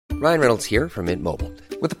Ryan Reynolds here from Mint Mobile.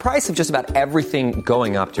 With the price of just about everything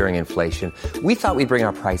going up during inflation, we thought we'd bring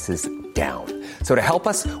our prices down. So to help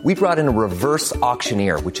us, we brought in a reverse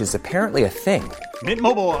auctioneer, which is apparently a thing. Mint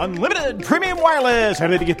Mobile Unlimited Premium Wireless. How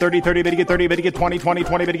to get 30, 30, bit to get 30, bit to get 20, 20,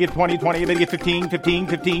 20, bit to get 20, 20, bit to get 15, 15,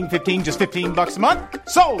 15, 15, just $15 a month?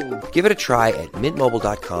 Sold! Give it a try at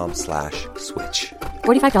mintmobile.com/switch.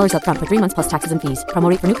 $45 up front for 3 months plus taxes and fees. Promo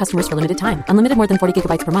rate for new customers for limited time. Unlimited more than 40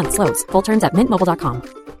 gigabytes per month. Slows full terms at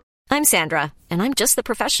mintmobile.com. I'm Sandra, and I'm just the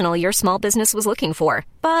professional your small business was looking for.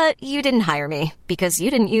 But you didn't hire me because you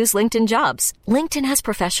didn't use LinkedIn Jobs. LinkedIn has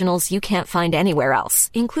professionals you can't find anywhere else,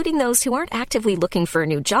 including those who aren't actively looking for a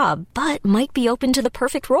new job, but might be open to the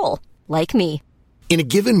perfect role, like me. In a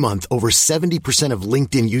given month, over 70% of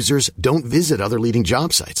LinkedIn users don't visit other leading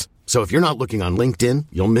job sites. So if you're not looking on LinkedIn,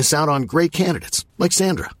 you'll miss out on great candidates like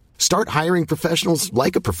Sandra. Start hiring professionals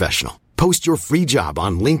like a professional. Post your free job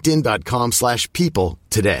on linkedin.com/people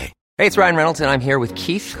today. Hey, it's Ryan Reynolds, and I'm here with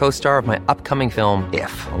Keith, co-star of my upcoming film,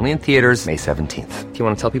 If, only in theaters May 17th. Do you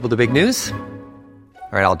want to tell people the big news?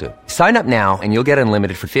 All right, I'll do it. Sign up now and you'll get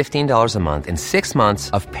unlimited for $15 a month and 6 months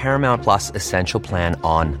of Paramount Plus Essential Plan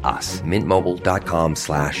on us.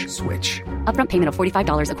 MintMobile.com/switch. Upfront payment of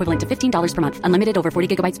 $45 equivalent to $15 per month. Unlimited over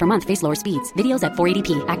 40 gigabytes per month. Face lower speeds. Videos at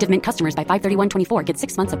 480p. Active Mint customers by 531.24 get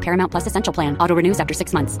 6 months of Paramount Plus Essential Plan. Auto renews after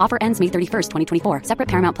 6 months. Offer ends May 31st, 2024. Separate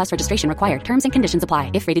Paramount Plus registration required. Terms and conditions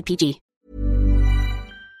apply if rated PG.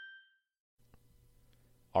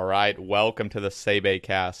 All right, welcome to the Sebe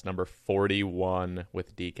Cast number 41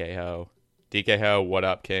 with DK Ho. DK Ho, what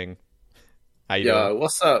up, King? How you doing? Yo,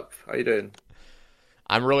 what's up? How you doing?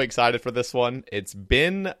 I'm really excited for this one. It's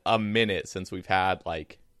been a minute since we've had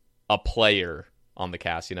like a player on the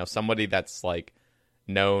cast. You know, somebody that's like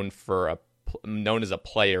known as a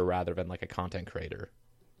player rather than like a content creator.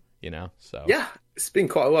 You know, so yeah, it's been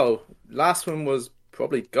quite a while. Last one was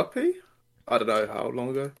probably Guppy. I don't know how long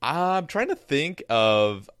ago. I'm trying to think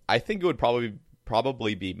of. I think it would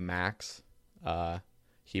probably be Max,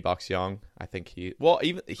 Hebox Young. I think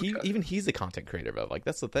even he's a content creator, but like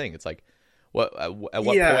that's the thing. It's like, at what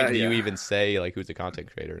point do you even say like who's a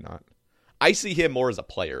content creator or not? I see him more as a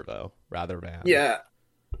player though, rather than I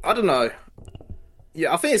don't know.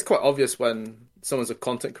 Yeah, I think it's quite obvious when someone's a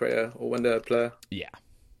content creator or when they're a player. Yeah.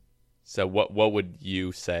 So what would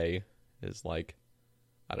you say is like?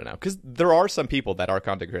 I don't know, because there are some people that are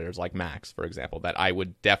content creators, like Max, for example, that I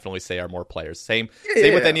would definitely say are more players. Same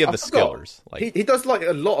with any of the skillers. Like he does like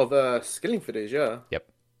a lot of skilling videos, yeah. Yep.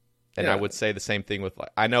 And I would say the same thing with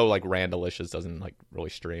like I know like Randalicious doesn't like really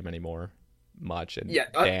stream anymore much, and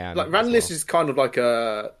Dan like Randalicious is kind of like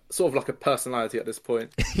a sort of like a personality at this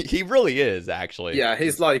point. He really is actually. Yeah,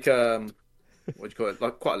 he's like what do you call it?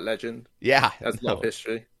 Like quite a legend. Yeah, he has a lot of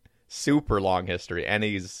history. Super long history, and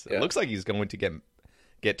it looks like he's going to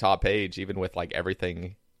get top page even with like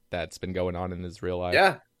everything that's been going on in his real life.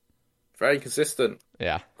 Yeah, very consistent.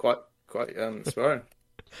 Yeah, quite inspiring.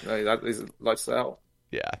 That is lifestyle.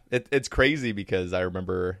 Yeah, it's crazy because I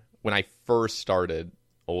remember when I first started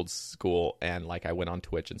old school and like I went on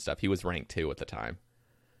Twitch and stuff. He was ranked 2 at the time,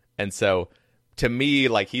 and so to me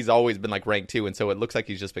like he's always been like ranked 2, and so it looks like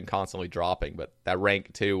he's just been constantly dropping. But that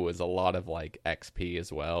rank 2 was a lot of like XP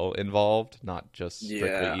as well involved, not just strictly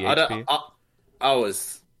EXP. I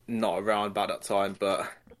was not around about that time,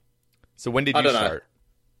 but... So when did you start?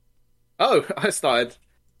 Oh, I started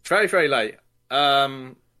very, very late.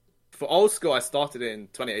 For old school, I started in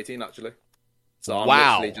 2018, actually. So I'm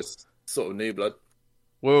literally just sort of new blood.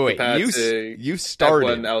 Wait. You started...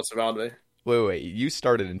 everyone else around me. Wait. You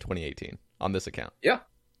started in 2018 on this account? Yeah,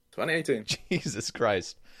 2018. Jesus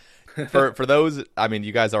Christ. For those, I mean,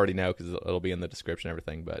 you guys already know because it'll be in the description and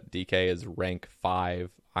everything, but DK is rank 5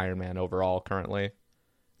 Iron Man overall currently,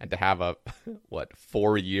 and to have a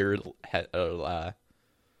 4-year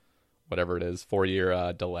whatever it is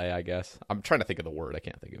 4-year delay, I guess. I'm trying to think of the word. I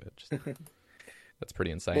can't think of it. That's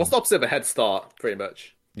pretty insane. What's the opposite of a head start, pretty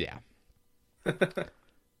much? Yeah.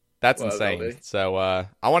 That's insane. So I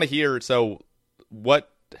want to hear. So what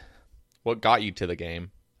got you to the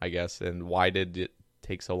game, I guess, and why did it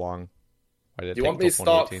take so long? Why did it you want me to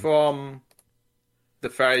start from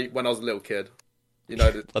when I was a little kid? You know,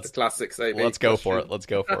 the classic Sebe. Let's go for it. What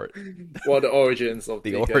are the origins of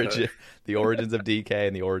the DK? The origins of DK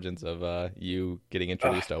and the origins of you getting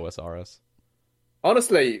introduced to OSRS.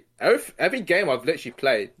 Honestly, every game I've literally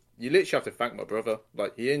played, you literally have to thank my brother.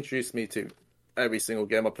 Like, he introduced me to every single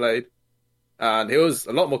game I played, and he was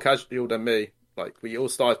a lot more casual than me. Like, we all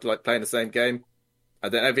started like playing the same game,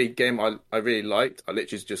 and then every game I really liked, I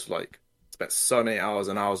literally just like spent so many hours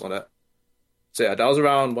and hours on it. So yeah, that was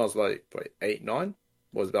around when I was like probably 8, 9.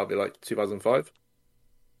 Was that be like 2005?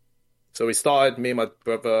 So we started, me and my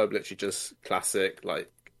brother, literally just classic,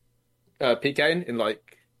 like, PKing in,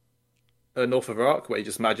 like, North of Iraq, where you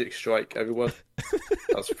just magic strike everyone.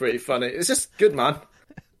 That's pretty funny. It's just good, man.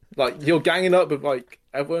 Like, you're ganging up with, like,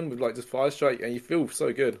 everyone with, like, just fire strike, and you feel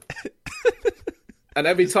so good. And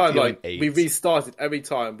every time, like, we restarted, every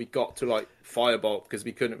time we got to, like, Firebolt, because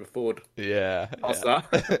we couldn't afford past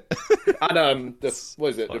that. And,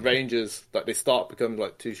 the Rangers, like, they start becoming,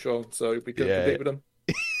 like, too strong, so we couldn't compete with them.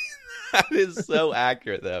 That is so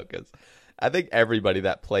accurate, though, because I think everybody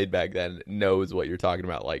that played back then knows what you're talking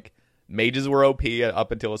about. Like, mages were OP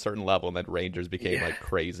up until a certain level, and then Rangers became, like,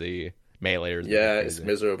 crazy. Meleeers. Yeah, it's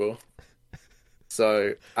miserable.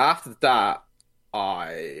 So, after that,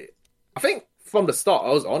 I think from the start, I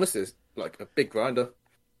was honestly like a big grinder.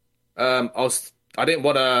 I didn't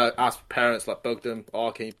want to ask parents, like, bug them,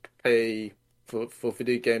 oh, can you pay for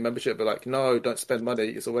video game membership? But like, no, don't spend money.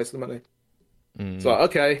 It's a waste of money. So like,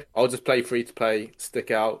 okay, I'll just play free to play, stick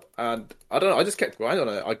out, and I don't know. I just kept grinding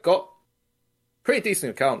on it. I got pretty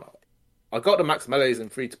decent account. I got the max melees in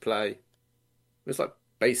free to play. It was like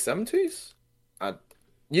base 70s, and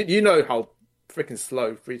you know how freaking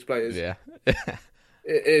slow free to play is. Yeah, it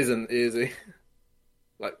isn't easy.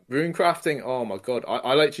 Like rune crafting, oh my god!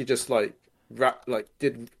 I literally just like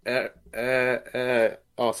did RC.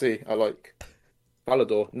 I like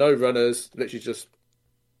Falador, no runners, literally just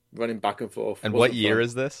running back and forth. And what year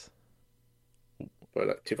is this? Well,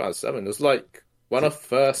 like 2007. It was like when I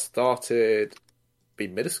first started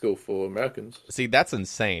being middle school for Americans. See, that's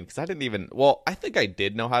insane because I didn't even. Well, I think I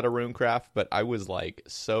did know how to runecraft, but I was like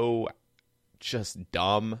so just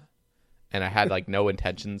dumb, and I had like no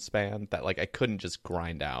attention span that like I couldn't just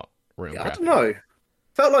grind out runecraft. Yeah, I don't know.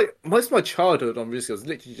 Felt like most of my childhood on RuneScape was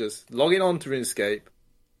literally just logging on to RuneScape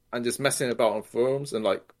and just messing about on forums and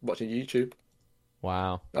like watching YouTube.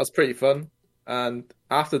 Wow. That was pretty fun. And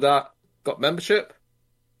after that, got membership.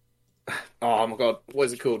 Oh my god, what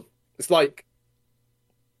is it called? It's like,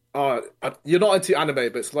 you're not into anime,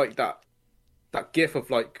 but it's like that gif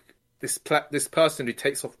of like this person who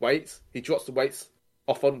takes off weights. He drops the weights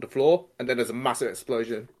off on the floor, and then there's a massive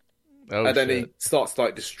explosion. And then he starts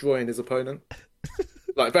like destroying his opponent.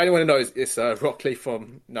 Like, if anyone knows, it's Rock Lee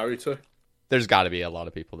from Naruto. There's got to be a lot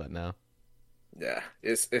of people that know. Yeah,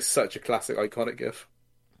 it's such a classic, iconic GIF.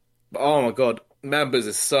 But oh my god, members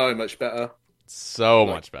is so much better. So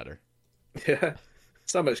much better. Yeah,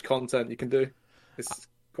 so much content you can do. It's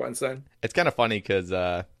quite insane. It's kind of funny because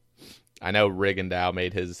I know Rigondeaux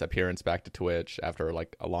made his appearance back to Twitch after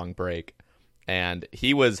like a long break, and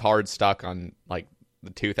he was hard stuck on like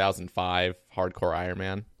the 2005 Hardcore Iron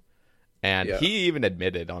Man, and he even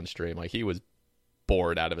admitted on stream like he was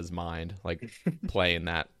bored out of his mind like playing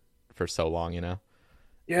that for so long, you know.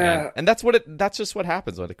 Yeah, and that's just what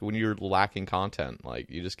happens when you're lacking content. Like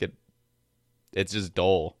you just get, it's just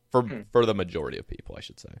dull for the majority of people, I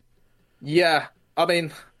should say. Yeah, I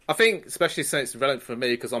mean, I think especially since it's relevant for me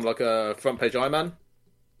because I'm like a front page Iron Man.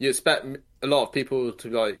 You expect a lot of people to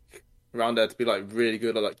like around there to be like really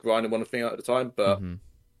good at like grinding one thing at a time, but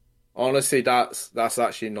honestly, that's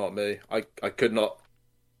actually not me. I could not.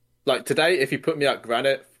 Like today, if you put me at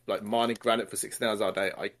granite, like mining granite for 16 hours a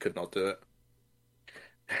day, I could not do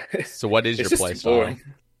it. So what is your play style?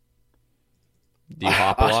 Do you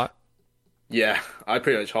hop a lot? Yeah, I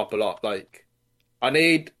pretty much hop a lot. Like, I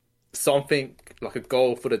need something, like a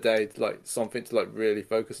goal for the day, like something to like really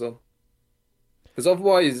focus on. Because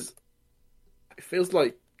otherwise, it feels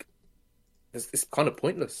like it's kind of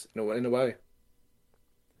pointless in a way.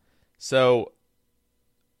 So,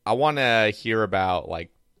 I want to hear about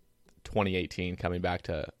like 2018 coming back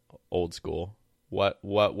to old school. What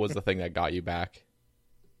was the thing that got you back?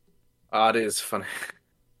 It is funny.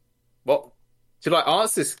 Well, to like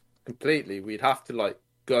answer this completely, we'd have to like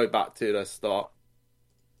go back to the start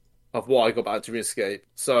of why I got back to RuneScape.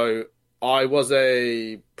 So I was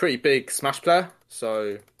a pretty big Smash player.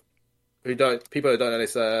 So people who don't know,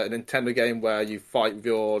 it's a Nintendo game where you fight with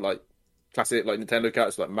your like classic like Nintendo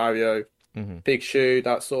characters like Mario, Pikachu,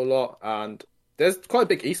 that sort of lot. And there's quite a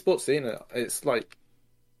big esports scene. It's like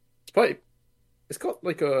it's got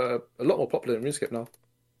like a lot more popular in RuneScape now.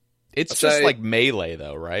 It's just like Melee,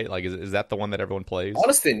 though, right? Like, is that the one that everyone plays?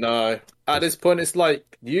 Honestly, no. At this point, it's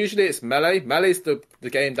like, usually it's Melee. Melee's the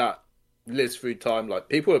game that lives through time. Like,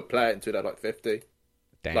 people would play it until they're like 50.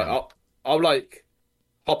 Damn. Like, I'll like,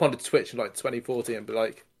 hop onto Twitch in like 2014 and be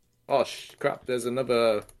like, oh, crap, there's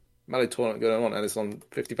another Melee tournament going on and it's on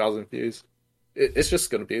 50,000 views. It's just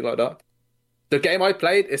going to be like that. The game I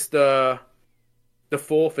played is the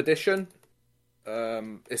 4th edition.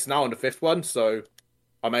 It's now on the 5th one, so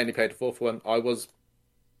I mainly played the 4th one. I was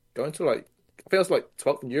going to like, I think I was like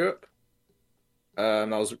 12th in Europe I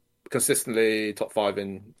was consistently top 5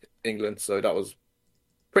 in England, so that was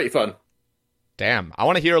pretty fun. Damn, I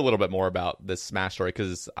want to hear a little bit more about this Smash story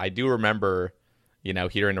because I do remember,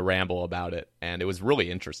 hearing a ramble about it, and it was really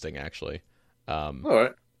interesting, actually. All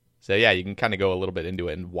right. So yeah, you can kind of go a little bit into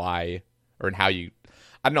it and why, or and how you.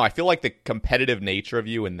 I don't know. I feel like the competitive nature of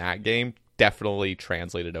you in that game definitely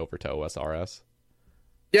translated over to OSRS.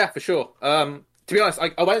 Yeah, for sure. To be honest,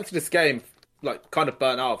 I went into this game like kind of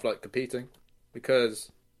burnt out of like competing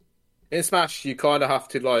because in Smash you kind of have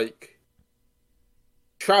to like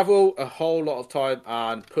travel a whole lot of time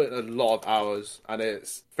and put in a lot of hours, and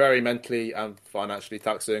it's very mentally and financially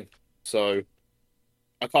taxing. So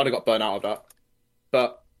I kind of got burnt out of that.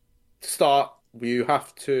 But to start,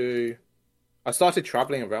 I started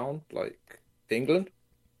traveling around like England.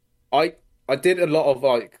 I did a lot of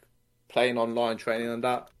like playing online training and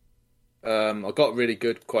that. I got really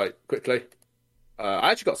good quite quickly.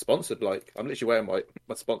 I actually got sponsored. Like I'm literally wearing my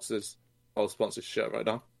old sponsors shirt right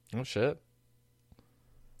now. Oh shit!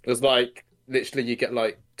 It was like literally you get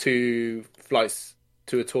like 2 flights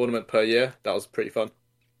to a tournament per year. That was pretty fun.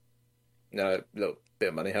 A little bit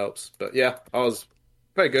of money helps, but yeah, I was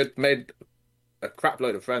very good. Made a crap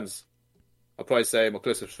load of friends. I'll probably say my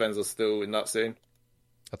closest friends are still in that scene.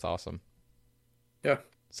 That's awesome. Yeah.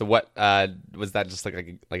 So what was that? Just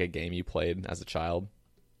like a game you played as a child,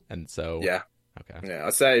 and so yeah, okay, yeah.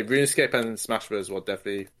 I'd say RuneScape and Smash Bros were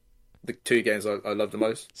definitely the 2 games I loved the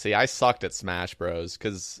most. See, I sucked at Smash Bros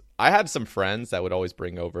because I had some friends that would always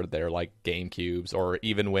bring over their like GameCubes, or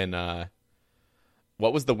even when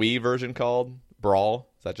what was the Wii version called? Brawl?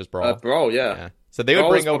 Is that just Brawl? Brawl, yeah. So they would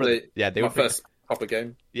Brawl bring over. They would first proper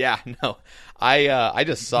game. Yeah, no, I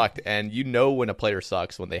just sucked, and when a player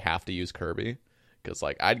sucks when they have to use Kirby. Because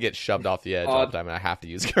like I'd get shoved off the edge all the time, and I have to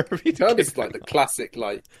use Kirby. Kirby's like the classic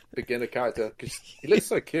like beginner character because he looks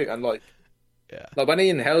so cute, and like when he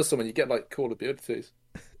inhales someone, you get like cool abilities.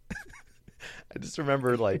 I just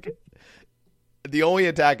remember like the only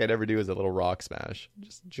attack I'd ever do is a little rock smash,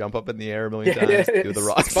 just jump up in the air a million times, do the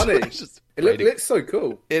rock. It's funny. Just it looks so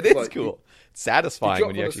cool. It is like, cool. It's satisfying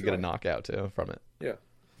when you actually get a knockout too from it. Yeah.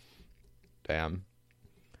 Damn.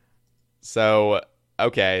 So.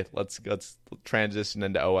 Okay, let's transition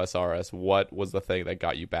into OSRS. What was the thing that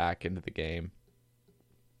got you back into the game?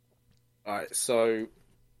 All right, so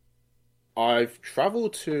I've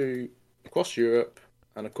traveled across Europe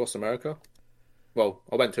and across America. Well,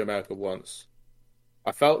 I went to America once.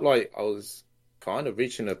 I felt like I was kind of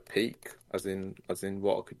reaching a peak, as in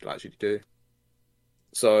what I could actually do.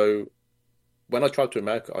 So when I traveled to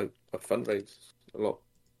America, I fundraised a lot,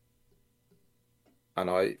 and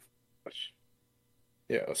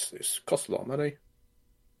it's cost a lot of money,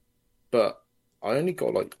 but I only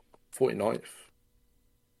got like 49th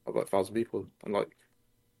of like 1,000 people, and like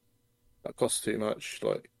that costs too much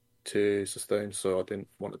like to sustain, so I didn't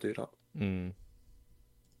want to do that.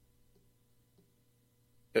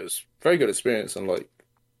 It was a very good experience, and like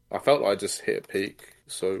I felt like I just hit a peak,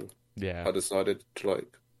 so yeah, I decided to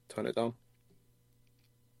like turn it down.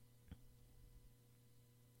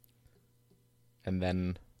 And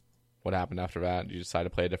then what happened after that? Did you decide to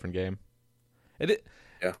play a different game?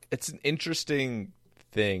 Yeah. It's an interesting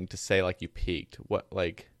thing to say like you peaked. What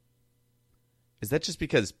like is that just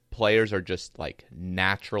because players are just like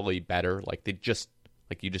naturally better? Like they just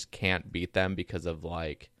like you just can't beat them because of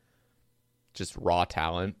like just raw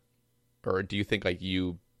talent? Or do you think like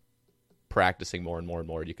you practicing more and more and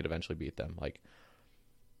more you could eventually beat them? Like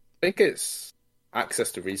I think it's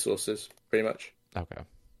access to resources, pretty much. Okay.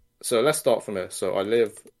 So let's start from here. So I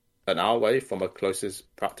live an hour away from my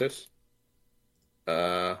closest practice.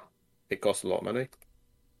 It costs a lot of money.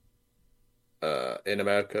 In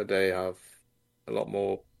America, they have a lot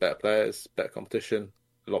more better players, better competition,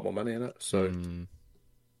 a lot more money in it. So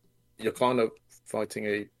you're kind of fighting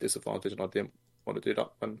a disadvantage, and I didn't want to do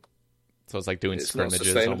that. And so it's like doing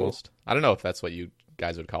scrimmages almost. I don't know if that's what you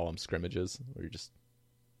guys would call them, scrimmages, or you're just.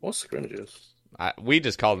 What's scrimmages? We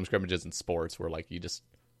just call them scrimmages in sports, where like you just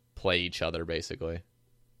play each other basically.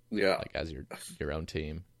 Yeah, like as your own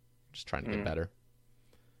team, just trying to get better.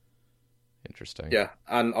 Interesting. Yeah,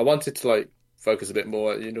 and I wanted to like focus a bit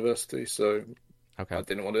more at university, so okay, I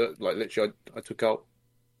didn't want to like literally. I took out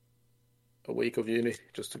a week of uni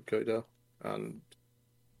just to go there, and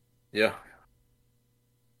yeah,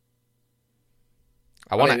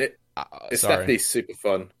 it's definitely super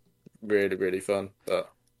fun, really really fun.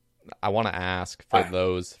 But I want to ask for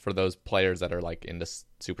those players that are like into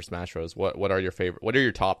Super Smash Bros. What are your favorite? What are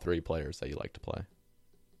your top 3 players that you like to play?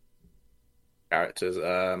 Characters.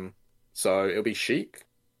 So it'll be Sheik.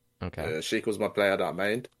 Okay. Sheik was my player that I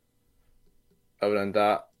mained. Other than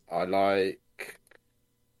that, I like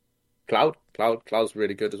Cloud's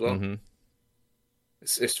really good as well. Mm-hmm.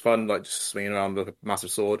 It's fun, like just swinging around with a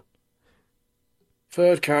massive sword.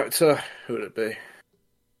 Third character, who would it be?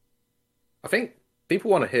 I think people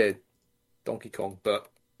want to hear Donkey Kong, but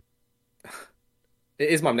it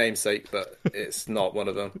is my namesake, but it's not one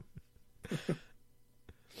of them.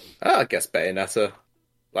 I guess Bayonetta.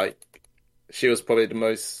 Like, she was probably the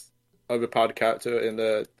most overpowered character in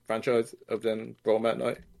the franchise other than Brawl Meta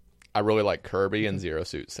Knight. I really like Kirby and Zero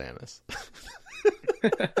Suit Samus.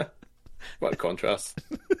 What a contrast.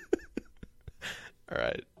 All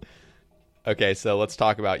right. Okay, so let's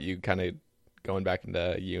talk about you kind of going back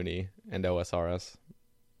into uni and OSRS.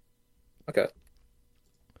 Okay.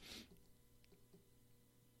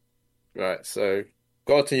 Right, so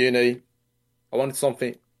got to uni. I wanted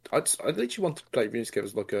something. I literally wanted to play RuneScape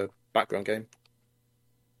as like a background game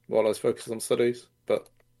while I was focused on studies, but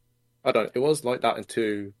I don't. It was like that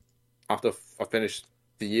until after I finished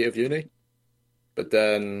the year of uni. But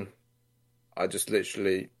then I just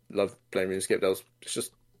literally loved playing RuneScape. It's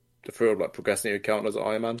just the thrill of like progressing your account as an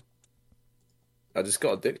Iron Man. I just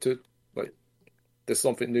got addicted. Like, there's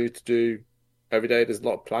something new to do every day. There's a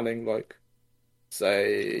lot of planning. Like,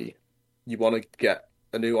 say you want to get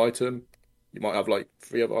a new item, you might have like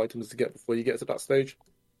 3 other items to get before you get to that stage.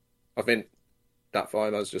 I think that for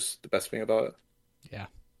Iron Man is just the best thing about it. Yeah.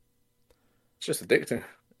 It's just addicting.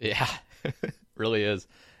 Yeah, really is.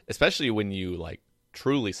 Especially when you like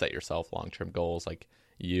truly set yourself long-term goals like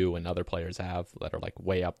you and other players have that are like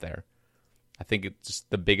way up there. I think it's just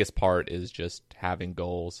the biggest part is just having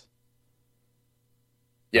goals.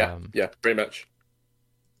 Yeah, pretty much.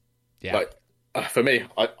 Yeah. Like, for me,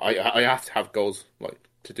 I have to have goals like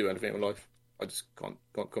to do anything in life. I just can't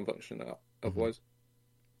function that otherwise.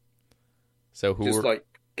 So like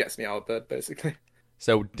gets me out of bed basically.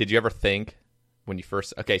 So did you ever think when you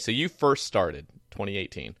first so you first started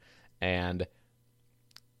 2018 and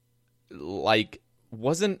like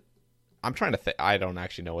I'm trying to think, I don't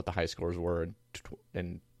actually know what the high scores were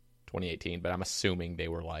in 2018, but I'm assuming they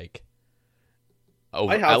were like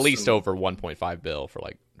at least over 1.5 bill for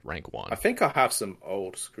like rank 1. I think I have some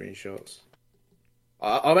old screenshots.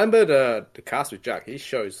 I remember the cast with Jack. He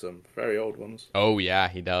shows some very old ones. Oh yeah,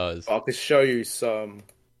 he does. I could show you some.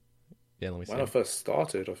 Yeah, let me see. When I first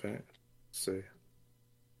started, I think. Let's see.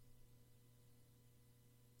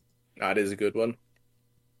 That is a good one.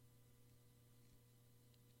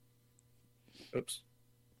 Oops.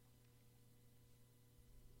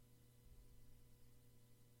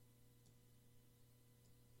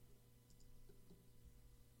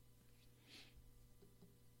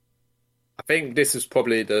 I think this is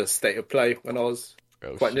probably the state of play when I was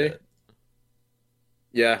quite new.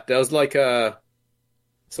 Yeah, there was like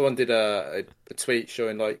someone did a tweet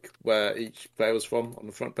showing like where each player was from on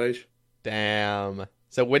the front page. Damn.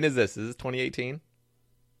 So when is this? Is this 2018?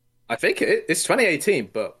 I think it's 2018,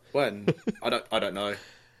 but when I don't know.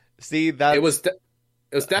 See that it was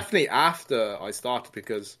definitely after I started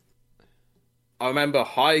because I remember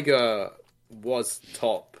Heiger was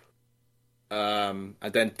top, and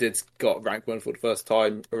then got rank 1 for the first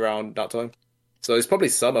time around that time. So it's probably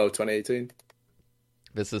summer of 2018.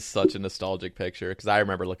 This is such a nostalgic picture because I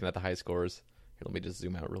remember looking at the high scores. Here, let me just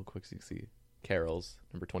zoom out real quick so you can see Carol's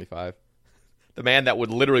number 25. The man that would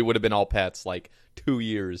have been all pets like 2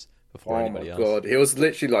 years before anybody else. Oh my god, he was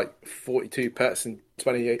literally like 42 pets in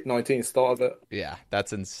 2019 start of it. Yeah,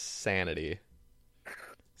 that's insanity.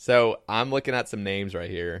 So I'm looking at some names right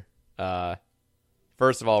here.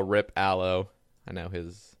 First of all, Rip Allo. I know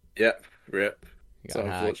his. Yep, Rip. So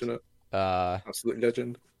hacked. Unfortunate. Absolute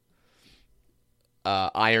legend.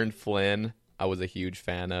 Iron Flynn, I was a huge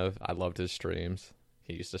fan of. I loved his streams.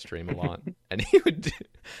 He used to stream a lot, and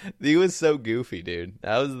he was so goofy, dude.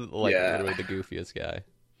 That was like literally the goofiest guy.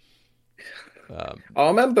 I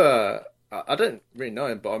remember. I don't really know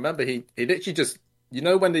him, but I remember he literally just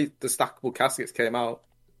when the stackable caskets came out.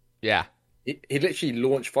 Yeah, he literally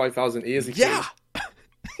launched 5,000 ears. Yeah,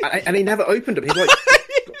 and he never opened them. He like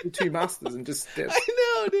got 2 masters and just did. I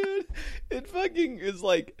know, dude. It fucking is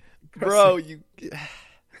like, bro, you.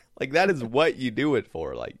 Like, that is what you do it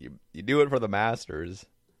for. Like, you do it for the Masters.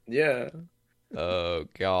 Yeah. Oh,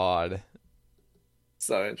 God.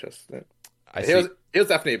 So interesting. He was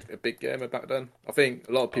definitely a big gamer back then. I think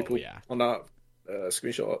a lot of people on that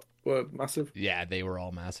screenshot were massive. Yeah, they were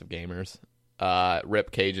all massive gamers.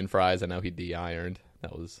 Rip Cajun Fries, I know he de-ironed.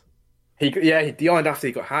 That was... He de-ironed after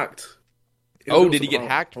he got hacked. Did he get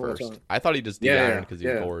hacked first? I thought he just de-ironed because he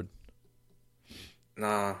was bored.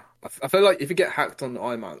 Nah. I feel like if you get hacked on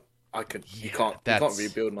Iron Man, you can't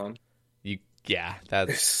rebuild, man.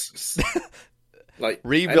 That's Like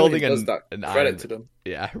rebuilding anyone who does that, an credit Iron to them.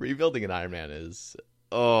 Yeah, rebuilding an Iron Man is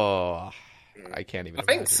I can't even I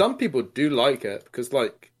think imagine. some people do like it because,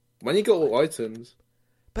 like, when you get all items,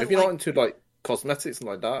 But, if you're like- not into like cosmetics and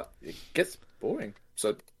like that, it gets boring.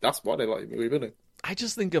 So that's why they like rebuilding. I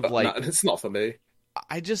just think of But like no, it's not for me.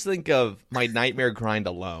 I just think of my nightmare grind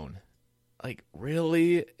alone. Like,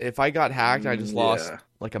 really? If I got hacked, I just lost Yeah.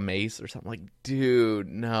 like a mace or something. Like, dude,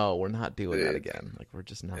 no, we're not doing that Dude. again. Like, we're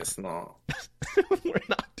just not. It's not. We're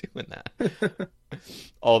not doing that.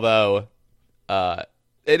 Although,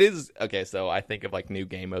 it is okay. So I think of like new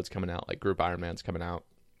game modes coming out, like Group Iron Man's coming out.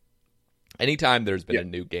 Anytime there's been a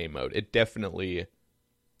new game mode, it definitely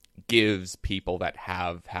gives people that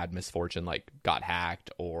have had misfortune, like got hacked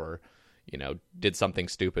or did something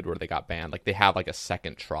stupid where they got banned. Like they have like a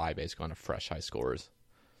second try basically on a fresh high scores.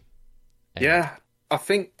 And, Yeah, I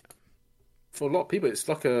think for a lot of people, it's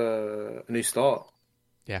like a new start.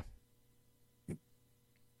 yeah.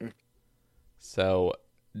 So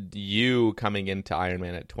you coming into Iron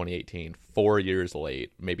Man at 2018, 4 years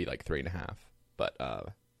late, maybe like 3.5. But I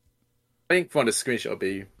think from the screenshot, it'll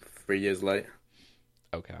be 3 years late.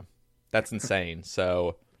 okay, that's insane.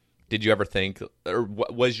 So did you ever think, or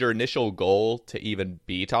was your initial goal to even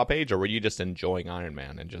be top age, or were you just enjoying Iron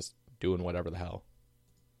Man and just doing whatever the hell?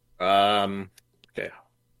 Okay.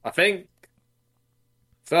 I think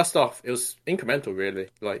first off, it was incremental, really.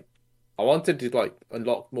 Like, I wanted to like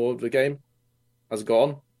unlock more of the game as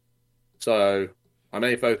gone. So I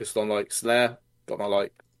mainly focused on like Slayer, got my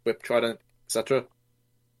like whip trident, etc.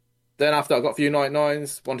 Then after I got a few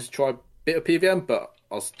 99s, wanted to try a bit of PVM, but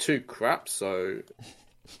I was too crap, so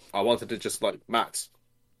I wanted to just like max.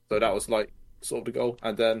 So that was like sort of the goal.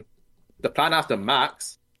 And then the plan after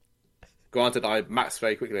max, granted I maxed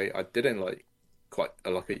very quickly. I did in like quite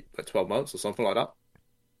like 12 months or something like that.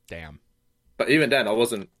 Damn. But even then,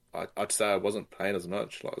 I'd say I wasn't playing as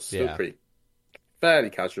much. Like, I was still Yeah. fairly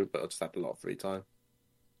casual, but I just had a lot of free time.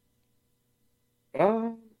 I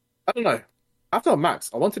don't know. After I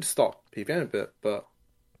maxed, I wanted to stop PvM a bit, but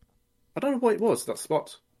I don't know what it was, that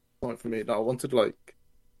spot point for me, that I wanted to like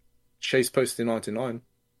chase posting 99.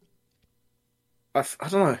 I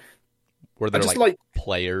don't know. Were there just like like-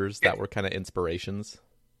 players that were kind of inspirations?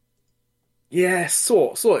 Yeah,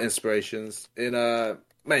 sort of inspirations in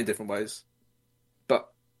many different ways.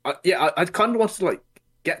 But I kind of wanted to like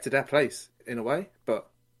get to their place in a way. But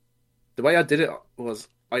the way I did it was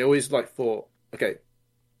I always like thought, okay,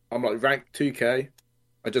 I'm like rank 2K,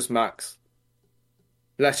 I just max.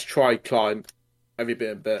 Let's try climb every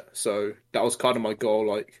bit and bit. So that was kind of my goal.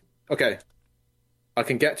 Like, okay, I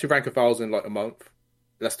can get to rank 1,000 in like a month.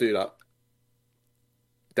 Let's do that.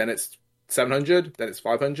 Then it's 700. Then it's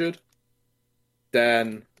 500.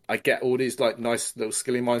 Then I get all these like nice little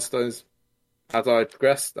skilling milestones as I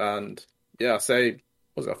progressed, and yeah, I think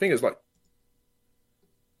it was like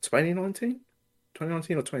 2019 or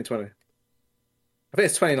 2020. I think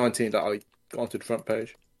it's 2019 that I got onto the front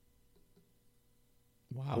page.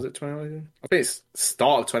 Wow, Was it 2019? I think it's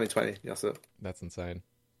start of 2020. That's it. that's insane.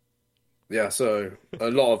 Yeah, so a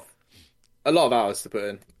lot of hours to put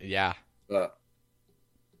in, Yeah, but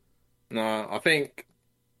no, I think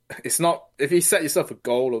it's not. If you set yourself a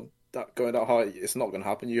goal of that going that high, it's not going to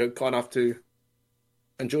happen. You kind of have to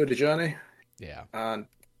enjoy the journey yeah. and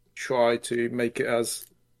try to make it as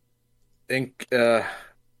incremental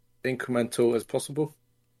as possible.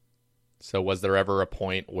 So was there ever a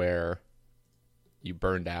point where you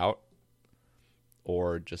burned out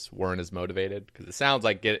or just weren't as motivated? Because it sounds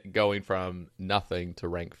like going from nothing to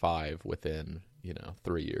rank 5 within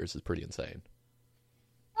 3 years is pretty insane.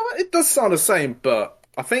 It does sound the same, but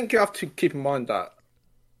I think you have to keep in mind that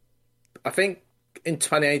I think in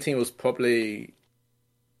 2018 was probably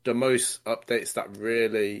the most updates that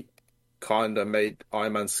really kind of made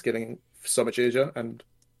Iron Man skilling so much easier, and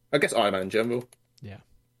I guess Iron Man in general. Yeah.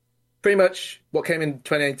 Pretty much what came in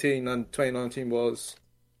 2018 and 2019 was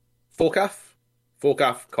Forecaf.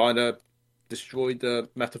 Forecaf kind of destroyed the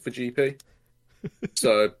meta for GP.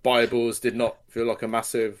 So Bibles did not feel like a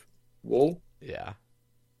massive wall. Yeah.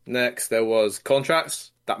 Next, there was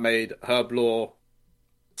contracts that made Herb Law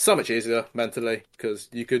so much easier mentally because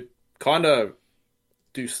you could kind of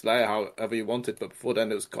do Slayer however you wanted, but before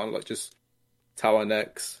then it was kind of like just Tower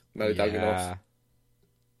Next, Mo Dagonos. Yeah.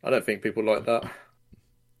 I don't think people like that.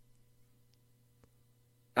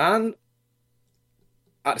 And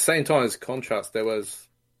at the same time as contracts, there was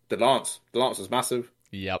the Lance. The Lance was massive.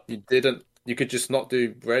 Yep. You could just not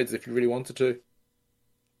do raids if you really wanted to.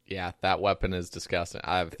 Yeah, that weapon is disgusting.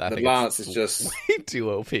 I The think Lance it's is just way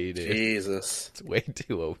too OP, dude. Jesus. It's way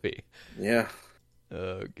too OP. Yeah.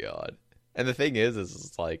 Oh god. And the thing is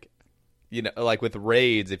it's like you know, like with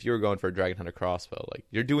raids, if you were going for a Dragon Hunter crossbow, like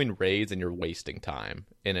you're doing raids and you're wasting time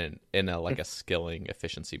in a like a skilling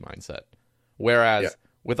efficiency mindset. Whereas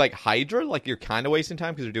with like Hydra, like you're kind of wasting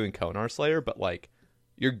time because you're doing Konar Slayer, but like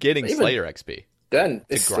you're getting Slayer XP. Then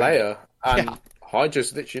it's Slayer, and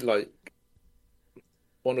Hydra's literally like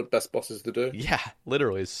one of the best bosses to do. Yeah,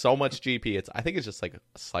 literally, it's so much GP. I think it's just like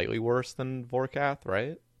slightly worse than Vorkath,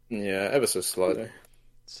 right? Yeah, ever so slightly.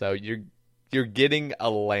 So you're getting a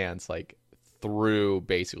lance like through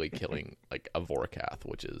basically killing like a Vorkath,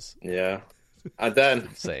 which is and then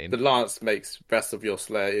insane. The lance makes rest of your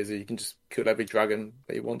Slayer easy. You can just kill every dragon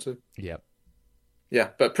that you want to. Yep. Yeah,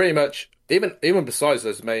 but pretty much even besides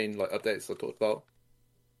those main like updates I talked about,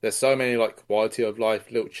 there's so many like quality of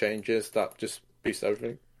life little changes that just boost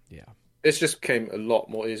everything. Yeah, it's just became a lot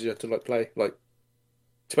more easier to like play. Like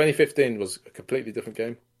 2015 was a completely different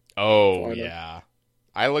game. Oh yeah,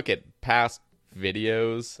 I look at past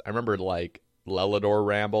videos. I remember like Lelador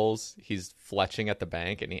rambles. He's fletching at the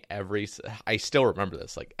bank, and I still remember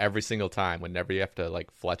this. Like every single time, whenever you have to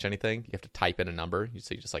like fletch anything, you have to type in a number.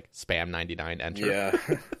 So you just like spam 99 enter. Yeah,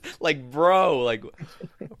 like bro, like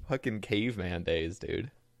fucking caveman days,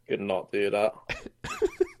 dude. Could not do that.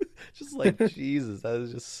 Just like Jesus, that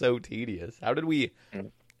is just so tedious. How did we?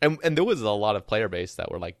 And there was a lot of player base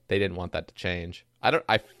that were like they didn't want that to change.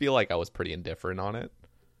 I feel like I was pretty indifferent on it.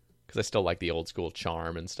 Because I still like the old school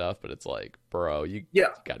charm and stuff, but it's like, bro, you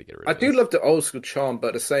got to get rid of it. I do love the old school charm, but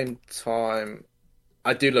at the same time,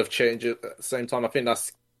 I do love change at the same time. I think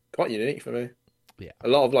that's quite unique for me. Yeah. A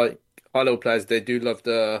lot of like high level players, they do love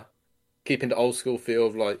keeping the old school feel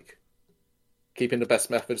of like keeping the best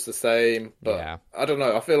methods the same. But I don't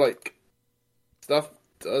know. I feel like stuff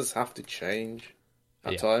does have to change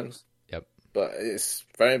at times. Yep. But it's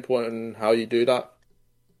very important how you do that.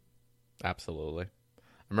 Absolutely.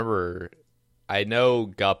 I know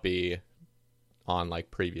Guppy on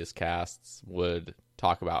like previous casts would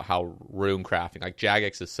talk about how rune crafting, like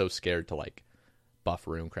Jagex is so scared to like buff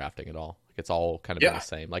rune crafting at all. Like it's all kind of been the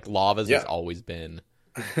same. Like Lavas has always been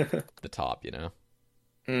the top, you know?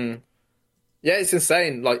 Yeah, it's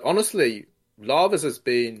insane. Like honestly, Lavas has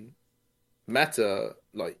been meta,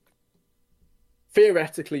 like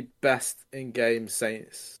theoretically best in game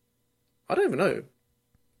since I don't even know.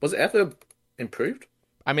 Was it ever improved?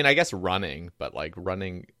 I mean, I guess running, but like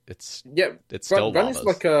running, it's still running's Lavas.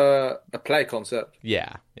 like a play concept.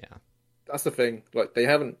 Yeah. That's the thing. Like they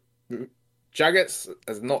haven't. Jagex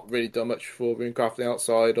has not really done much for runecrafting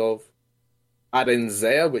outside of adding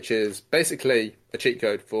Zaya, which is basically a cheat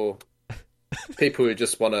code for people who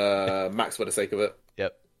just want to max for the sake of it.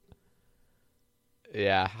 Yep.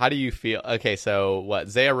 Yeah. How do you feel? Okay, so what?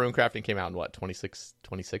 Zaya runecrafting came out in what?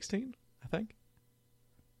 2016, I think.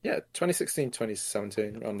 Yeah, 2016,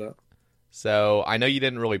 2017, around that. So I know you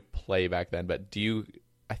didn't really play back then, but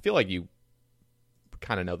I feel like you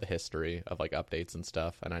kind of know the history of like updates and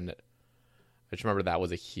stuff, and I just remember that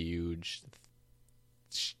was a huge.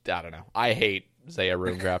 I don't know. I hate Zaya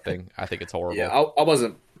runecrafting. I think it's horrible. Yeah, I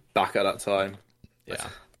wasn't back at that time. Yeah,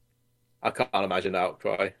 I can't imagine the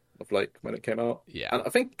outcry of like when it came out. Yeah, and I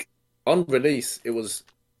think on release it was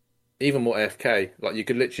even more AFK. Like you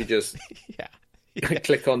could literally just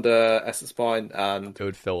click on the Essence Spine and it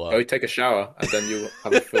would fill up. Go take a shower, and then you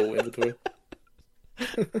have a full inventory.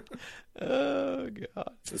 Oh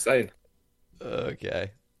god, it's insane.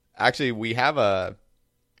 Okay, actually, we have a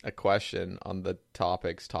question on the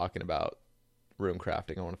topics talking about rune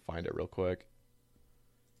crafting. I want to find it real quick.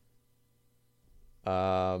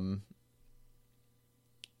 Where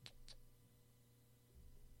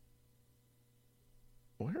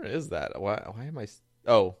is that? Why am I?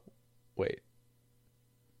 Oh, wait.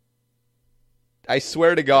 I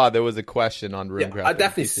swear to God, there was a question on rune crafting. I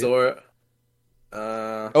definitely saw it.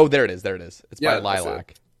 Oh, there it is. There it is. It's by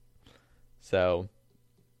Lilac. So,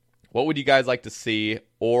 what would you guys like to see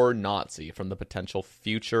or not see from the potential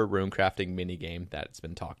future runecrafting minigame that's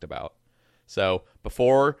been talked about? So,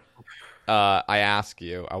 before I ask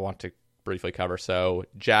you, I want to briefly cover. So,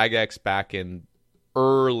 Jagex back in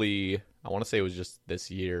early, I want to say it was just this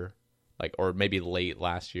year, like, or maybe late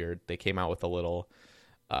last year, they came out with a little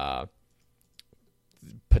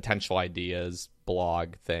potential ideas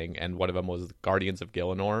blog thing, and one of them was Guardians of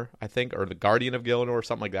Gielinor, I think, or the Guardian of Gielinor, or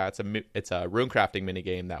something like that. It's a runecrafting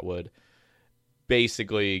minigame that would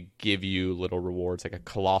basically give you little rewards. Like a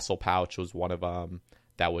colossal pouch was one of them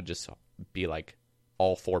that would just be like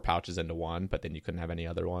all 4 pouches into one, but then you couldn't have any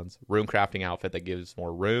other ones. Runecrafting outfit that gives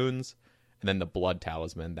more runes, and then the blood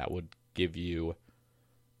talisman that would give you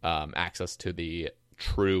access to the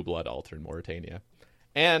true blood altar in Mauritania.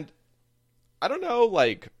 And I don't know,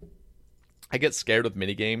 like, I get scared with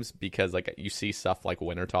minigames because like you see stuff like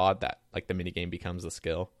Wintertod that like the minigame becomes the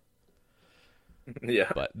skill.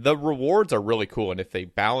 Yeah. But the rewards are really cool, and if they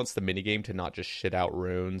balance the minigame to not just shit out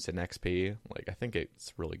runes and XP, like I think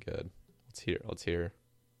it's really good. Let's hear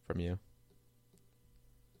from you.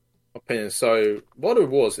 Opinion. So what it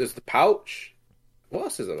was is the pouch. What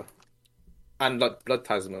else is there? And like blood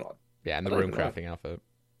talisman. Yeah, and the rune crafting outfit.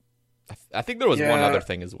 I think there was one other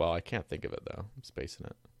thing as well. I can't think of it though. I'm spacing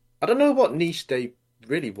it. I don't know what niche they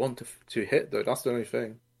really want to hit though. That's the only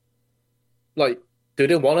thing. Like, do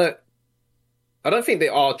they want it? I don't think they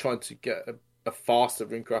are trying to get a faster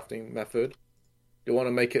rune crafting method. They want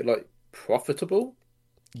to make it like profitable.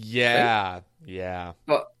 Yeah, yeah.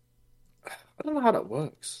 But I don't know how that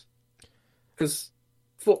works. Because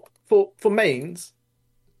for mains,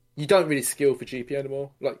 you don't really skill for GP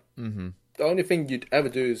anymore. Like the only thing you'd ever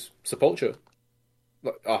do is Sepulture.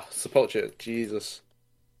 Like Sepulture, Jesus.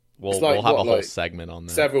 We'll like, have a whole segment on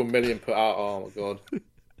that. Several million put out. Oh my god.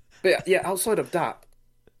 But yeah, outside of that,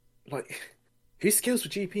 like, who skills for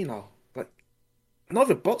GP now? Like, not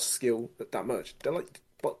even bots skill that much. They're like,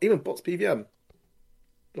 even bots PVM.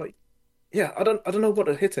 Like, yeah, I don't know what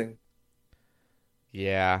they're hitting.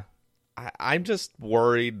 Yeah, I'm just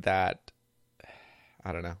worried that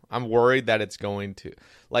I don't know. I'm worried that it's going to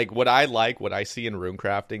what I see in rune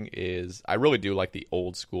crafting is I really do like the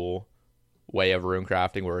old school way of rune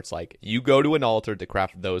crafting where it's like you go to an altar to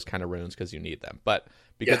craft those kind of runes because you need them. But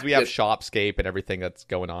because we have Shopscape and everything that's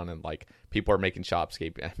going on and like people are making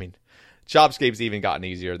Shopscape, I mean, Shopscape's even gotten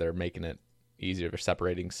easier. They're making it easier for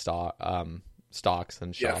separating stocks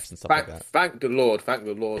and shops and stuff like that. Thank the Lord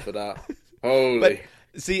for that. Holy.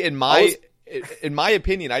 But, see, in my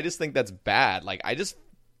opinion, I just think that's bad. Like,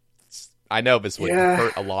 I know this would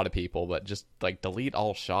hurt a lot of people, but just like delete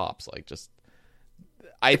all shops. Like, just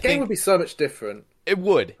the game would be so much different. It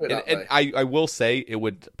would, and I will say it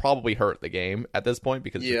would probably hurt the game at this point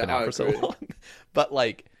because it's been out for so long. But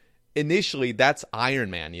like initially, that's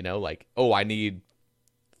Iron Man. You know, like I need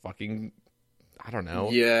fucking. I don't know.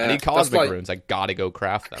 Yeah, I need cosmic runes. I gotta go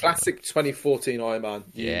craft them. Classic 2014 Iron Man.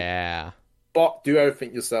 Yeah. But do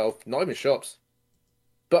everything yourself. Not even shops.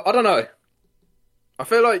 But I don't know. I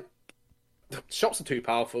feel like shops are too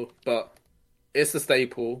powerful, but it's the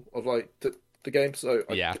staple of like the game. So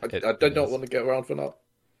I do not want to get around for that.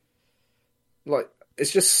 Like,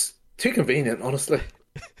 it's just too convenient, honestly.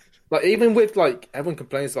 Like, even with like everyone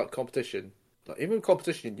complains about competition. Like, even with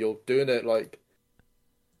competition, you're doing it like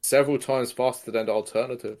several times faster than the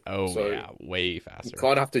alternative. Oh, so yeah, way faster. You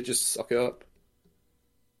kind of have to just suck it up.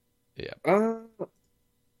 Yeah.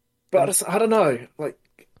 But I don't know. Like,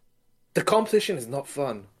 the competition is not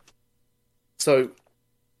fun. So,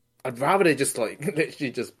 I'd rather they just like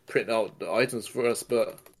literally just print out the items for us.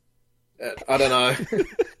 But I don't know.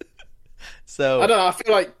 So I don't know. I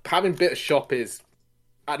feel like having bit of shop is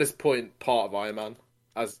at this point part of Iron Man.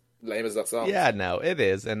 As lame as that sounds. Yeah, no, it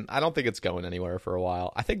is, and I don't think it's going anywhere for a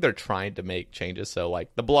while. I think they're trying to make changes. So,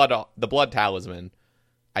 like the blood talisman,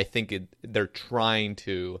 I think they're trying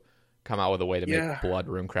to come out with a way to make blood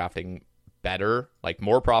rune crafting better, like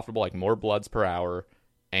more profitable, like more bloods per hour,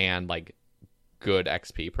 and like good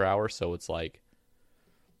XP per hour. So it's like,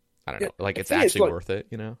 I don't know, like it's actually worth it,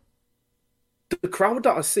 you know? The crowd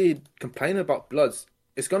that I see complaining about bloods,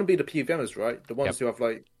 it's going to be the PVMers, right? The ones who have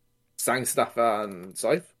like Sangstaffer and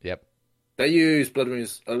Scythe. Yep. They use blood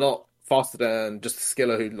runes a lot faster than just a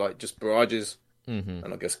skiller who like just barrages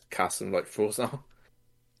and I guess casts and like throws now.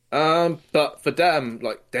 But for them,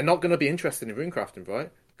 like, they're not going to be interested in rune crafting,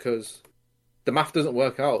 right? Because the math doesn't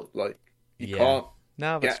work out. Like, you can't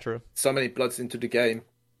that's true. So many bloods into the game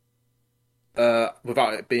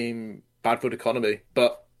without it being bad for the economy.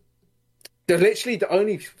 But the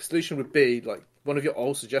only solution would be, like, one of your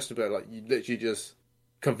old suggestions where, like, you literally just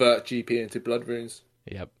convert GP into blood runes.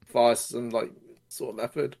 Yep. Via some, like, sort of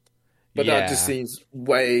method. But that just seems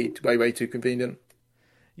way too convenient.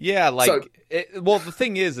 Yeah, like, well, the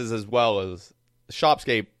thing is as well as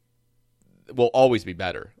Shopscape will always be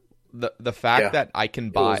better. The fact that I can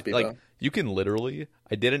buy, like, better. You can literally,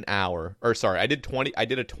 I did a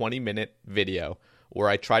 20-minute video where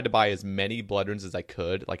I tried to buy as many blood runes as I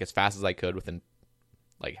could, like, as fast as I could within,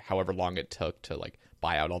 like, however long it took to, like,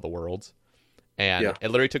 buy out all the worlds. And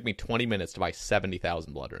it literally took me 20 minutes to buy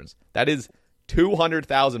 70,000 blood runes. That is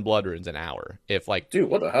 200,000 blood runes an hour. If like, dude,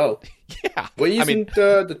 what the hell? Yeah, we're using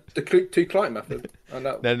the two client method.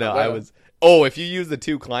 No, I was. Oh, if you use the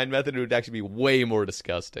two client method, it would actually be way more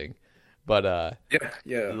disgusting. But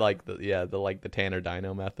yeah, like the Tanner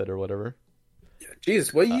Dino method or whatever.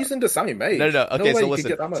 Jesus, what are you using the Sammy Mage? No. Okay, way so you could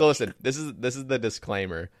get that much. listen. This is the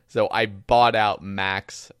disclaimer. So I bought out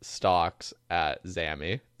max stocks at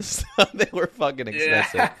Zammy, so they were fucking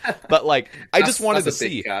expensive. Yeah. But like, I just wanted to that's a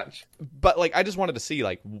big see. catch. But like, I just wanted to see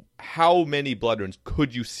like how many blood runes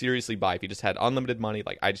could you seriously buy if you just had unlimited money?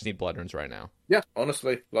 Like, I just need blood runes right now, Yeah,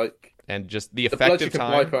 honestly, like and just the the blood you effective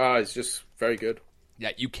can buy time. per hour is just very good.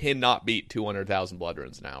 Yeah, you cannot beat 200,000 blood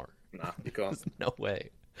runes an hour. Nah, you can't. There's no way.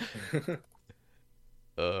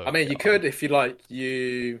 I mean, you could if you got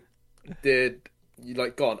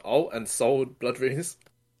an alt and sold blood runes.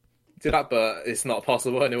 Do that, but it's not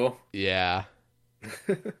possible anymore. Yeah.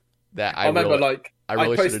 That I remember, I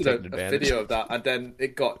really should have posted taken a advantage. video of that, and then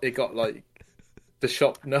it got like the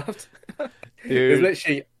shop nerfed. It was Dude,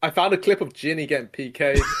 literally, I found a clip of Ginny getting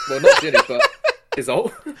PK'd. Well, not Ginny, but his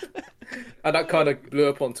ult, and that kind of blew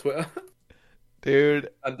up on Twitter. dude.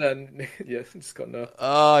 And then, yeah, it just got nerfed.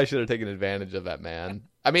 Oh, I should have taken advantage of that, man.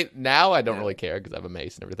 I mean, now I don't really care because I have a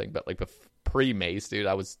mace and everything, but like pre-mace, dude,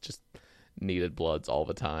 I was just needed bloods all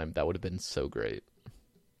the time. That would have been so great.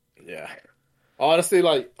 Yeah. Honestly,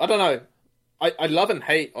 like, I don't know. I love and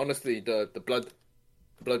hate, honestly, the blood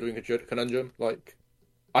rune conundrum. Like,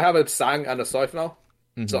 I have a Sang and a Scythe now,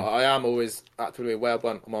 so I am always actively aware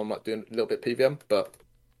when I'm like doing a little bit PVM, but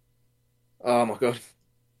oh my god.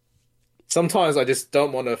 Sometimes I just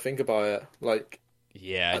don't want to think about it. Like,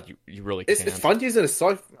 Yeah, you really it's can't. fun using a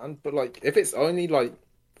Scythe, man, but like, if it's only like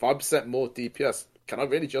 5% more DPS, can I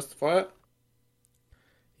really justify it?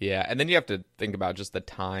 Yeah, and then you have to think about just the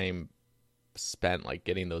time spent like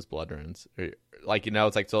getting those blood runes. Like, you know,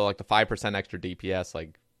 it's like, so like the 5% extra DPS,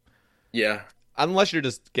 like, Yeah. unless you're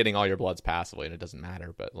just getting all your bloods passively and it doesn't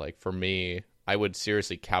matter. But like for me, I would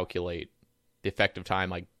seriously calculate the effective time,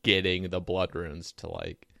 like getting the blood runes to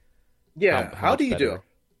like. Yeah, how much do you do better. it?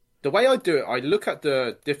 The way I do it, I look at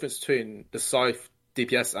the difference between the Scythe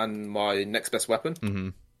DPS and my next best weapon. Mm-hmm.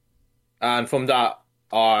 And from that,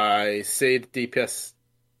 I see the DPS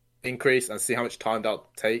increase and see how much time that'll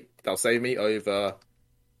save me over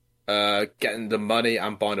getting the money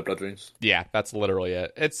and buying the blood runes. Yeah, that's literally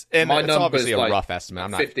it. It's My it's number obviously is, a like, rough estimate.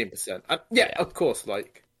 I'm not. 15%. Yeah, of course.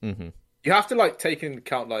 Like, Mm-hmm. you have to like take into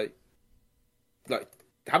account like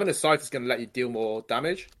having a Scythe is going to let you deal more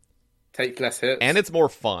damage, take less hits, And it's more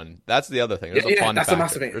fun. That's the other thing. There's a fun that's factor. a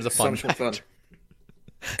massive thing. There's a It's so fun much more factor.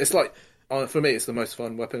 fun. It's like, for me, it's the most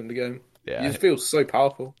fun weapon in the game. Yeah. You just feel so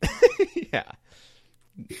powerful. Yeah.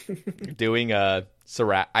 Doing a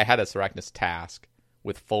I had a Sarachnis task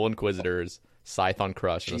with full Inquisitors, Scythe on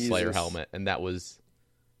Crush, and a Slayer Jesus. helmet, and that was,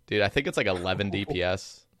 dude, I think it's like 11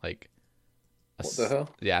 DPS. Like, What the hell?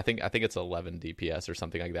 Yeah, I think it's 11 DPS or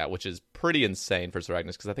something like that, which is pretty insane for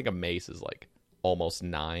Sarachnis because I think a mace is like almost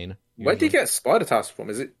 9. Where do you usually. get Spider Task from?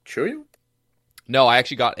 Is it Churio? No, I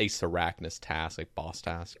actually got a Sarachnis task, like boss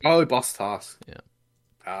task. Oh, Boss Task. Yeah.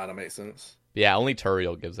 Ah, that makes sense. Yeah, only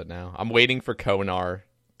Turiel gives it now. I'm waiting for Konar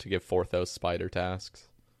to give Forthos spider tasks.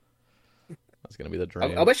 That's gonna be the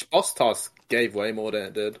dream. I wish Boss Task gave way more than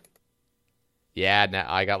it did. Yeah, now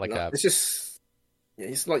I got like a It's just, yeah,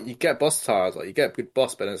 it's like you get Boss Task, like you get a good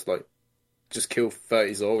boss, but then it's like just kill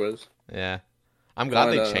 30 Zoras. yeah. I'm glad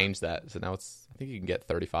they Kinda- changed that. So now I think you can get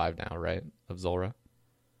 35 now, right? Of Zora.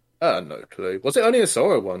 No clue. Was it only a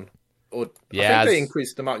Zora one? Or Yeah, I think they it's-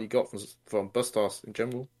 increased the amount you got from Boss Task in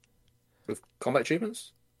general with combat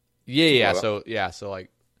achievements. Yeah. like So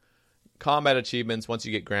like combat achievements. Once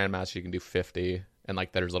you get Grandmaster, you can do 50, and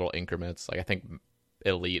like there's little increments. Like I think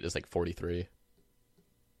Elite is like 43,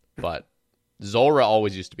 but Zora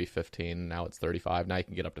always used to be 15. Now it's 35. Now you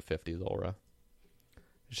can get up to 50 Zora.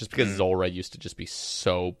 It's just because Zora used to just be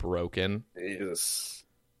so broken, Jesus.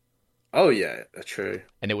 Oh yeah, true.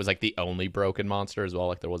 and it was like the only broken monster as well.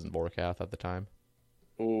 Like there wasn't Vorkath at the time.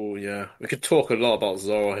 Oh yeah, we could talk a lot about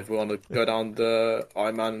Zora if we want to go down the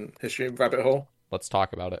Iron Man history rabbit hole. Let's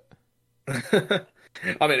talk about it.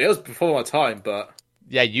 I mean, it was before my time, but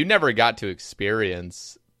Yeah, you never got to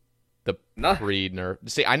experience the No. pre-nerf.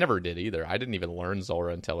 See, I never did either. I didn't even learn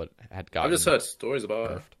Zora until it had gotten I've just heard stories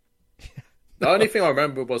about it. nerfed. The only thing I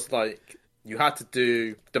remember was like you had to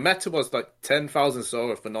do the meta was like 10,000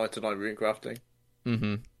 Zora for 99 rune crafting.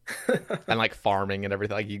 And like farming and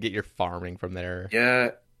everything. Like you get your farming from there.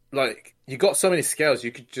 Yeah, like you got so many scales,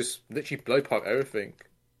 you could just literally blowpipe everything.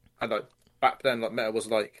 And like back then, like meta was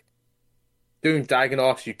like doing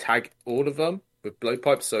Dagganoffs, you tag all of them with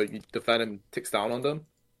blowpipes, so you defend and ticks down on them.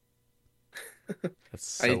 That's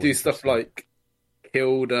so And you do stuff interesting. like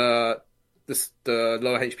kill the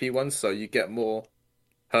lower HP ones, so you get more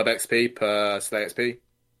herb XP per slay XP.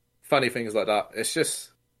 Funny things like that. It's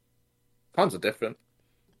just times are different.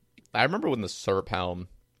 I remember when the Serp Helm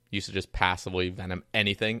used to just passively venom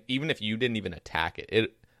anything, even if you didn't even attack it.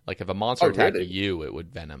 It like if a monster attacked you, it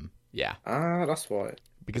would venom. Yeah. Ah, that's why.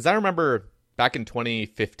 Because I remember back in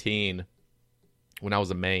 2015 when I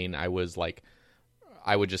was a main, I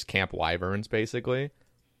would just camp wyverns basically.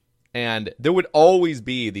 And there would always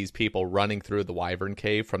be these people running through the wyvern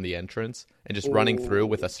cave from the entrance and just running through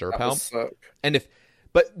with a Serp helm. And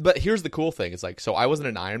but here's the cool thing. It's like, so I wasn't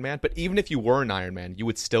an Iron Man, but even if you were an Iron Man, you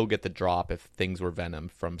would still get the drop if things were venom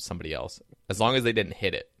from somebody else, as long as they didn't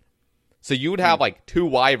hit it. So you would have like 2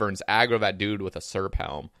 wyverns aggro that dude with a Serp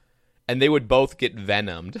helm, and they would both get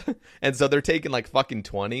venomed. And so they're taking like fucking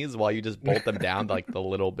 20s while you just bolt them down to like the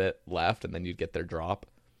little bit left, and then you'd get their drop.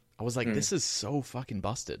 I was like, this is so fucking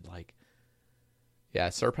busted. Like, yeah,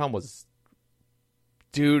 Serp helm was...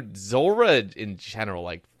 Dude, Zulrah in general,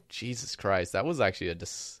 like, Jesus Christ, that was actually a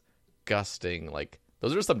disgusting, like...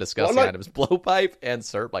 Those are some disgusting items. Blowpipe and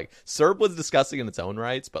Serp. Like, Serp was disgusting in its own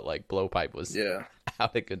rights, but, like, Blowpipe was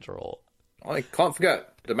out of control. I can't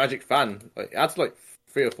forget the Magic Fan. Like, it had, like,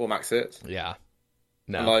 3 or 4 max hits. Yeah.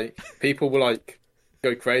 No. And, like, people will, like,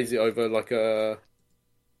 go crazy over, like, a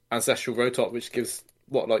Ancestral Rotop, which gives...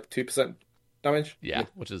 What, like 2% damage? Yeah,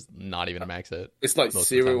 which is not even a max hit. It's like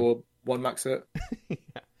 0 or 1 max hit.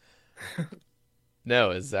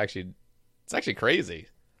 No, it's actually crazy.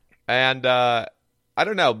 And I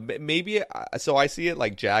don't know, maybe so I see it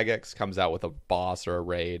like Jagex comes out with a boss or a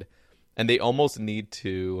raid, and they almost need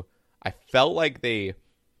to. I felt like they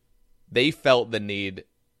felt the need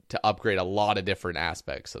to upgrade a lot of different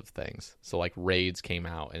aspects of things. So like raids came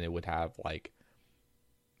out, and it would have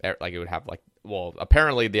well,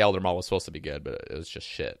 apparently the Elder Maul was supposed to be good, but it was just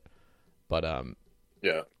shit. But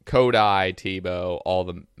yeah, Kodai, Tebow, all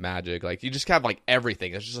the magic, like you just have like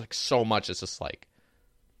everything. There's just like so much. It's just like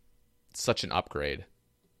such an upgrade.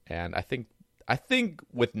 And I think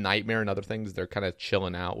with Nightmare and other things, they're kind of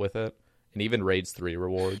chilling out with it. And even Raids 3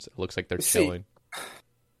 rewards, it looks like they're chilling.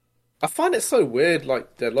 I find it so weird,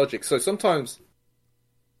 like their logic. So sometimes,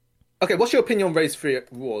 okay, what's your opinion on Raids 3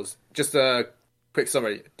 rewards? Just a quick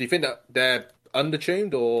summary. Do you think that they're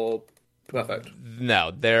undertuned or perfect?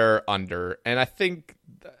 No, they're under. And I think,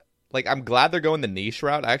 like, I'm glad they're going the niche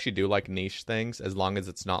route. I actually do like niche things, as long as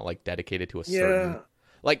it's not, like, dedicated to a certain...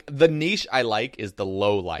 Like, the niche I like is the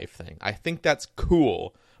low life thing. I think that's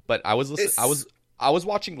cool. But I was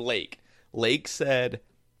watching Lake. Lake said,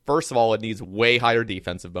 first of all, it needs way higher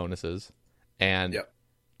defensive bonuses. And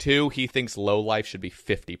 2, he thinks low life should be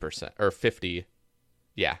 50%, or 50.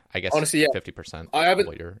 Yeah, I guess honestly, 50%. I haven't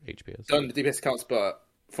what your HP is. done the DPS accounts, but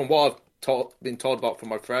from what I've been told about from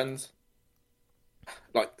my friends,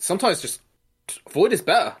 like sometimes just Void is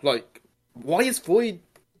better. Like, why is Void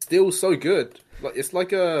still so good? Like, it's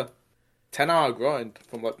like a 10-hour grind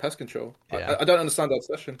from like pest control. Yeah. I don't understand that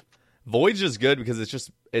obsession. Void's just good because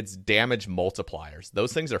it's damage multipliers.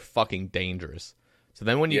 Those things are fucking dangerous. So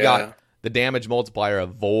then when you got the damage multiplier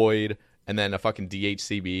of Void, and then a fucking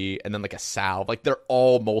DHCB, and then like a salve. Like, they're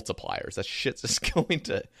all multipliers. That shit's just going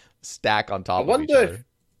to stack on top of each other. I wonder if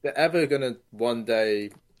they're ever going to one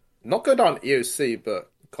day, not go down EOC,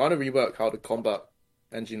 but kind of rework how the combat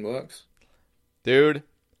engine works. Dude,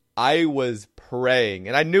 I was praying,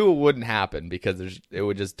 and I knew it wouldn't happen because it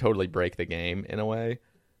would just totally break the game in a way.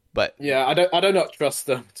 But yeah, I do not trust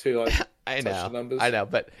them to like I touch the numbers. I know,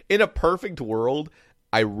 but in a perfect world,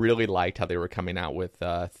 I really liked how they were coming out with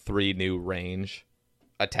 3 new range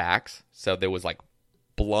attacks. So there was like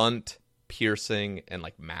blunt, piercing, and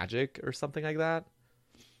like magic or something like that.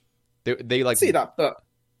 They like see that, but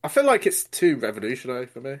I feel like it's too revolutionary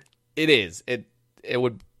for me. It is. It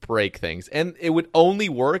would break things, and it would only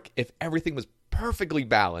work if everything was perfectly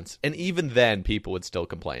balanced. And even then, people would still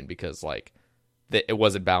complain because like it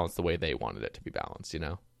wasn't balanced the way they wanted it to be balanced. You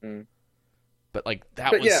know. Mm. But like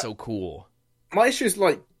that was so cool. My issue is,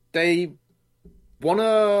 like, they want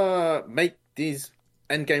to make these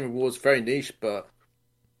endgame rewards very niche, but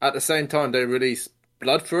at the same time, they release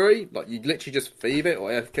Blood Fury. Like, you literally just thieve it, or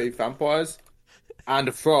AFK Vampires, and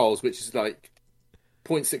the Thralls, which is, like,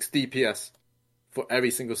 0.6 DPS for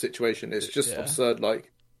every single situation. It's just absurd. Like,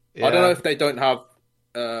 I don't know if they don't have,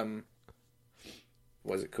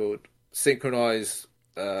 what is it called? Synchronized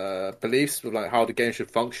beliefs with, like, how the game should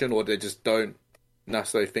function, or they just don't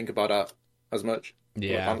necessarily think about that as much.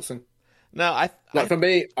 No, for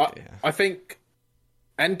me, I think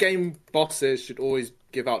endgame bosses should always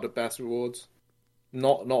give out the best rewards,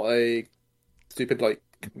 not a stupid like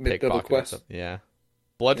mid-level quest. Yeah,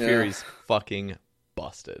 Blood Fury's fucking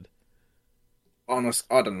busted. Honest,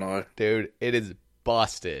 I don't know, dude. It is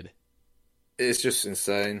busted. It's just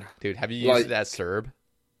insane, dude. Have you used it as Serb?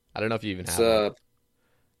 I don't know if you even have it.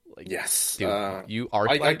 Like, Yes. dude, you are.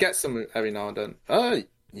 I get some every now and then.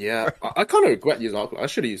 Yeah. I kind of regret using Arclight. I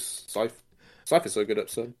should use Scythe. Scythe is so good at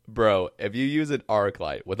Serb. Bro, if you use an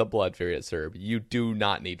Arclight with a Blood Fury at Serb, you do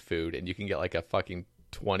not need food, and you can get like a fucking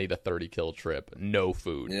 20 to 30 kill trip, no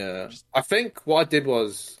food. Yeah. I think what I did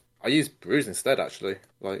was I used brews instead. Actually,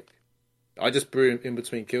 like I just brew in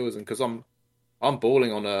between kills, and because I'm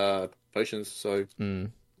balling on potions, so.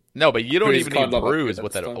 No, but you don't Brews even can't need level up brews at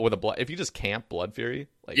with this it time. with a blood. If you just camp Blood Fury,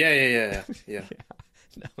 like Yeah.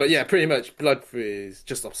 But yeah, pretty much Blood Fury is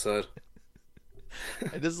just absurd.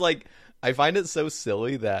 it is like I find it so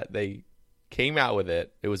silly that they came out with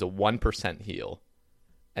it. It was a 1% heal,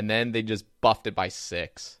 and then they just buffed it by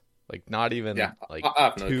 6. Like not even like I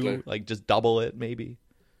have no 2, clue. like just double it maybe.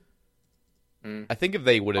 I think if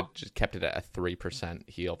they would have just kept it at a 3%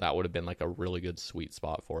 heal, that would have been like a really good sweet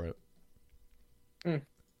spot for it.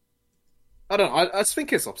 I don't know. I just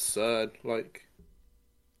think it's absurd. Like,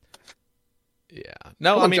 Yeah.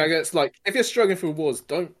 No, come I on, mean, Jaggers, like, if you're struggling through wars,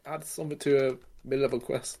 don't add something to a mid-level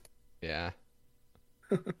quest. yeah.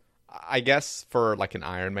 I guess for like an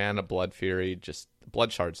Iron Man, a Blood Fury, just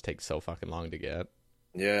blood shards take so fucking long to get.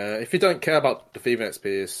 Yeah, if you don't care about the thieving XP,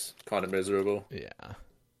 it's kind of miserable. Yeah.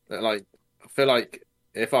 Like, I feel like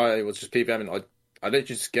if I was just PVMing, I'd literally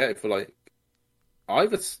just get it for like.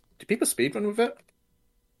 Do people speedrun with it?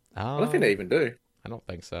 I don't think they even do. I don't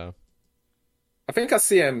think so. I think at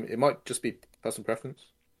CM it might just be personal preference.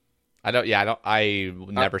 I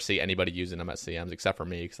never see anybody using them at CMs except for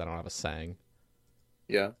me because I don't have a Sang.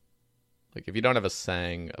 Yeah. Like if you don't have a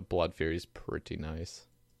Sang, a Blood Fury is pretty nice.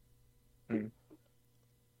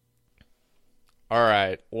 All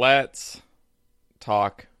right, let's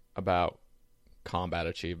talk about combat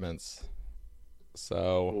achievements.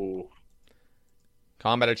 So, Ooh.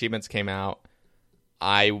 combat achievements came out.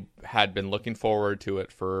 I had been looking forward to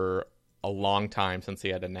it for a long time since he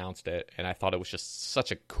had announced it, and I thought it was just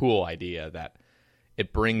such a cool idea that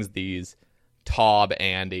it brings these Taub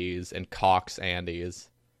Andes and Cox Andes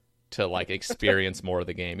to like experience more of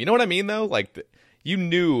the game. You know what I mean, though? Like, you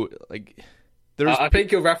knew, like, there's. I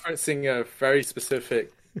think you're referencing a very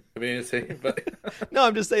specific community, but No,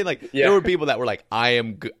 I'm just saying, like, there were people that were like, I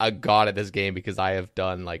am a god at this game because I have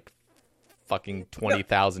done like fucking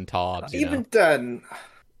 20,000 Taubs. You know? even then,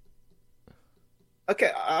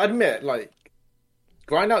 okay, I admit, like,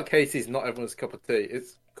 grind out Casey's not everyone's cup of tea.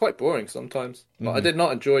 It's quite boring sometimes. Like, I did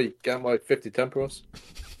not enjoy getting my 50 temporals.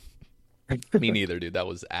 Me neither, dude. That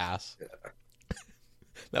was ass.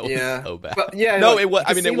 That was so bad. But, yeah, no, like, it was. you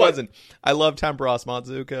I can mean, see, it wasn't. I love Temperos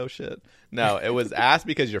Matsuko shit. No, it was ass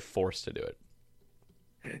because you're forced to do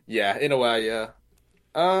it. Yeah, in a way, yeah.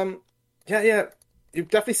 Yeah. You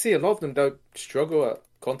definitely see a lot of them though struggle at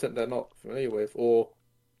content they're not familiar with, or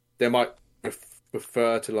they might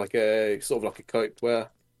refer to like a sort of like a cope where,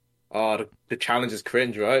 the challenge is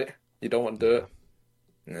cringe, right? You don't want to do it.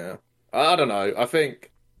 Yeah, I don't know. I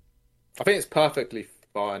think it's perfectly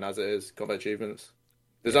fine as it is. Combat achievements.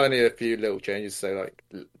 There's only a few little changes, say like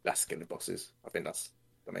less skilled bosses. I think that's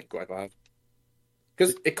the main gripe I have.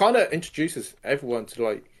 Because it kind of introduces everyone to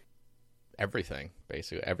like Everything,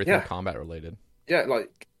 basically. Everything combat related. yeah,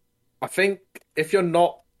 like I think if you're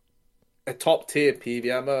not a top tier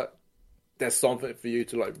PVMer, there's something for you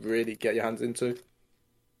to like really get your hands into.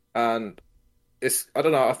 And I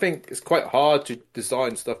don't know, I think it's quite hard to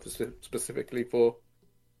design stuff specifically for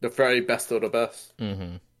the very best of the best.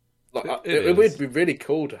 Mm-hmm. Like it would be really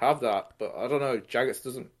cool to have that, but I don't know, Jagex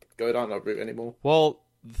doesn't go down that route anymore. Well,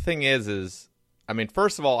 the thing is, I mean,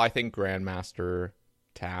 first of all, I think Grandmaster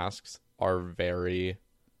tasks are very,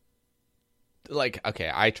 like, okay,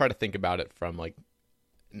 I try to think about it from, like,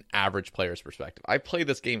 an average player's perspective. I play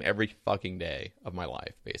this game every fucking day of my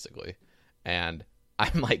life, basically. And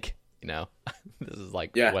I'm like, you know, this is,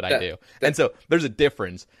 like, what I do. And so there's a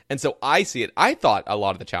difference. And so I see it. I thought a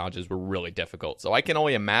lot of the challenges were really difficult. So I can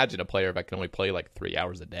only imagine a player that can only play, like, 3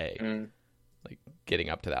 hours a day. Like, getting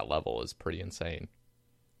up to that level is pretty insane.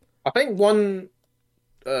 I think one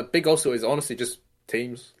big also is honestly just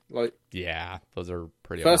teams. Like, yeah, those are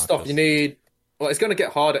pretty first obnoxious. off, you need, well, it's going to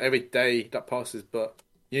get harder every day that passes, but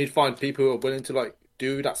you need to find people who are willing to like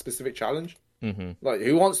do that specific challenge. Mm-hmm. Like,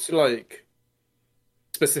 who wants to like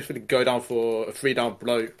specifically go down for a 3-down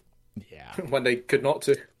blow Yeah. when they could not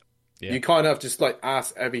to. Yeah. You kind of just like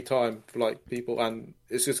ask every time for like people, and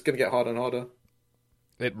it's just going to get harder and harder.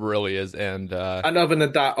 It really is. And other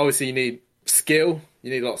than that, obviously you need skill.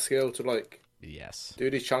 You need a lot of skill to like yes. do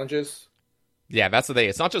these challenges. Yeah, that's the thing.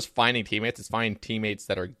 It's not just finding teammates, it's finding teammates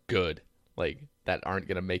that are good. Like, that aren't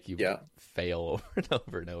going to make you fail over and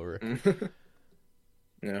over and over.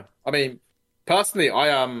 Yeah. I mean, personally,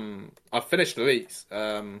 I've finished Elites.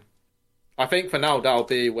 I think for now that'll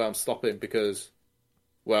be where I'm stopping because,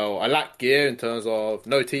 well, I lack gear in terms of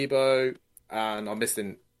no T-bow, and I'm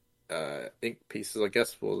missing ink pieces, I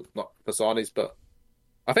guess, for not Pasanis, but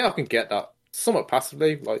I think I can get that somewhat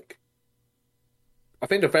passively. Like, I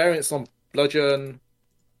think the variance on Bludgeon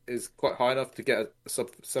is quite high enough to get a sub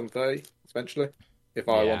 730 eventually, if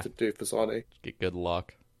I want to do Pasani. Get good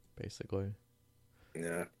luck, basically.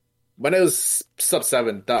 Yeah. When it was sub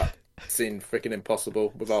 7, that seemed freaking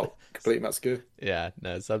impossible without complete Matsuku. Yeah,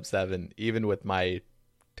 no, sub 7, even with my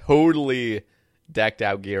totally decked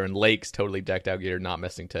out gear and Lake's totally decked out gear, not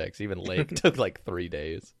missing ticks. Even Lake took like 3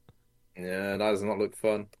 days. Yeah, that does not look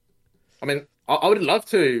fun. I mean, I would love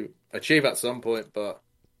to achieve at some point, but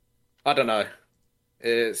I don't know.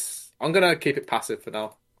 I'm gonna keep it passive for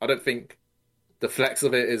now. I don't think the flex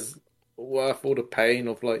of it is worth all the pain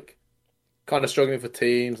of like kind of struggling for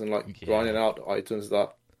teams and like grinding out items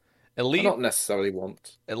that I don't necessarily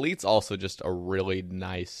want. Elite's also just a really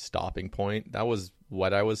nice stopping point. That was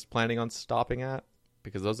what I was planning on stopping at,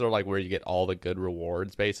 because those are like where you get all the good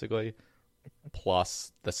rewards basically,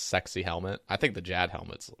 plus the sexy helmet. I think the Jad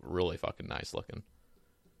helmet's really fucking nice looking.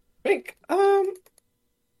 I think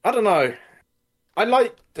I don't know. I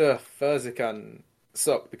like the Furzik and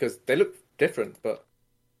Suck because they look different, but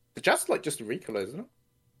the Jad's like just a recolor, isn't it?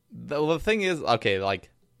 The thing is, okay, like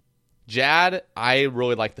Jad, I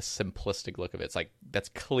really like the simplistic look of it. It's like that's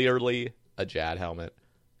clearly a Jad helmet,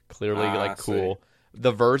 clearly like cool.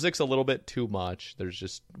 The Verzik's a little bit too much. There's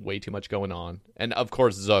just way too much going on, and of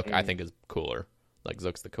course Zook I think is cooler. Like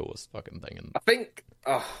Zook's the coolest fucking thing. And I think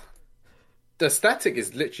the aesthetic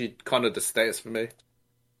is literally kind of the status for me.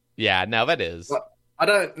 Yeah, no, that is. But I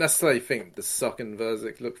don't necessarily think the Suck and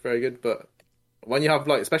Verzik look very good, but when you have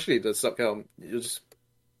like, especially the Suck helm, you're just a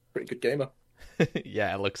pretty good gamer.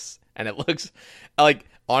 Yeah, it looks like,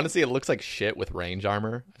 honestly, it looks like shit with range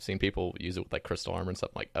armor. I've seen people use it with like crystal armor and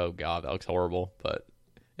stuff. I'm like, oh god, that looks horrible, but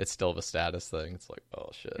it's still the status thing. It's like, oh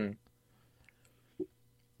shit.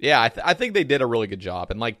 Yeah, I think they did a really good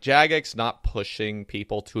job, and like Jagex not pushing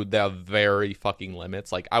people to their very fucking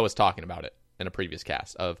limits. Like I was talking about it in a previous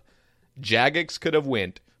cast of Jagex could have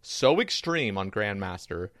went so extreme on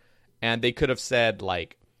Grandmaster, and they could have said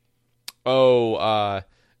like, oh,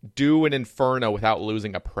 do an Inferno without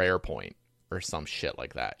losing a prayer point or some shit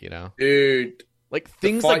like that, you know? Dude, like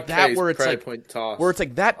things like that where it's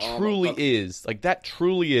like that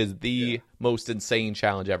truly is the most insane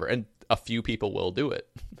challenge ever, and a few people will do it.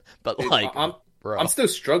 But dude, like I'm still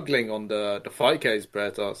struggling on the fight case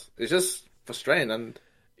prayer task. It's just frustrating, and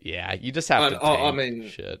yeah, you just have to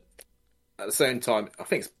shit. At the same time, I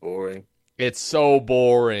think it's boring. It's so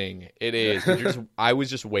boring. It is. I was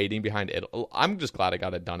just waiting behind it. I'm just glad I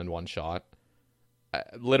got it done in one shot.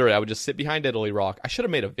 Literally, I would just sit behind Italy Rock. I should have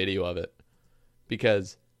made a video of it,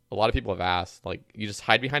 because a lot of people have asked. Like, you just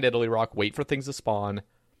hide behind Italy Rock, wait for things to spawn.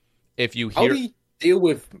 If you hear, how do you deal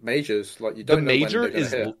with majors? Like, you don't know the major when they're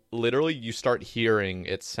is hit. Literally you start hearing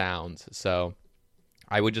its sounds. So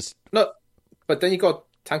I would just but then you got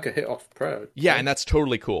tanker hit off prayer. Yeah, and that's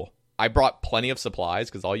totally cool. I brought plenty of supplies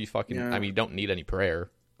because all you fucking... I mean, you don't need any prayer,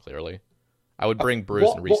 clearly. I would bring brews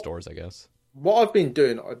and restores, I guess. What I've been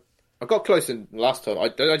doing, I got close in last time. I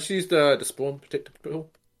just used the spawn predictor tool.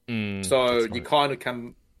 So you kind of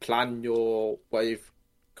can plan your wave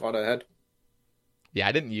kind of ahead. Yeah,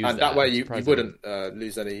 I didn't use that. And that way you wouldn't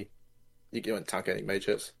lose any... You wouldn't tank any mage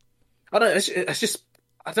hits. I don't know, it's just...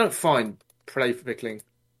 I don't find play pickling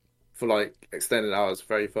for, like, extended hours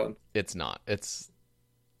very fun. It's not. It's...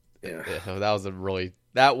 Yeah,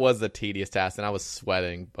 that was a tedious task, and I was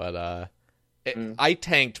sweating. But I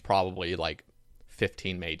tanked probably like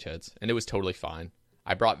 15 mage hits, and it was totally fine.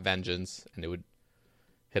 I brought Vengeance, and it would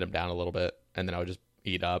hit him down a little bit, and then I would just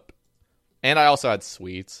eat up. And I also had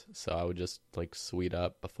sweets, so I would just like sweet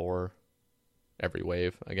up before every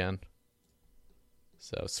wave again.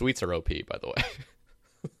 So sweets are OP, by the way.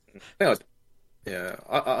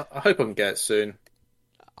 I hope I can get it soon.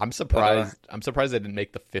 I'm surprised. I'm surprised they didn't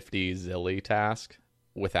make the 50 Zilly task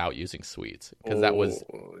without using sweets, because that was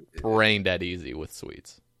brain dead easy with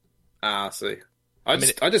sweets. I see. I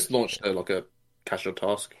just launched like a casual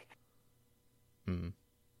task. Yeah,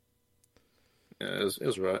 it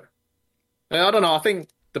was right. Yeah, I don't know. I think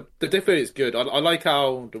the difficulty is good. I like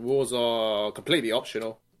how the wars are completely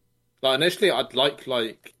optional. Like initially, I'd like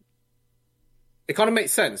it kind of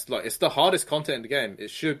makes sense. Like it's the hardest content in the game. It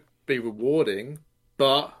should be rewarding.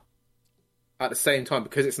 But at the same time,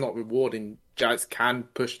 because it's not rewarding, Jags can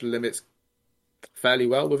push the limits fairly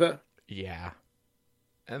well with it. Yeah.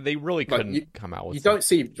 And they really couldn't come out with You don't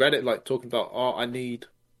see Reddit like talking about, I need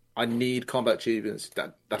I need combat achievements.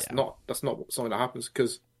 That's not something that happens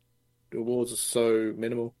because the rewards are so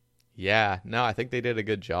minimal. Yeah, no, I think they did a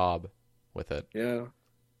good job with it. Yeah.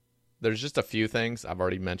 There's just a few things. I've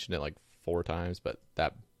already mentioned it like 4 times, but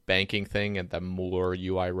that banking thing at the Moore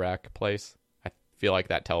UI Rec place, I feel like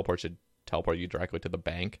that should teleport you directly to the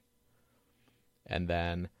bank. And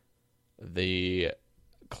then the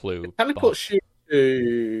clue. It teleports you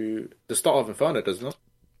to the start of Inferno, doesn't it?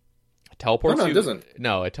 It teleports no, you. It doesn't.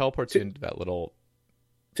 No, it teleports you into that little.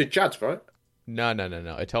 To Jad's, right? No.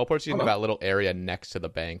 It teleports you into that little area next to the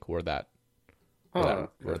bank where that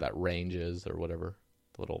range is or whatever.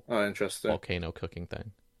 The little interesting volcano cooking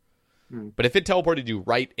thing. But if it teleported you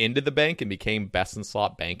right into the bank and became best in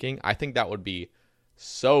slot banking, I think that would be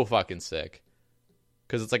so fucking sick.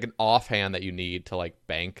 Because it's like an offhand that you need to like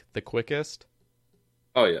bank the quickest.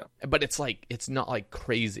 Oh yeah. But it's not like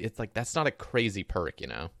crazy. It's like that's not a crazy perk, you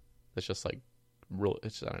know. It's just like real.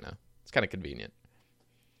 It's just, I don't know. It's kind of convenient.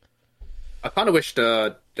 I kind of wish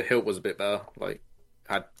the hilt was a bit better. Like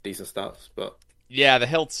had decent stats, but yeah, the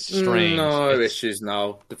hilt's strange. No issues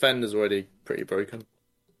now. Defender's already pretty broken.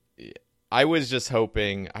 I was just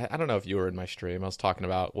hoping. I don't know if you were in my stream. I was talking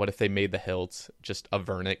about what if they made the hilts just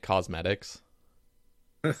Avernic cosmetics.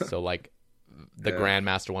 So like the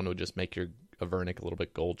Grandmaster one would just make your Avernic a little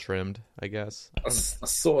bit gold trimmed, I guess.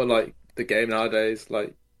 That's sort of like the game nowadays.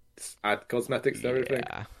 Like add cosmetics to everything.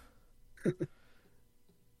 Yeah.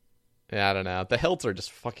 Yeah, I don't know. The hilts are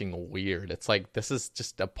just fucking weird. It's like this is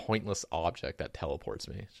just a pointless object that teleports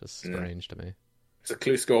me. It's just strange to me. It's a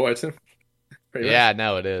clue score item. Yeah,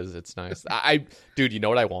 no, it is. It's nice. Dude, you know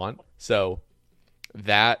what I want? So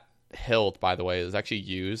that hilt, by the way, is actually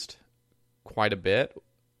used quite a bit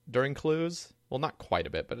during clues. Well, not quite a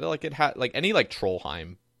bit, but like it had like any like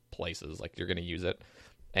Trollheim places, like you're gonna use it.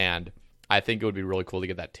 And I think it would be really cool to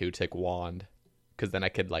get that 2-tick wand, because then I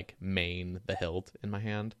could like main the hilt in my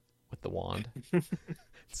hand with the wand,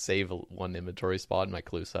 save one inventory spot in my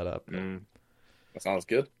clue setup. That sounds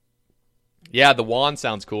good. Yeah, the wand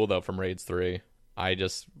sounds cool, though, from Raids 3. I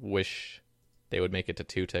just wish they would make it to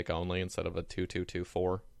 2-tick only instead of a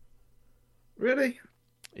 2-2-2-4. Really?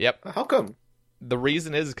 Yep. How come? The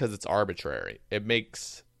reason is because it's arbitrary.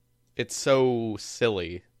 It's so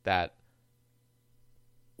silly that...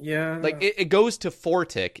 Yeah. Like, it goes to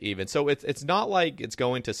 4-tick, even. So it's not like it's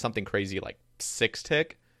going to something crazy like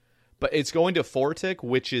 6-tick, but it's going to 4-tick,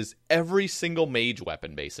 which is every single mage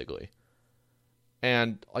weapon, basically.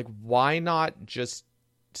 And, like, why not just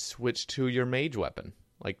switch to your mage weapon?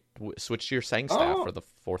 Like, switch to your Sang Staff for the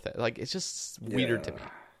 4th. Like, it's just weird to me.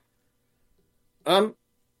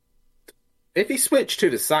 If you switch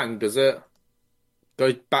to the Sang, does it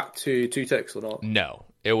go back to 2 ticks or not? No.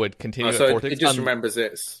 It would continue at so 4 ticks. It just remembers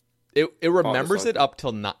it. It remembers it up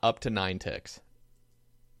to 9 ticks.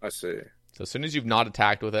 I see. So as soon as you've not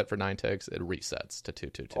attacked with it for 9 ticks, it resets to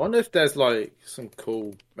 2-2-2. I wonder if there's like some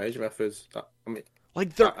cool mage methods.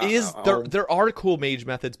 Like there are cool mage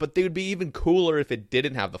methods, but they would be even cooler if it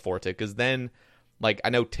didn't have the 4-tick, because then, like, I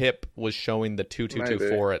know Tip was showing the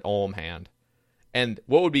 2-2-2-4 at Olm hand, and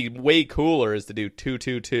what would be way cooler is to do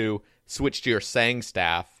 2-2-2, switch to your Sang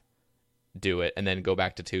Staff, do it, and then go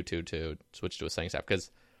back to 2-2-2, switch to a Sang Staff, because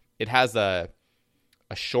it has a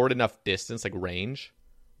short enough distance, like range,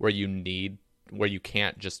 where you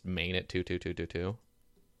can't just main it 2-2-2-2-2.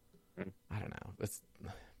 I don't know.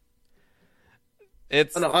 I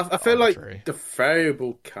feel arbitrary. Like the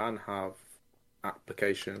variable can have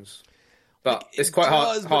applications, but it's quite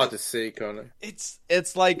hard to see, kind of.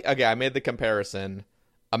 It's like, okay, I made the comparison.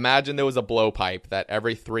 Imagine there was a blowpipe that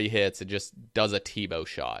every 3 hits it just does a Tebow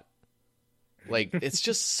shot. Like, it's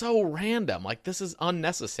just so random. Like, this is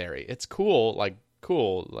unnecessary. It's cool, like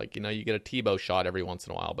you know, you get a Tebow shot every once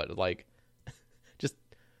in a while, but like, just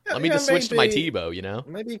let me just switch to my Tebow, you know?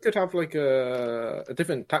 Maybe you could have like a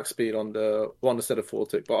different attack speed on the one instead of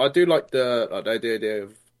 4-tick, but I do like the idea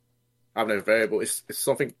of having a variable. It's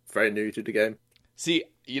something very new to the game. See,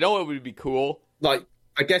 you know what would be cool? Like,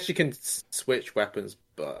 I guess you can switch weapons,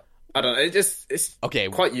 but I don't know. It's okay,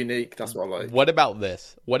 quite unique. That's what I like. What about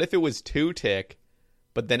this? What if it was 2-tick,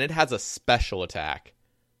 but then it has a special attack,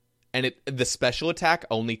 and the special attack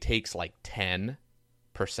only takes like 10%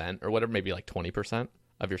 or whatever, maybe like 20%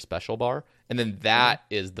 of your special bar, and then that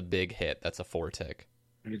is the big hit. That's a 4-tick.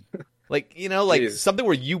 Like, you know, like something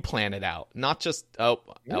where you plan it out, not just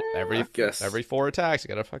every 4 attacks you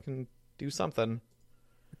gotta fucking do something.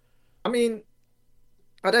 I mean,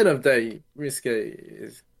 at the end of the day, RuneScape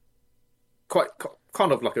is quite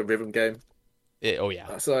kind of like a rhythm game.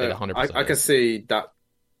 So it 100% I can see that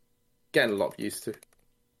getting a lot of use to.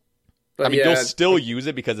 But I mean, yeah, you'll still use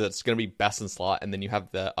it because it's going to be best in slot, and then you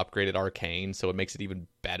have the upgraded arcane, so it makes it even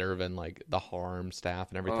better than like the harm staff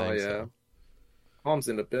and everything. Oh yeah, so. harm's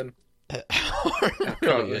in the bin. It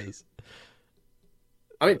really is.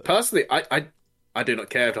 I mean, personally, I do not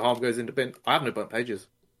care if the harm goes in the bin. I have no burnt pages.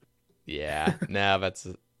 Yeah, no, that's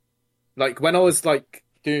Like when I was like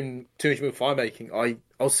doing 200 mil fire making, I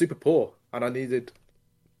was super poor and I needed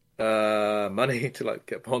money to like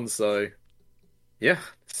get bonds. So yeah,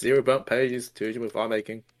 0 burnt pages, 200 mil fire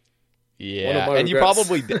making. yeah, my and you regrets.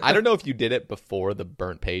 probably I don't know if you did it before the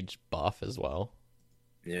burnt page buff as well.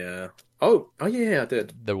 Yeah. Oh yeah, I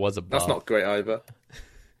did. There was a buff. That's not great either.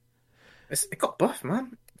 It got buffed,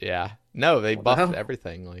 man. Yeah, no, they What the buffed hell?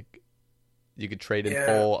 everything. Like you could trade in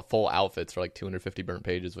Yeah. full outfits for like 250 burnt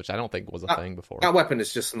pages, which I don't think was a thing before. That weapon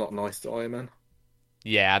is just not nice to Iron Man.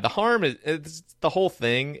 Yeah, the harm is it's the whole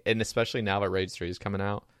thing, and especially now that Rage 3 is coming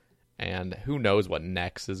out, and who knows what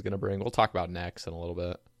Nex is going to bring. We'll talk about Nex in a little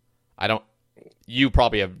bit. You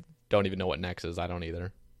probably don't even know what Nex is. I don't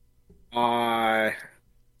either.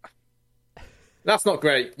 That's not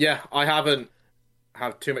great. Yeah, I haven't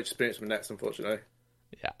had too much experience with Nex, unfortunately.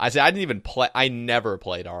 Yeah, I didn't even play. I never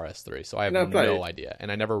played RS3, so I have Never no played. idea,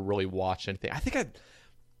 and I never really watched anything. I think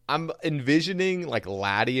I'm envisioning like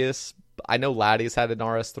Latius. I know Latius had an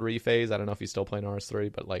RS3 phase. I don't know if he's still playing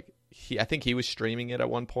RS3, but like I think he was streaming it at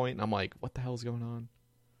one point, and I'm like, what the hell is going on?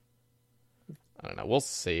 I don't know. We'll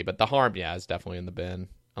see. But the harm, yeah, is definitely in the bin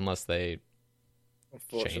unless they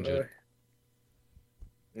change it.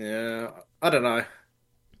 Yeah, I don't know.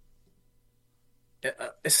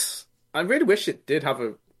 I really wish it did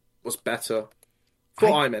was better for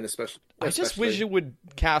Iron Man, especially. I just wish it would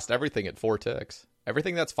cast everything at 4 ticks.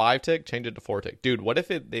 Everything that's 5 tick, change it to 4 tick. Dude, what if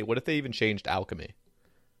they even changed alchemy?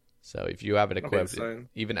 So if you have it equipped,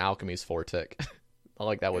 even alchemy's 4 tick. I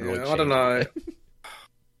like that would really change. I don't know.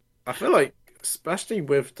 I feel like, especially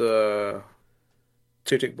with the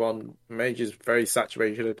 2 tick one, mage is very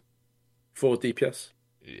saturated for DPS.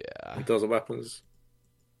 Yeah. It does the weapons.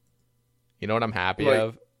 You know what I'm happy Like-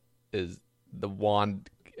 of? Is the wand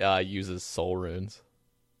uses soul runes.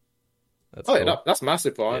 That's Oh, cool. yeah, that's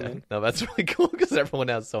massive for Iron Yeah. Man. No, that's really cool because everyone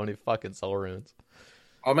has so many fucking soul runes.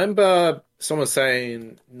 I remember someone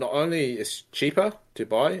saying not only is cheaper to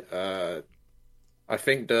buy, I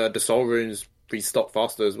think the soul runes restock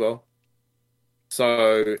faster as well.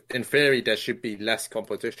 So in theory, there should be less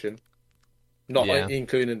competition. Not Yeah.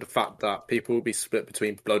 including the fact that people will be split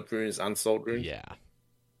between blood runes and soul runes. Yeah.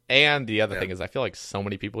 And the other thing is, I feel like so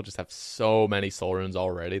many people just have so many soul runes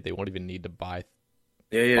already. They won't even need to buy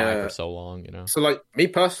Yeah. for so long, you know? So like me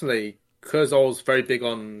personally, because I was very big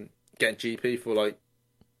on getting GP for like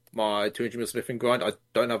my 200 mil smithing grind, I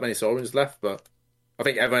don't have many soul runes left, but I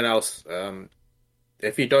think everyone else,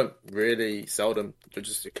 if you don't really sell them, you'll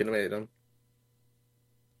just accumulate them.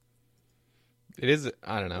 It is,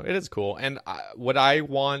 I don't know, it is cool. And what I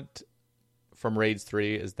want from Raids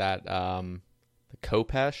 3 is that the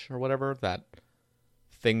Kopesh or whatever, that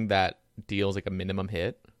thing that deals like a minimum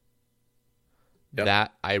hit. Yep.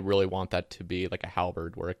 That I really want that to be like a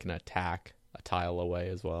halberd where it can attack a tile away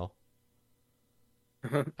as well.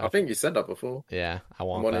 I think you said that before Yeah, I on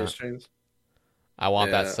want one of your that. streams. I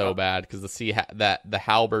want that Yeah, so bad because the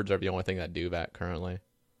halberds are the only thing that do that currently.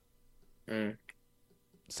 Mm.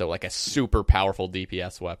 So like a super powerful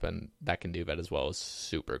DPS weapon that can do that as well is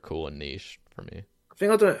super cool and niche for me. I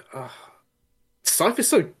think I don't. Cypher's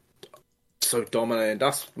so dominating.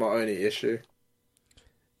 That's my only issue.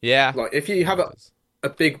 Yeah, Like if you have a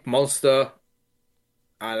big monster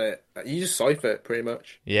and you just Cypher it pretty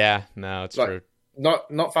much. yeah, no, it's Like, true. Not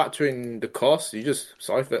factoring the cost, you just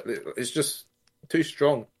Cypher it. It's just too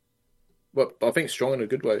strong. But I think strong in a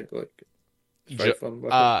good way. Like it's very fun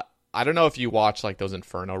weapon. I don't know if you watch like those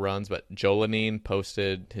Inferno runs, but Jolanine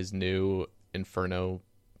posted his new Inferno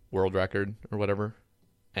world record or whatever,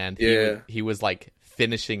 and he was like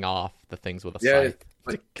finishing off the things with a Yeah, scythe.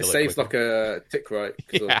 like, to it kill saves quicker. like a tick right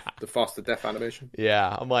because Yeah. of the faster death animation.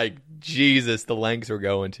 Yeah, I'm like, Jesus, the lengths we're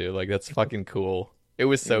going to. Like, that's fucking cool. It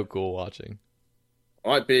was so cool watching. I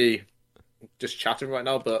might be just chatting right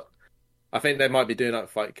now, but I think they might be doing that in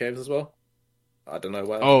Fight Caves as well. I don't know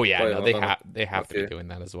where. Oh yeah, Wait, no, I they don't know. they have to be Okay. doing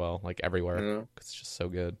that as well, like everywhere. Yeah. It's just so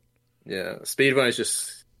good. Yeah, speedrun is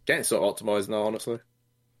just getting so optimized now. Honestly,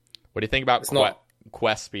 What do you think about It's not-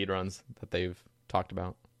 Quest speedruns that they've talked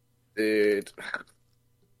about? dude,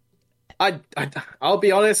 I'll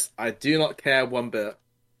be honest. I do not care one bit.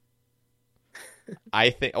 I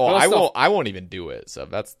think. Oh, First off- I won't even do it. So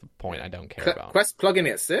that's the point. I don't care about. Quest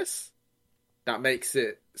plugin assists. That makes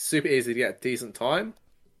it super easy to get a decent time.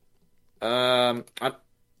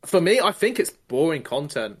 For me, I think it's boring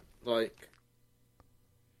content Like,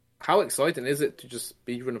 how exciting is it to just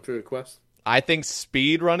speed run through a quest? I think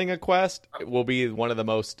speed running a quest will be one of the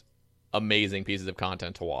most amazing pieces of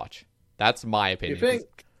content to watch. That's my opinion. You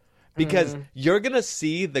think? Because you're gonna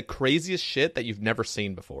see the craziest shit that you've never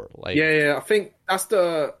seen before. Like, Yeah, I think that's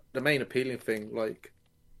the main appealing thing. Like,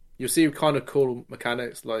 you see kind of cool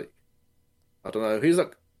mechanics. Like, I don't know, who's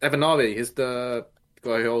like Evanari? He's the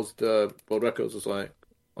guy who holds the world records or something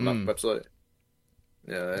on that website.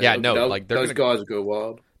 Yeah, no, like those guys go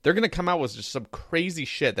wild. They're gonna come out with just some crazy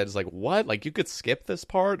shit that is like, what? Like, you could skip this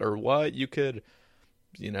part, or what? You could,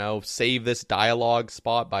 save this dialogue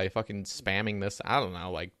spot by fucking spamming this. I don't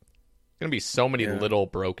know, like. Gonna be so many little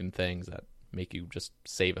broken things that make you just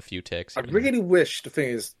save a few ticks. I really wish, the thing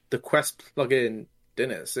is, the Quest plugin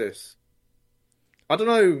didn't exist. I don't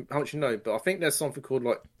know how much you know, but I think there's something called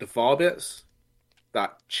like the VAR bits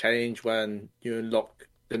that change when you unlock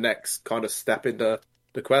the next kind of step in the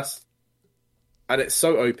quest, and it's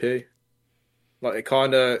so OP. Like,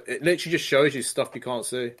 it literally just shows you stuff you can't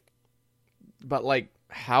see. But like,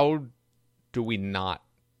 how do we not?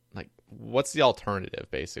 What's the alternative,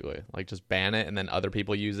 basically? Like, just ban it and then other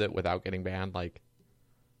people use it without getting banned? Like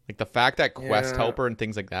the fact that Quest Helper and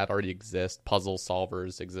things like that already exist, puzzle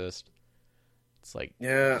solvers exist. It's like,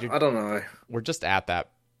 I don't know. We're just at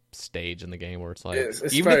that stage in the game where it's like,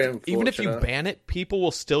 it's even if you ban it, people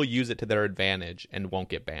will still use it to their advantage and won't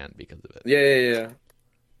get banned because of it. Yeah.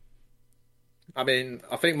 I mean,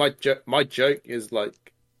 I think my joke is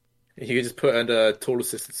like, you could just put it under tool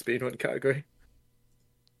assisted speedrun category.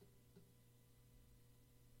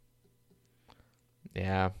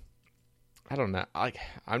 Yeah, I don't know.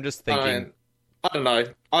 I'm just thinking. I don't know.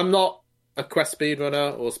 I'm not a Quest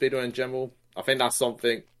speedrunner or speedrunner in general. I think that's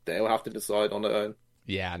something they'll have to decide on their own.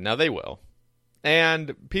 Yeah, no, they will,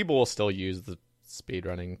 and people will still use the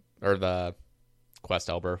speedrunning or the Quest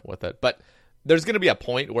Helper with it. But there's going to be a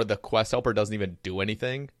point where the Quest Helper doesn't even do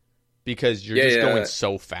anything because you're just going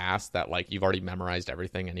so fast that like you've already memorized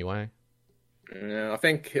everything anyway. Yeah, I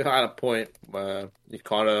think at a point where you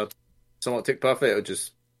kind of somewhat tick perfect, it'll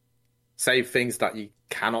just save things that you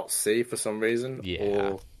cannot see for some reason,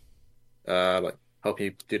 or like help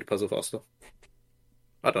you do the puzzle faster.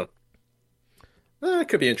 I don't know. It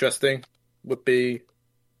could be interesting. Would be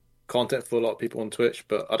content for a lot of people on Twitch,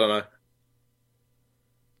 but I don't know.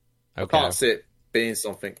 Okay. I can't see it being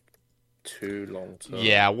something too long term.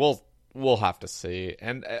 Yeah, we'll have to see.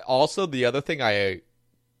 And also the other thing I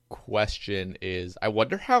question is, I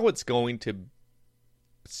wonder how it's going to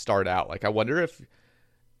start out. Like, I wonder if,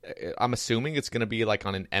 I'm assuming it's going to be like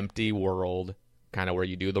on an empty world, kind of where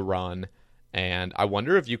you do the run, and I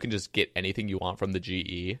wonder if you can just get anything you want from the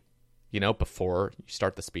GE, before you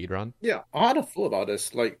start the speed run. Yeah, I had a thought about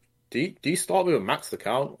this. Like, do you start with a maxed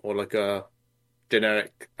account or like a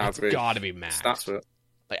generic average? It's got to be maxed. Stats for it.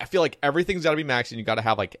 Like, I feel like everything's got to be maxed, and you got to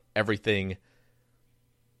have like everything.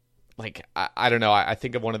 Like, I don't know. I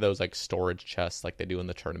think of one of those like storage chests like they do in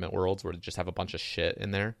the tournament worlds where they just have a bunch of shit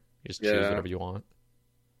in there. You just choose whatever you want.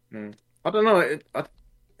 I don't know. I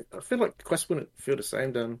feel like Quest wouldn't feel the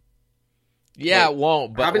same then. Yeah, like, it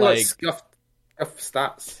won't. But having like scuff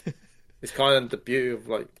stats is kind of the beauty of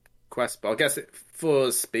like Quest. But I guess for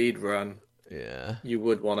a speed run, you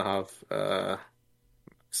would want to have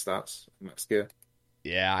stats, max gear.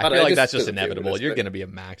 Yeah, I feel like that's just inevitable. You're going to be a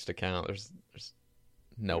maxed account. There's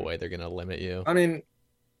no way they're going to limit you. I mean,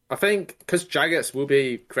 I think because Jagex will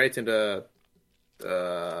be creating the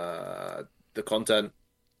content,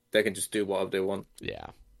 they can just do whatever they want. Yeah.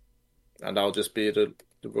 And that'll just be the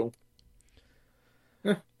rule.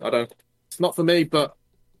 Yeah, I don't. It's not for me, but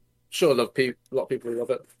sure, a lot of people love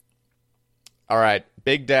it. All right.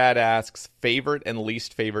 Big Dad asks, favorite and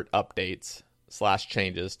least favorite updates /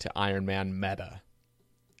 changes to Iron Man meta.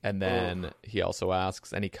 And then he also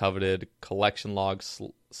asks, any coveted collection log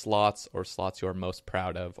slots or slots you are most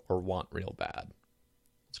proud of or want real bad?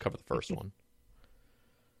 Let's cover the first one.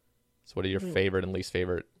 So what are your favorite and least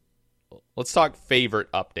favorite? Let's talk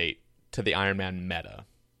favorite update to the Iron Man meta.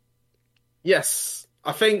 Yes.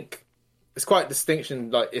 I think it's quite a distinction.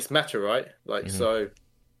 Like, it's meta, right? Like, so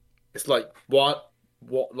it's like what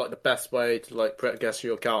like the best way to like progress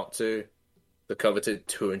your account to the coveted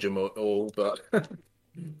 200 all, but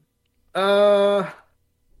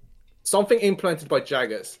something implemented by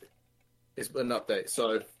Jagex is an update.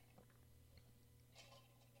 So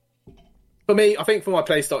for me, I think for my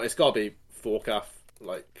playstyle, it's gotta be Forecaf.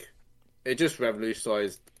 Like, it just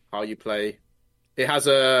revolutionized how you play. It has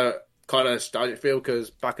a kind of nostalgic feel because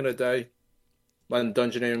back in the day when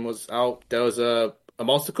Dungeoneering was out, there was a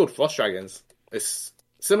monster called Frost Dragons. It's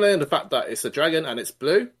similar in the fact that it's a dragon and it's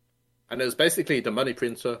blue, and it was basically the money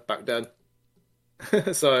printer back then.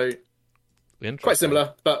 So Interesting. quite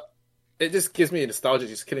similar, but it just gives me nostalgia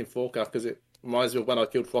just killing Forecalf because it reminds me of when I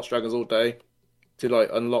killed Frost Dragons all day to like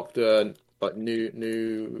unlock the like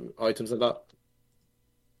new items and that.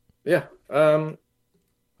 Yeah.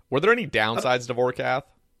 Were there any downsides to Vorkath?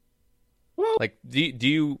 Well, Like, do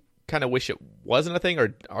you kind of wish it wasn't a thing,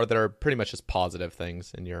 or are there pretty much just positive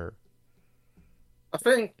things in your I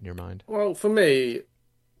think, mind? well, for me,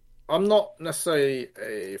 I'm not necessarily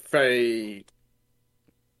a very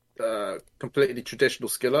completely traditional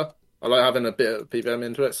skiller. I like having a bit of PVM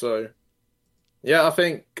into it, so yeah, I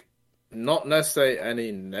think not necessarily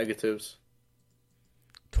any negatives.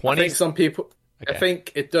 I 20. think some people, Okay. I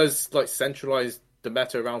think it does like centralize the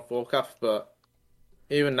meta around Forecalf, but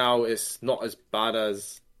even now it's not as bad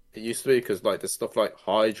as it used to be because like there's stuff like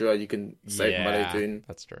Hydra, you can save money doing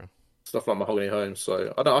that's true. stuff like Mahogany Home.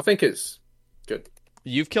 So I think it's good.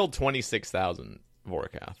 You've killed 26,000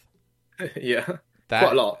 Vorkath. Yeah, That,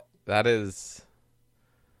 quite a lot. That is.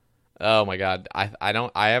 Oh my god,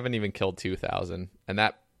 I haven't even killed 2,000, and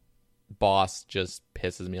that boss just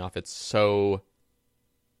pisses me off. It's so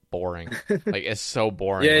boring. Like, it's so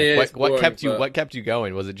boring. Yeah, Like, it's what boring, kept you but- what kept you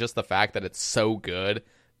going? Was it just the fact that it's so good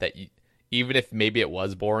that you, even if maybe it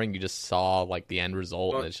was boring, you just saw like the end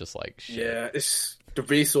result, and it's just like shit. Yeah, it's the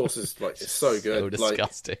resources like it's so good. So Like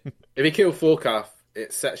disgusting. if you kill Forecalf,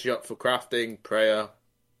 it sets you up for crafting, prayer,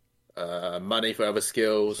 money for other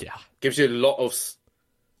skills. Yeah. Gives you a lot of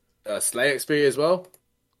Slay XP as well.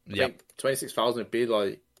 I Yep. think 26,000 would be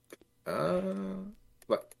like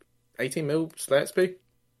 18 mil Slay XP.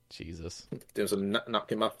 Jesus. Doing some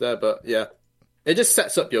napkin math there, but yeah, it just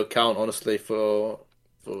sets up your account honestly for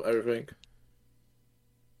everything.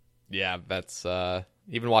 Yeah, that's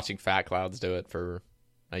even watching Fat Clouds do it for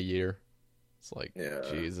a year. It's like, Yeah.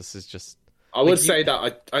 geez, this is just. I would Like, say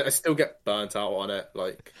that I still get burnt out on it.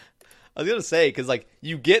 Like, I was gonna say, because like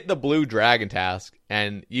you get the blue dragon task,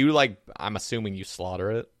 and you like, I'm assuming you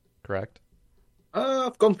slaughter it, correct?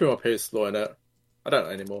 I've gone through my period slaughtering it. I don't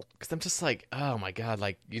know anymore. Because I'm just like, oh my god,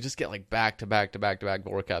 like you just get like back to back to back to back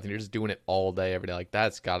Vorkath, and you're just doing it all day, every day. Like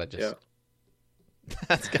that's gotta just, Yeah.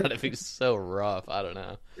 that's gotta be so rough. I don't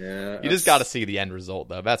know. Yeah, You just gotta see the end result,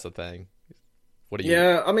 though. That's the thing. What do you?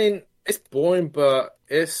 Yeah, I mean, it's boring, but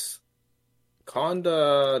it's kind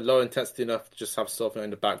of low intensity enough to just have something in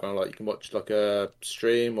the background. Like you can watch like a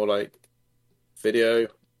stream or like video,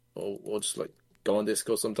 or just like go on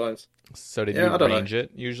Discord sometimes. So did Yeah, you I don't know. range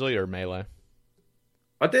it usually or melee?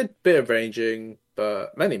 I did a bit of ranging,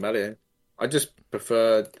 but mainly meleeing. I just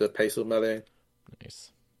preferred the pace of meleeing.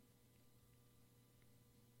 Nice.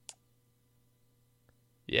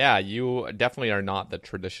 Yeah, you definitely are not the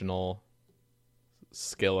traditional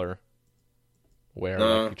skiller where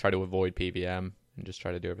No. like, you try to avoid PVM and just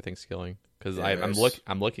try to do everything skilling. Because Yeah, I'm it's-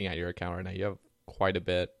 I'm looking at your account right now. You have quite a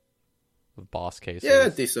bit of boss cases. Yeah,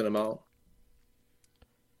 decent amount.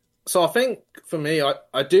 So I think for me,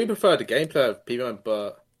 I do prefer the gameplay of PVM,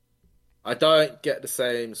 but I don't get the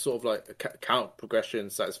same sort of like count progression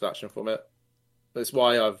satisfaction from it. That's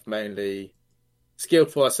why I've mainly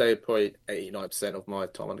skilled for, I say, probably 89% of my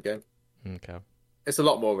time on the game. Okay. It's a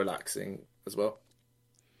lot more relaxing as well.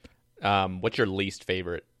 What's your least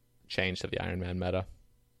favorite change to the Iron Man meta?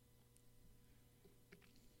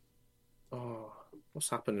 Oh, what's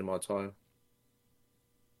happened in my time?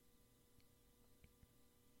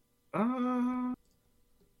 I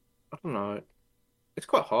don't know. It's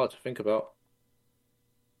quite hard to think about.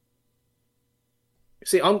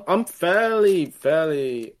 See, I'm fairly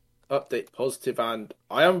update positive, and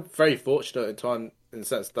I am very fortunate in time in the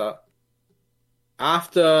sense that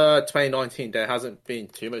after 2019 there hasn't been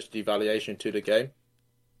too much devaluation to the game,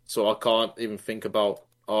 so I can't even think about,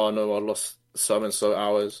 oh no, I lost so and so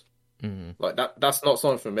hours. Like that's not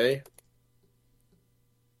something for me.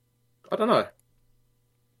 I don't know.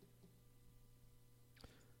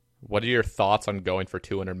 What are your thoughts on going for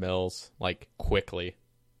 200 mils like quickly?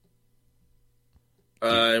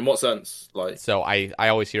 In what sense? Like, So I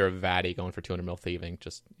always hear of Vaddy going for 200 mil thieving.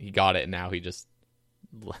 Just he got it and now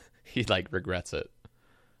he like regrets it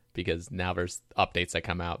because now there's updates that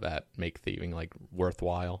come out that make thieving like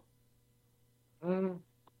worthwhile.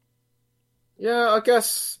 yeah, I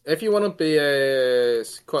guess if you want to be a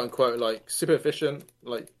quote unquote like super efficient,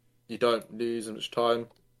 like you don't lose as much time,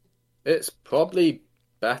 it's probably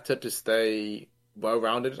better to stay well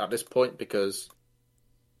rounded at this point because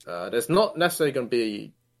there's not necessarily going to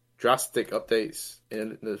be drastic updates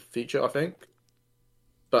in the future, I think.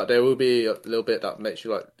 But there will be a little bit that makes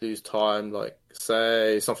you like lose time, like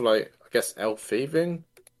say something like I guess elf thieving.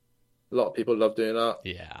 A lot of people love doing that.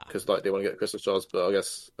 Yeah. Because like they want to get Crystal Shards, but I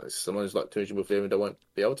guess like, someone who's like 200 with Ethereum, they won't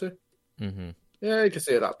be able to. Mm-hmm. Yeah, you can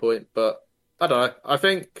see at that point, but I don't know. I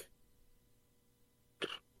think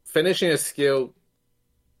finishing a skill,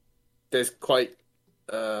 there's quite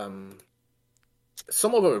some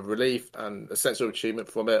of a relief and a sense of achievement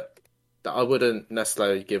from it that I wouldn't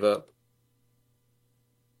necessarily give up.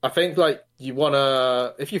 I think like you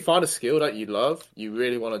wanna, if you find a skill that you love, you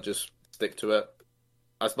really want to just stick to it,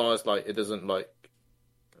 as long as like it doesn't like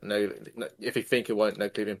if you think it won't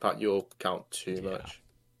negatively impact your account too much.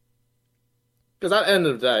 Because at the end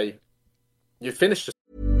of the day, you finish the...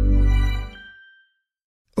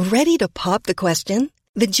 Ready to pop the question?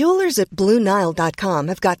 The jewelers at BlueNile.com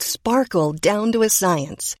have got sparkle down to a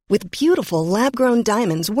science with beautiful lab-grown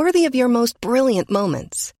diamonds worthy of your most brilliant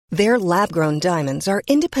moments. Their lab-grown diamonds are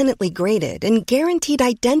independently graded and guaranteed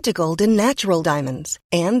identical to natural diamonds,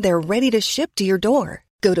 and they're ready to ship to your door.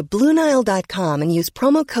 Go to BlueNile.com and use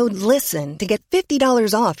promo code LISTEN to get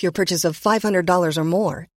 $50 off your purchase of $500 or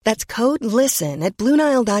more. That's code LISTEN at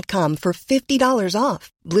BlueNile.com for $50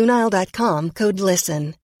 off. BlueNile.com, code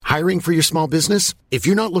LISTEN. Hiring for your small business? If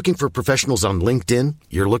you're not looking for professionals on LinkedIn,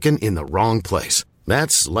 you're looking in the wrong place.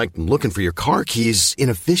 That's like looking for your car keys in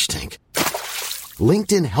a fish tank.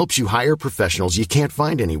 LinkedIn helps you hire professionals you can't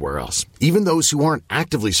find anywhere else, even those who aren't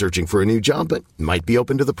actively searching for a new job but might be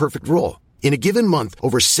open to the perfect role. In a given month,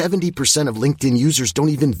 over 70% of LinkedIn users don't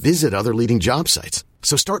even visit other leading job sites.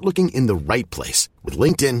 So start looking in the right place. With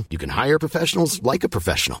LinkedIn, you can hire professionals like a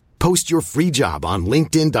professional. Post your free job on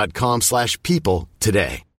linkedin.com/people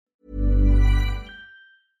today.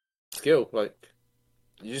 Skill, like,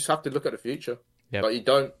 you just have to look at the future. Yep. Like, you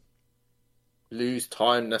don't lose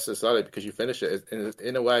time necessarily because you finish it.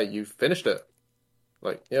 In a way, you finished it.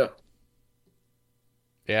 Like, yeah.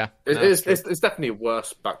 Yeah, it's definitely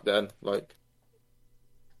worse back then. Like,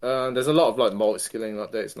 there's a lot of like multi-skilling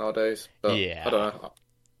updates nowadays. But yeah, I don't know.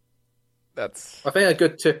 I think a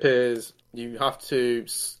good tip is you have to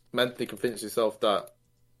mentally convince yourself that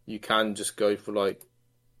you can just go for like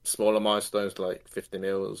smaller milestones, like 50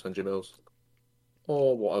 mils, 100 mils,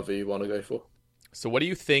 or whatever you want to go for. So, what do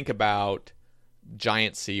you think about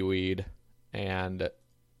giant seaweed and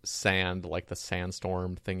sand, like the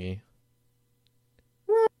sandstorm thingy?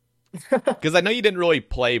 Because I know you didn't really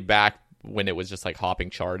play back when it was just like hopping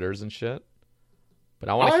charters and shit. But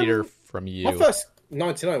I want to hear from you. My first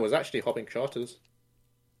 99 was actually hopping charters.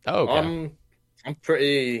 Oh, okay. I'm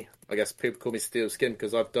pretty, I guess people call me steel skin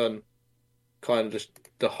because I've done kind of just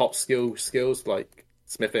the hop skills like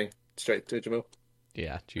smithing straight to Jamil.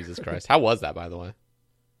 Yeah, Jesus Christ. How was that, by the way?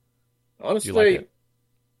 Honestly,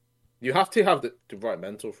 you have to have the right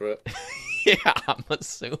mental for it. Yeah, I'm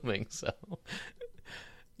assuming so.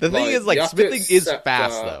 The thing is, like, smithing is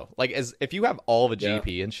fast, though. Like, if you have all the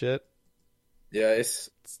GP and shit. Yeah, it's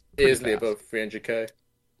easily above 300k.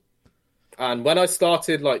 And when I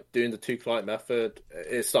started, like, doing the 2-client method,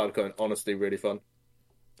 it started going, honestly, really fun.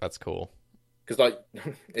 That's cool. Because, like,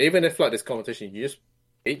 even if, like, this competition, you just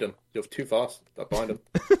beat them. You're too fast. Like, bind them.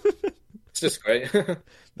 It's just great.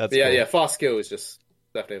 That's cool. Yeah, fast skill is just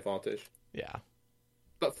definitely an advantage. Yeah.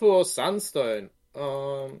 But for Sandstone,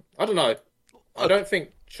 I don't know. I don't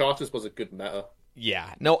think Charters was a good meta.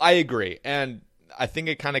 Yeah, no, I agree. And I think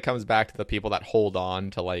it kind of comes back to the people that hold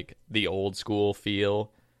on to, like, the old school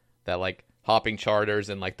feel that, like, hopping charters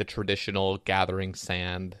and, like, the traditional gathering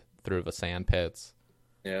sand through the sand pits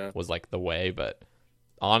was, like, the way. But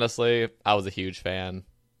honestly, I was a huge fan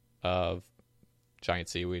of giant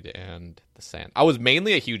seaweed and the sand. I was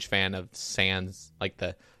mainly a huge fan of sands, like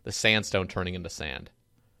the sandstone turning into sand.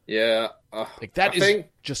 Yeah. Like, that is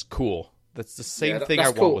just cool. That's the same thing I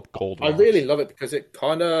want with Cold War. I really love it because it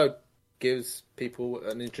kind of gives people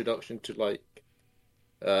an introduction to, like,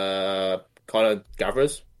 kind of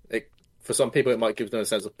gatherers. For some people, it might give them a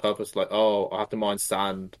sense of purpose, like, oh, I have to mine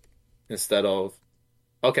sand instead of,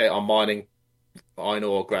 okay, I'm mining iron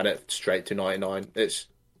ore or granite straight to 99.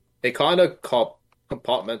 It kind of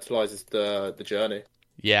compartmentalizes the journey.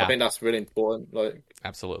 Yeah. I think that's really important. Like,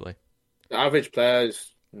 absolutely. The average player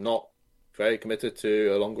is not very committed to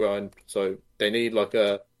a long grind, so they need like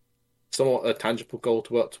a somewhat tangible goal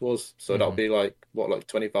to work towards. So that'll be like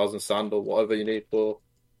 20,000 sand or whatever you need for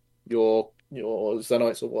your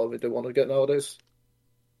Zenites or whatever they want to get nowadays.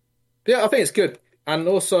 But yeah, I think it's good, and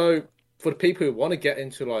also for the people who want to get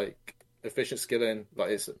into like efficient skilling,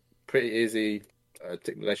 like it's a pretty easy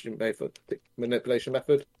tick manipulation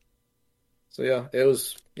method. So yeah, it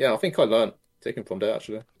was. Yeah, I think I learned taking from there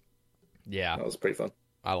actually. Yeah, that was pretty fun.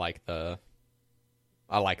 I like that.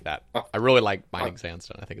 I really like mining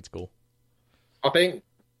sandstone. I think it's cool. I think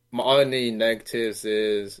my only negatives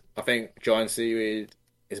is I think Giant Seaweed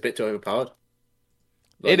is a bit too overpowered.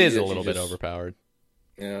 Like, It is a you little bit just- overpowered.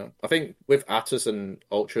 Yeah, I think with Atus and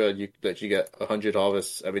Ultra, you literally get 100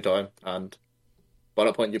 harvests every time, and by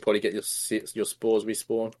that point, you probably get your spores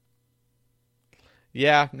respawn.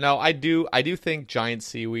 Yeah, no, I do think Giant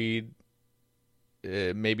Seaweed,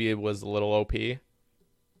 maybe it was a little OP.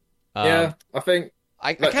 Yeah, I think I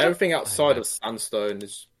like kinda- everything outside of Sandstone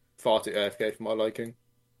is far too AFK for my liking.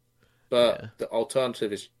 But Yeah. the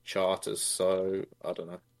alternative is Charters, so I don't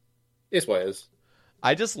know. It's what it is.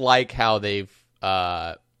 I just like how they've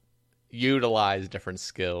utilized different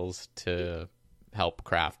skills to help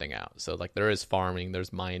crafting out. So like there is farming,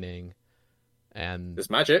 there's mining, and There's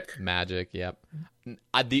magic. magic. Yep.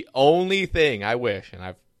 The only thing I wish, and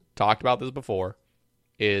I've talked about this before,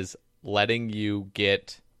 is letting you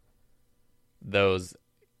get those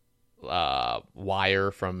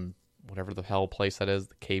wire from whatever the hell place that is,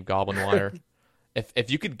 the cave goblin wire.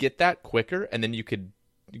 If you could get that quicker, and then you could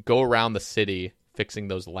go around the city fixing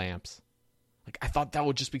those lamps. Like I thought that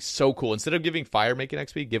would just be so cool. Instead of giving fire making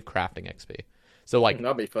XP, give crafting XP. So like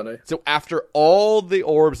That'd be funny. so after all the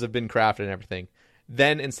orbs have been crafted and everything,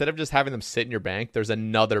 then instead of just having them sit in your bank, there's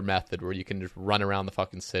another method where you can just run around the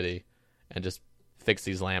fucking city and just fix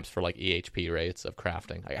these lamps for like EHP rates of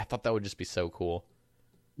crafting. I thought that would just be so cool.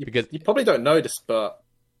 Because You probably don't know this, but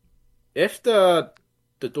if the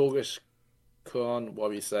Dorgish Khan,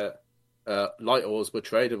 what we said, light ores were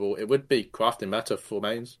tradable, it would be crafting meta for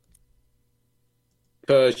mains.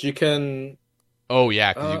 Because you can. oh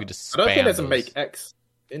yeah, because you could just spam I don't think there's a those. make X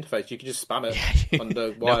interface. You can just spam it on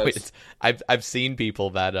the No, wires. I've seen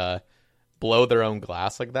people that blow their own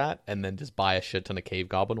glass like that and then just buy a shit ton of cave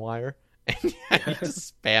goblin wire and you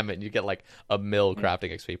just spam it and you get like a mil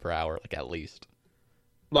crafting XP per hour, like at least.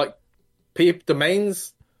 Like, the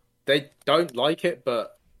mains, they don't like it,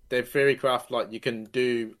 but their theory craft, like, you can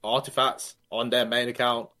do artifacts on their main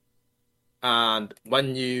account, and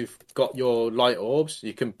when you've got your light orbs,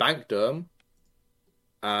 you can bank them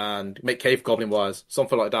and make cave goblin wires,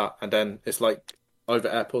 something like that, and then it's like over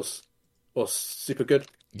air plus or super good.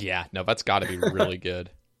 Yeah, no, that's got to be really good.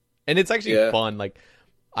 And it's actually Yeah. fun. Like,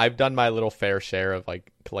 I've done my little fair share of like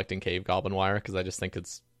collecting cave goblin wire because I just think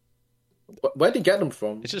it's Where do you get them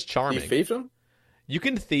from? just Do charming. you thieve them? You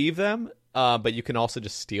can thieve them, but you can also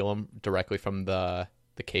just steal them directly from the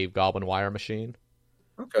cave goblin wire machine.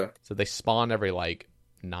 Okay. So they spawn every like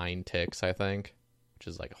 9 ticks, I think, which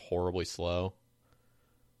is like horribly slow.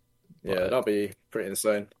 Yeah, But- that'd be pretty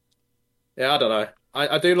insane. Yeah, I don't know.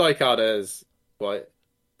 I do like how there's quite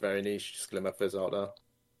very niche skill methods out there.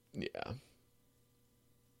 Yeah.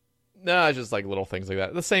 No, it's just like little things like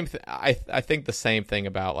that. The same thing. I think the same thing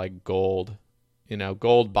about like gold. You know,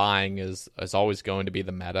 gold buying is always going to be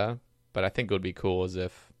the meta, but I think it would be cool as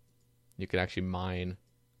if you could actually mine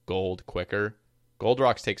gold quicker. Gold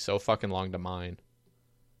rocks take so fucking long to mine.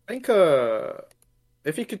 I think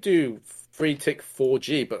if you could do 3 tick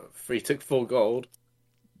 4G but 3 tick 4 gold,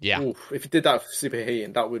 Yeah. oof, if you did that for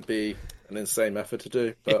superheating, that would be an insane method to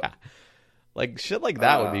do. But Yeah. Like shit like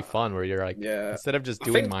that would be fun where you're like yeah. instead of just I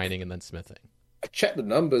doing think- mining and then smithing. I checked the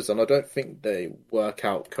numbers and I don't think they work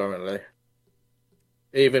out currently.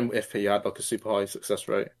 Even if he had like a super high success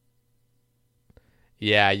rate.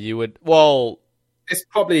 Yeah, you would well It's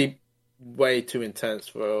probably way too intense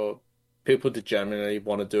for people to genuinely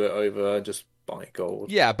want to do it over just buy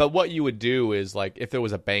gold. yeah, but what you would do is like if there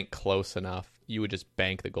was a bank close enough, you would just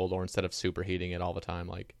bank the gold ore instead of superheating it all the time.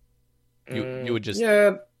 Like you would just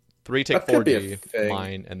Yeah, 3 tick that could be a 4G thing.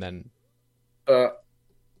 mine and then but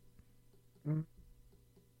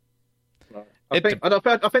I It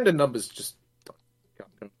think the numbers just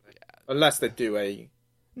unless they do a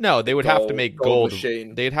no, they would have to Gold- make gold gold.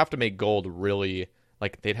 machine. They'd have to make gold really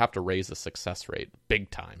like they'd have to raise the success rate big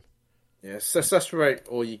time. success rate,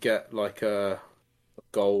 or you get like a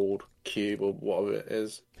gold cube or whatever it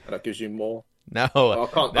is, and that gives you more. No, I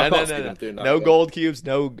can't no, see no, them doing that no again. gold cubes.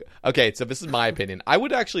 No. Okay, so this is my opinion. I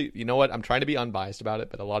would actually, you know what? I'm trying to be unbiased about it,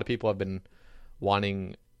 but a lot of people have been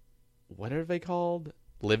wanting. What are they called?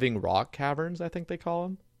 Living rock caverns, I think they call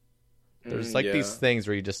them. There's like these yeah. things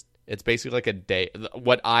where you just. It's basically like a day.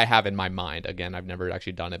 What I have in my mind. Again, I've never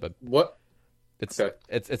actually done it, but What? it's Okay.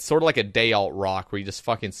 it's sort of like a day alt rock where you just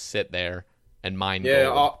fucking sit there and mine Yeah,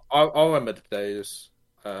 gold. I remember the days.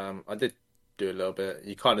 I did do a little bit.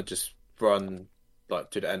 You kind of just run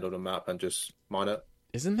like to the end of the map and just mine it.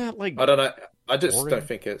 Isn't that like? I don't know. I just Boring. don't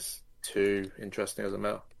think it's too interesting as a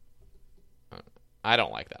meta. I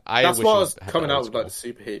don't like that. I That's wish why it I was was coming that out old with like the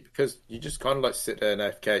school. superheat, because you just kind of like sit there and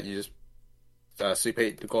AFK. You just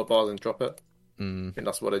superheat the gold bars and drop it. I think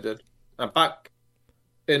that's what I did. And back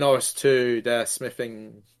in RS2, their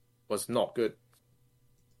smithing was not good.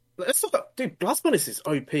 Let's talk about, dude, Blast Furnace is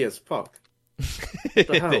OP as fuck. It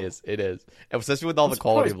is. Especially with all the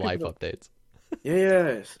quality of life updates.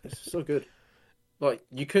 Yeah, it's so good. Like,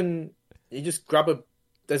 you just grab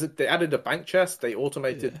they added a bank chest, they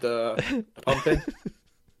automated the pumping.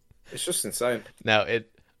 It's just insane. Now,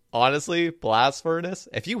 honestly, Blast Furnace,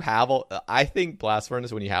 if you have I think Blast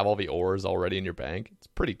Furnace, when you have all the ores already in your bank, it's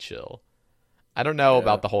pretty chill. I don't know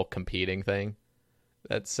about the whole competing thing.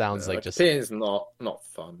 That sounds like just... Competing is not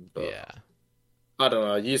fun, but... Yeah. I don't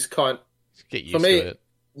know, you just can't... Get used to it.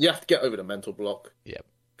 You have to get over the mental block. Yep.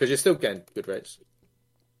 Because you're still getting good rates.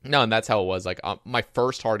 No, and that's how it was. Like, my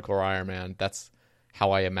first hardcore Iron Man, that's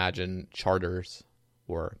how I imagine charters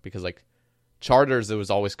were. Because, like, charters, there was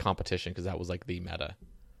always competition because that was, like, the meta.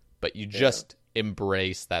 But you just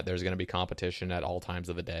embrace that there's going to be competition at all times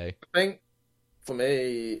of the day. I think, for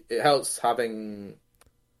me, it helps having...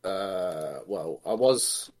 I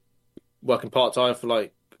was working part-time for,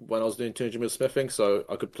 like, when I was doing 200 mil smithing, so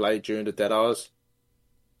I could play during the dead hours.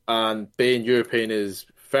 And being European is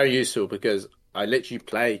very useful because I literally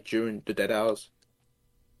play during the dead hours.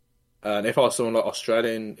 And if I was someone like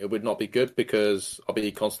Australian, it would not be good because I'll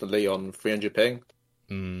be constantly on 300 ping.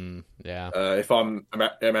 Yeah. If I'm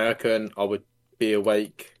American, I would be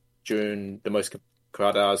awake during the most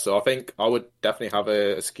crowd hours. So I think I would definitely have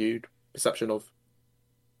a skewed perception of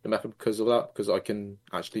the method because of that, because I can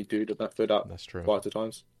actually do the method at quieter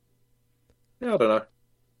times. Yeah, I don't know.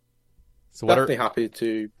 So definitely happy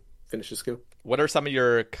to finish the skill. What are some of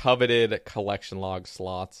your coveted collection log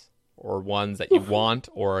slots, or ones that you want,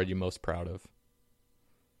 or are you most proud of?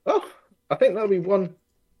 Oh, I think that'll be one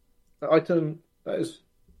item that is...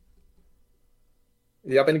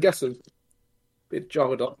 You have any guesses? Be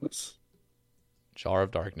Jar of Darkness. Jar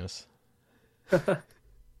of Darkness.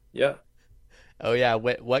 Yeah. Oh yeah,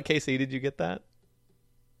 what KC did you get that?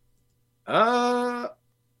 Oh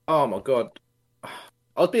my god.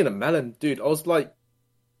 I was being a melon, dude. I was like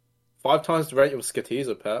 5 times the rate of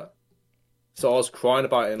Skatiza pet. So I was crying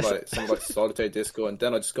about it in like some like Solitaire Discord, and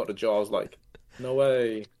then I just got the jar. I was like, no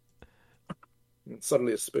way. And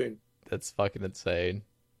suddenly a spoon. That's fucking insane.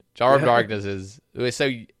 Jar of Darkness is... So,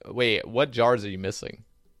 wait, what jars are you missing?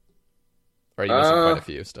 Or are you missing quite a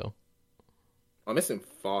few still? I'm missing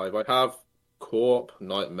 5. I have Corp,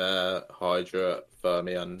 Nightmare, Hydra,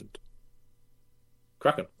 Fermi, and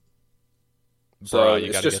Kraken. So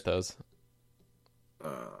you gotta get those.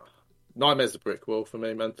 Nightmare's a brick wall for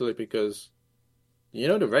me mentally because you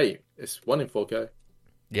know the rate. It's 1 in 4K.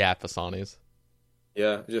 Yeah, Fasani's.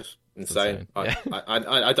 Yeah, just insane.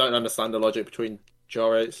 I don't understand the logic between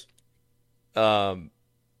jar rates.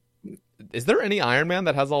 Is there any Iron Man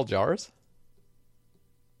that has all jars?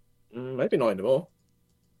 Maybe not anymore.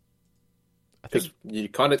 I think you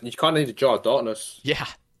kind of need a jar of darkness. Yeah,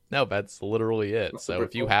 no, that's literally it. So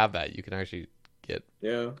if you have that, you can actually get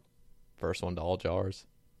first one to all jars.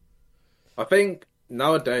 I think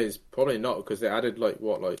nowadays probably not because they added like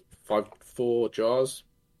 4 jars,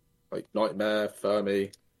 like Nightmare,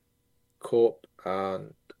 Fermi, Corp,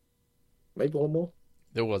 and maybe one more.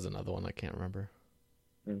 There was another one I can't remember.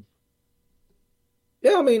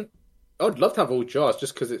 Yeah, I mean, I'd love to have all jars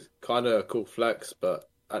just because it's kind of a cool flex, but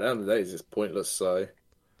at the end of the day, it's just pointless. So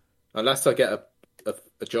unless I get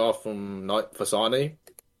a jar from Fasani,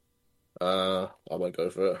 I won't go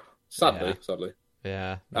for it. Sadly.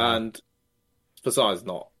 Yeah. No. And Fasani's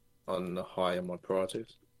not on high on my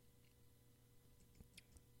priorities.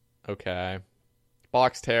 Okay.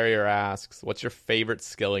 Box Terrier asks, what's your favorite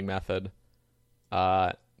skilling method?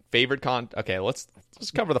 Okay, let's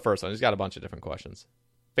just cover the first one. He's got a bunch of different questions.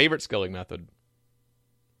 Favorite skilling method?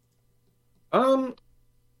 I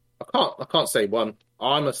can't say one.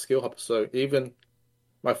 I'm a skill hopper, so even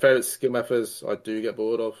my favorite skill methods I do get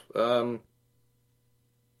bored of.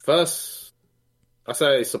 First, I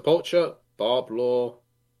say Sepulture, Barb Law,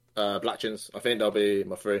 Blackchins. I think they'll be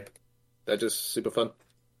my 3. They're just super fun.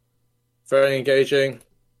 Very engaging,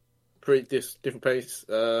 pretty different pace,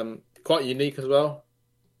 quite unique as well.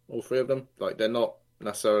 All 3 of them, like they're not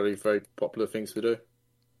necessarily very popular things to do.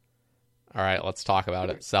 All right, let's talk about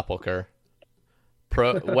it. Sepulcher.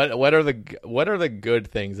 What are the good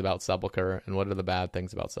things about Sepulcher, and what are the bad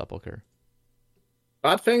things about Sepulcher?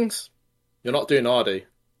 Bad things, you're not doing RD.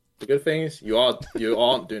 The good things, you aren't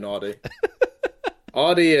doing RD.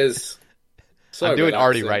 RD is. I'm doing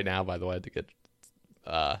relaxing. RD right now, by the way, to get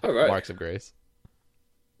Marks of Grace.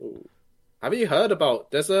 Ooh. Have you heard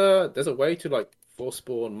about? There's a way to like force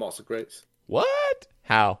spawn Marks of Grace. What?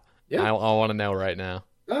 How? Yeah, I want to know right now.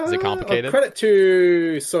 Is it complicated? Credit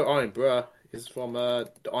to Iron Bruh. He's from the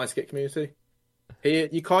Iron Skate community.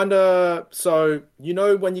 You kind of so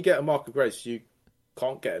when you get a mark of grace, you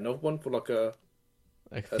can't get another one for like a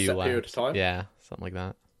few set laps. period of time. Yeah, something like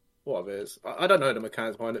that. Whatever it is, I don't know the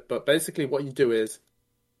mechanics behind it, but basically what you do is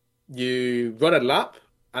you run a lap,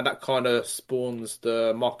 and that kind of spawns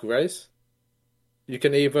the mark of grace. You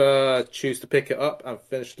can either choose to pick it up and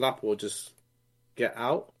finish the lap, or just get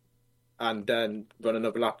out and then run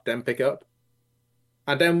another lap, then pick it up.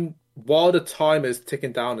 And then while the time is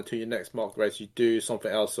ticking down until your next mark race, you do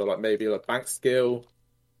something else. So like maybe like bank skill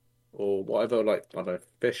or whatever, like I don't know,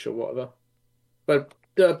 fish or whatever. But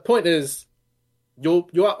the point is,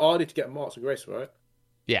 you're at RD to get marks of grace, right?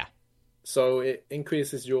 Yeah. So it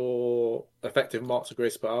increases your effective marks of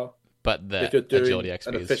grace per hour. But the if you're doing agility XP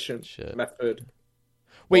an efficient shit. method.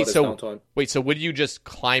 Wait, so would you just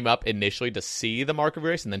climb up initially to see the mark of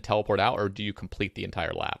grace and then teleport out, or do you complete the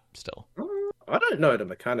entire lap still? I don't know the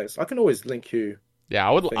mechanics. I can always link you. Yeah,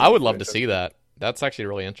 I would love to see that. That's actually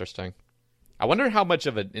really interesting. I wonder how much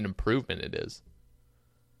of an improvement it is.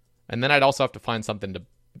 And then I'd also have to find something to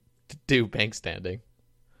do bank standing.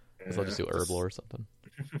 So I'll just do herb lore or something.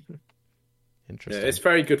 Interesting. Yeah, it's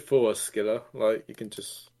very good for a skiller. Like you can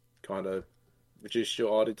just kind of reduce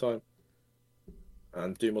your RD time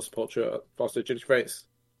and do more support at faster agility rates.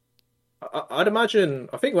 I'd imagine.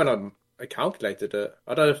 I think when I calculated it,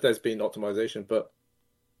 I don't know if there's been optimization, but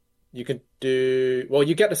you can do well.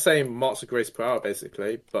 You get the same marks of grace per hour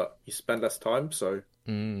basically, but you spend less time. So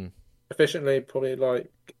efficiently, probably like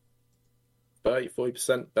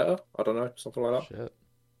 30-40% better. I don't know, something like that. Shit.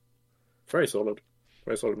 Very solid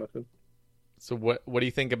method. So what do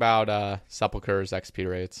you think about Sepulchre's XP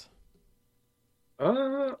rates?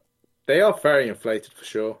 They are very inflated for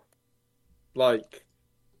sure. Like,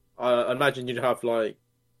 I imagine you'd have like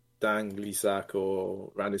Dan Gleesack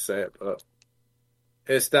or Randy say it, but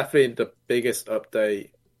it's definitely the biggest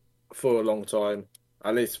update for a long time,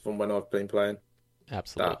 at least from when I've been playing.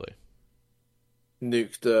 Absolutely.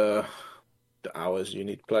 Nuke the hours you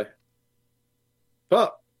need to play.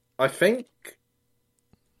 But I think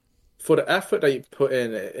for the effort that you put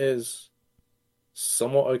in, it is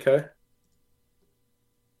somewhat okay.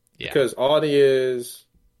 Yeah. Because Arnie is...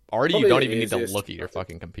 Already you don't even need to look at your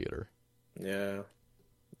fucking computer. Yeah.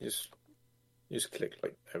 You just click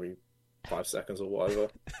like every 5 seconds or whatever.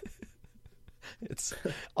 It's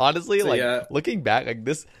honestly So, like yeah. looking back, like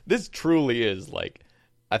this truly is like,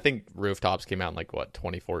 I think Rooftops came out in like what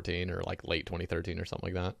 2014 or like late 2013 or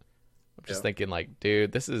something like that. I'm just thinking like,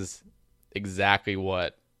 dude, this is exactly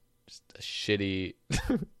what just a shitty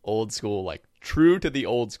old school, like true to the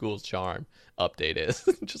old school's charm update is.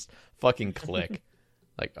 Just fucking click.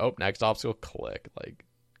 Like, oh, next obstacle, click. Like,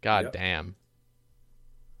 god damn.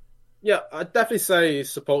 Yeah, I'd definitely say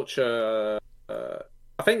Sepultura.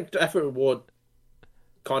 I think the effort reward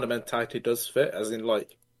kind of mentality does fit, as in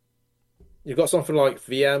like you've got something like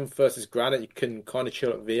VM versus Granite. You can kind of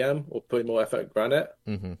chill at VM or put more effort at Granite.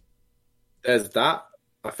 Mm-hmm. There's that.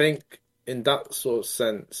 I think in that sort of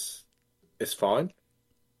sense, it's fine.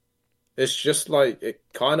 It's just like it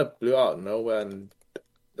kind of blew out of nowhere, and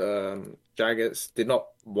Jagex did not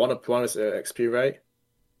want to promise an XP rate,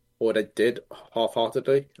 or they did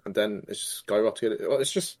half-heartedly, and then it's just skyrocketed.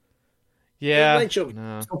 It's just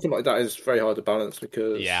something like that is very hard to balance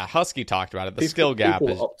because Husky talked about it. The skill gap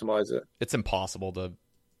is optimize it. It's impossible to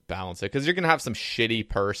balance it because you're gonna have some shitty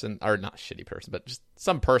person, or not shitty person, but just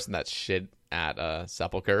some person that's shit at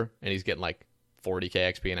Sepulchre, and he's getting like 40k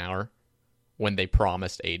XP an hour when they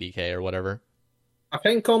promised 80k or whatever. I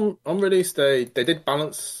think on release they did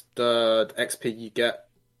balance the XP you get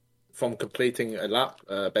from completing a lap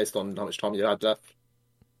based on how much time you had left.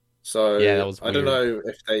 So that was weird. I don't know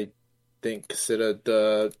if they didn't consider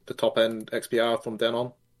the top end XP hour from then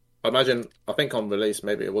on. I think on release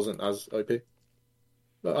maybe it wasn't as OP.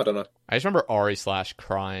 But I don't know. I just remember Ari /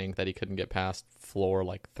 crying that he couldn't get past floor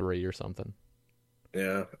like 3 or something.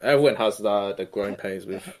 Yeah, everyone has the growing pains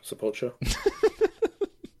with Sepultura.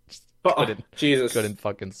 But Jesus, couldn't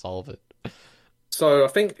fucking solve it. So I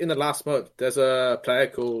think in the last month there's a player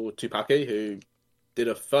called Tupaki who did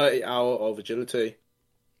a 30-hour of agility.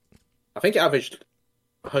 I think it averaged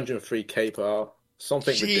 103k per hour.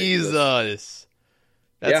 Something Jesus, ridiculous.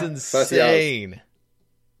 That's insane.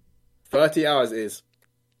 30 hours is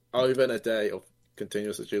over in a day of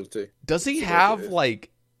continuous agility. Does he have like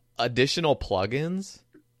additional plugins?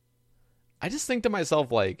 I just think to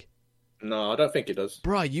myself like, no, I don't think he does.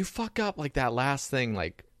 Bruh, you fuck up like that last thing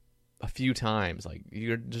like a few times. Like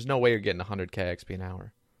there's no way you're getting 100k XP an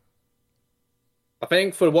hour. I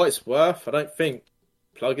think for what it's worth, I don't think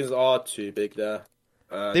plugins are too big there.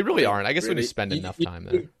 They really aren't. I guess when you spend enough time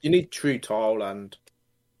there. You need True Tile and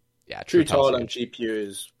Yeah, True Tile Tile and GPU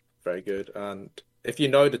is very good, and if you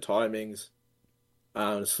know the timings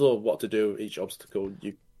and sort of what to do with each obstacle,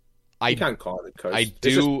 you can kind of coast.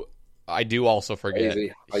 I do also forget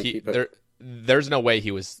crazy how you keep it. there's no way he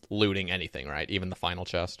was looting anything, right? Even the final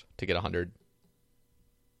chest to get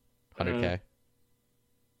 100K.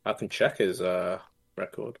 I can check his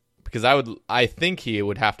record. Because I think he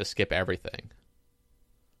would have to skip everything,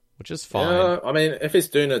 which is fine. Yeah, I mean, if he's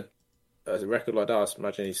doing a record like that, I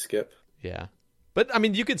imagine he'd skip. Yeah. But, I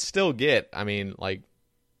mean, you could still get, like,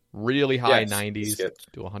 really high 90s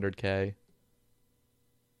to 100K.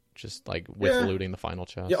 Just, like, with looting the final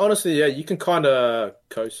chest. Yeah, honestly, yeah, you can kind of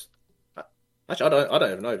coast. Actually, I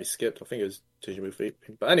don't even know if he skipped. I think it was Tujimu feet.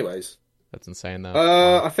 But anyways. That's insane,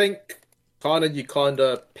 though. I think you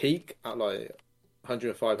peak at, like,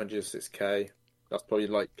 105, 106K. That's probably,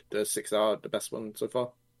 like, the 6 hour, the best one so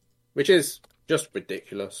far. Which is just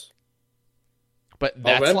ridiculous. But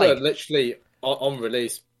that's I remember literally on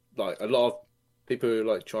release, like a lot of people who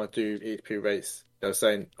like trying to do EDP rates, they were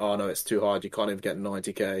saying, "Oh no, it's too hard. You can't even get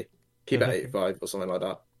 90K. Keep it at 85 or something like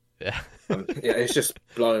that." Yeah, yeah, it's just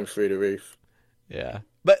blowing through the roof. Yeah,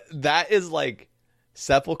 but that is like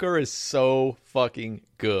Sepulchre is so fucking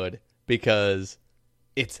good because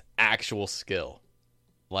it's actual skill.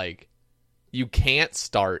 Like you can't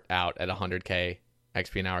start out at 100K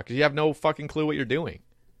XP an hour because you have no fucking clue what you're doing.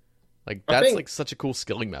 Like that's like such a cool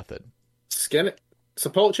skilling method.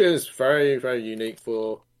 Sepulchre is very, very unique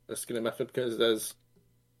for a skilling method because there's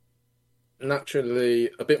naturally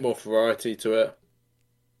a bit more variety to it.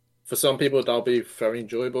 For some people, that'll be very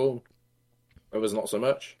enjoyable. Others, not so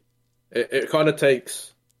much. It kind of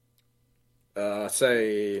takes,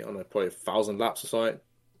 say, I don't know, probably 1,000 laps or something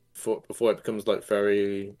before it becomes like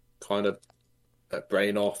very kind of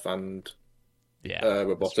brain off and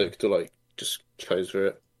robotic to like just coast through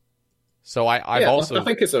it. So I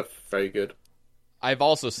think it's a very good. I've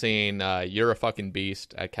also seen You're a Fucking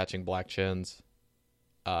Beast at Catching Black Chins.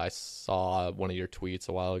 I saw one of your tweets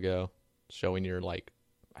a while ago showing your like,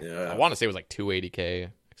 I want to say it was like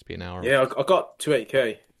 280K XP an hour. Yeah, I got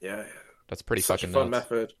 280K. Yeah, that's pretty such fucking a fun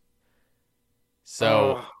nuts. method.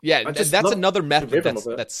 So that's another method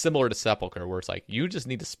that's similar to Sepulchre, where it's like you just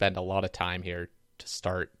need to spend a lot of time here to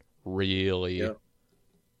start really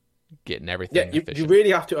getting everything. Yeah, you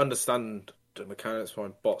really have to understand the mechanics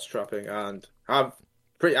behind bot strapping and have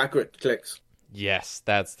pretty accurate clicks. Yes,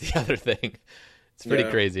 that's the other thing. It's pretty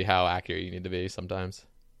crazy how accurate you need to be sometimes.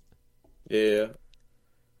 Yeah.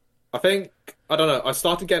 I think, I don't know, I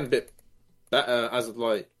started getting a bit better as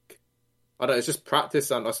like, I don't know, it's just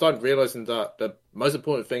practice, and I started realizing that the most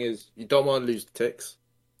important thing is you don't want to lose ticks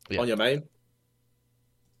on your main.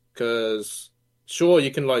 Because sure,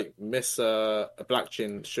 you can like miss a black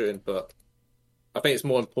chin shooting, but I think it's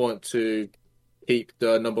more important to keep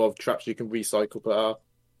the number of traps you can recycle per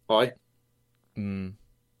high. I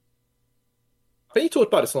think you talked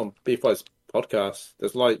about this on B5's podcast.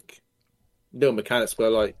 There's like little mechanics where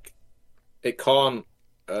like it can't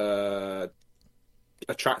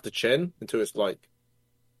attract the chin until it's like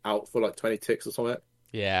out for like 20 ticks or something.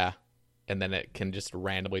 Yeah, and then it can just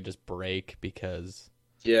randomly just break because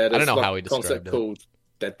I don't know like how he described concept it. Called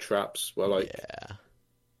dead traps, where like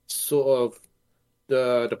sort of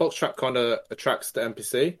the box trap kind of attracts the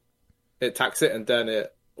NPC, it attacks it, and then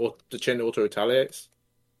the chin auto retaliates.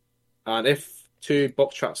 And if 2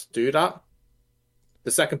 box traps do that,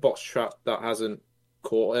 the second box trap that hasn't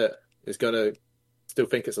caught it is gonna still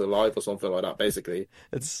think it's alive or something like that. Basically,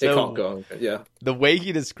 it can't go. Yeah, the way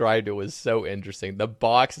he described it was so interesting. The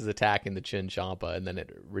box is attacking the Chin Champa, and then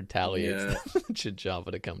it retaliates the Chin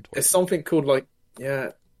Champa to come towards. It's something called like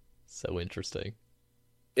so interesting.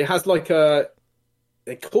 It has like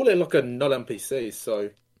they call it like a null NPC. So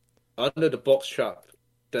under the box trap,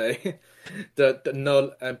 the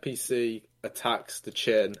null NPC attacks the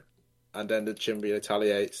Chin, and then the Chin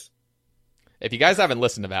retaliates. If you guys haven't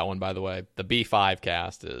listened to that one, by the way, the B5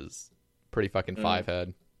 cast is pretty fucking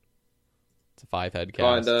 5-head. It's a 5-head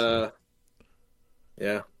cast.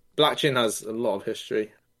 Yeah. Black Chin has a lot of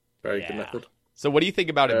history. Very good method. So what do you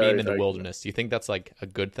think about it being in the wilderness? Do you think that's like a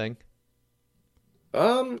good thing?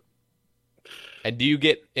 And do you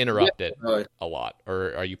get interrupted a lot?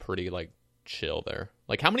 Or are you pretty like chill there?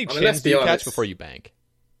 Like how many chins do you catch before you bank?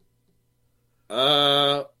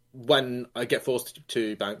 When I get forced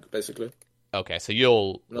to bank, basically. Okay, so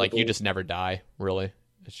you'll you just never die, really?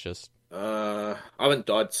 It's just I haven't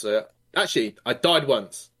died, so actually I died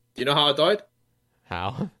once. Do you know how I died?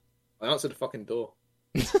 How? I answered the fucking door.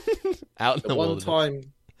 Out in the one wilderness.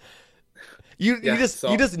 time. You Yeah,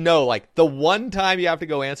 you just know, like, the one time you have to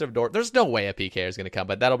go answer a door, there's no way a PK is going to come,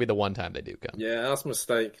 but that'll be the one time they do come. Yeah, that's a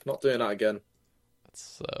mistake. Not doing that again. That's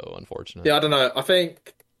so unfortunate. Yeah, I don't know. I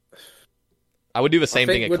think I would do the same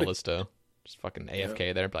thing at would- Callisto. Just fucking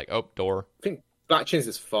AFK there, be like, oh, door. I think Black Chins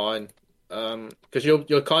is fine. Because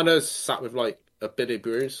you're kind of sat with like a Billy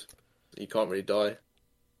Bruise. You can't really die.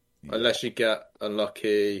 Unless you get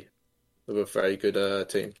unlucky with a very good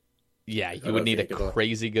team. Yeah, you don't would need a think about-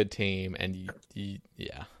 crazy good team, and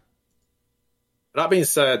yeah. That being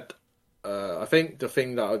said, I think the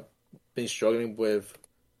thing that I've been struggling with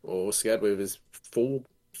or scared with is full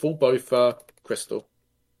both Crystal.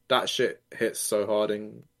 That shit hits so hard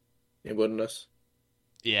in Wilderness.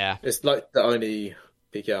 Yeah. It's like the only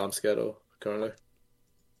PK I'm scared of currently.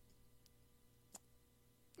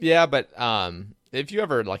 Yeah, but if you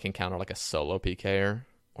ever like encounter like a solo PKer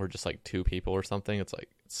or just like two people or something, it's like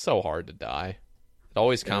it's so hard to die. It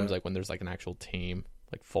always comes like when there's like an actual team,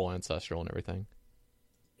 like full ancestral and everything.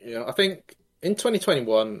 Yeah, I think in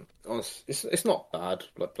 2021, it's not bad,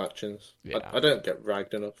 like Black Chins. Yeah. I don't get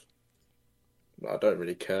ragged enough. I don't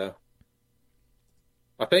really care.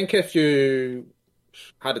 I think if you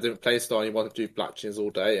had a different playstyle and you wanted to do Black Chins all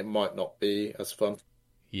day, it might not be as fun.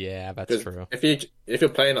 Yeah, that's 'Cause true. if you're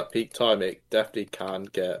playing at peak time, it definitely can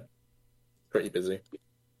get pretty busy.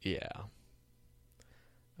 Yeah.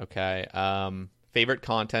 Okay. Favorite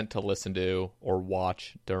content to listen to or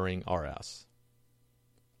watch during RS?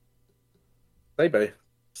 Say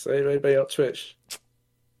baby on Twitch.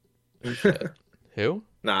 Who?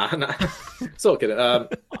 Nah. Sort of kidding.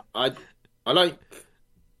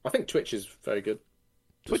 I think Twitch is very good.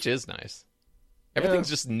 Twitch is nice. Everything's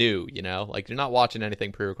just new, you know? Like, you're not watching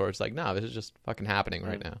anything pre-recorded. It's like, no, this is just fucking happening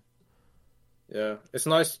right now. Yeah, it's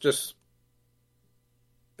nice. Just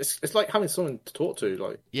it's like having someone to talk to,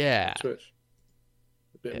 like Yeah. Twitch.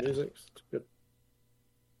 A bit of music, it's good.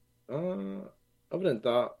 Other than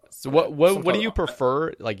that, So what do sometimes you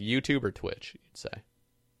prefer, like YouTube or Twitch, you'd say?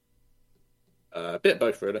 A bit of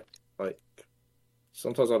both, really. Like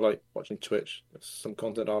sometimes I like watching Twitch. There's some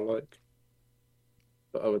content I like,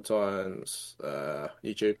 but other times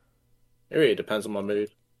YouTube. It really depends on my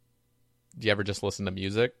mood. Do you ever just listen to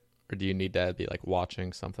music, or do you need to be like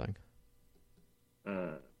watching something?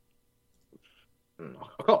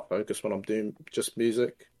 I can't focus when I'm doing just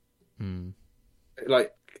music.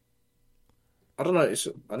 Like, I don't know.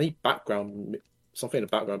 I need something in the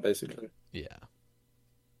background, basically. Yeah.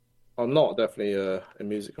 I'm not definitely a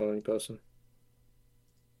music only person.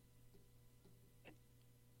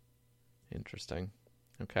 Interesting.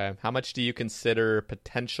 Okay. How much do you consider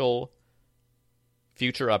potential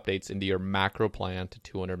future updates into your macro plan to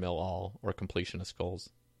 200 mil all or completionist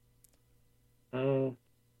goals?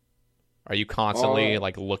 Are you constantly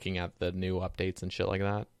like looking at the new updates and shit like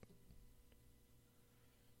that?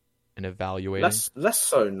 And evaluating? Less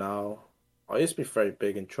so now. I used to be very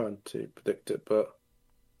big in trying to predict it, but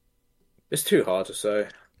it's too hard to say.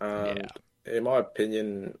 And in my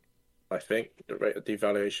opinion, I think the rate of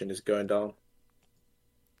devaluation is going down.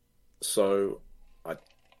 So I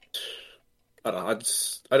don't know.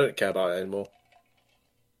 I don't care about it anymore.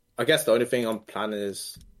 I guess the only thing I'm planning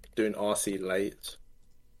is doing RC late,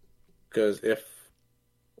 because if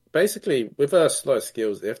basically with slow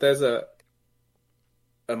skills, if there's a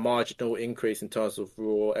marginal increase in terms of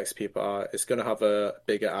raw XP per hour, it's going to have a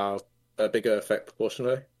bigger effect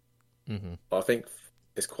proportionally. But I think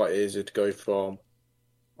it's quite easy to go from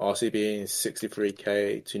RC being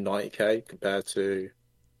 63k to 90k compared to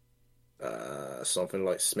something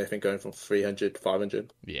like smithing going from 300 to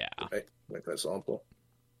 500. Yeah. Make that example.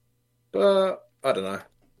 But I don't know.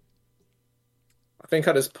 I think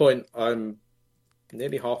at this point I'm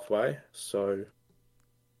nearly halfway, so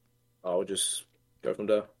I'll just go from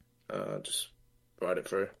there. Just ride it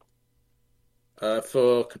through.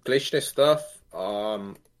 For completionist stuff,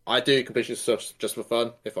 I do completionist stuff just for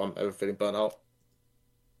fun if I'm ever feeling burnt out.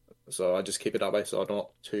 So I just keep it that way, so I'm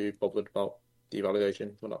not too bothered about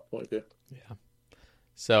devaluation from that point of view. Yeah.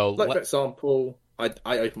 So, like for example, I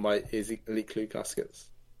open my Elite Clue caskets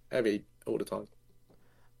all the time.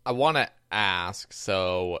 I want to ask,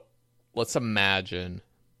 so let's imagine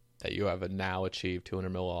that you have now achieved 200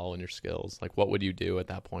 mil all in your skills. Like, what would you do at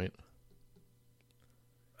that point?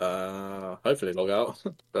 Hopefully log out,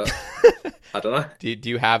 but I don't know. Do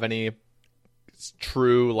you have any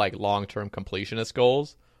true, like, long-term completionist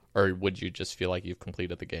goals? Or would you just feel like you've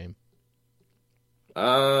completed the game?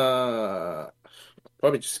 Probably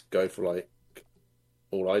just go for, like,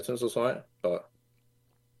 all items or something, but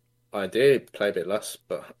I did play a bit less,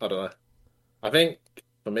 but I don't know. I think,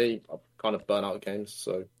 for me, I've kind of burnt out games,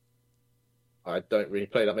 so I don't really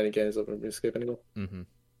play that many games of RuneScape anymore. Mm-hmm.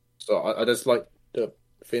 So I just like the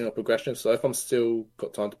feeling of progression. So if I'm still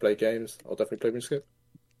got time to play games, I'll definitely play RuneScape.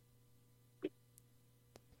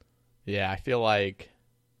 Yeah, I feel like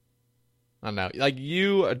I don't know. Like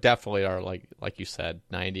you definitely are like you said,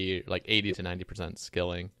 80 to 90%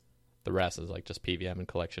 skilling. The rest is like just PVM and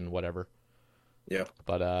collection, whatever. Yeah.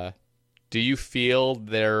 But do you feel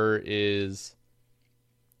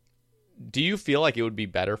like it would be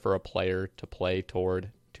better for a player to play toward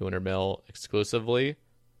 200 mil exclusively,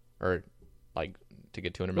 or like to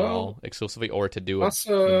get 200 mil exclusively, or to do That's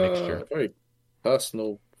a mixture? a very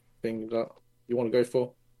personal thing that you want to go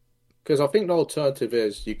for. Because I think the alternative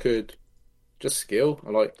is you could just skill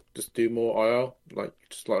and like just do more IL, like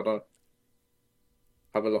just like that,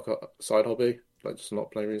 have a side hobby, like just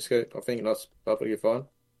not playing RuneScape. I think that's perfectly fine.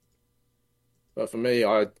 But for me,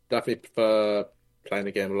 I definitely prefer playing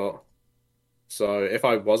the game a lot. So if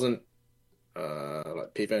I wasn't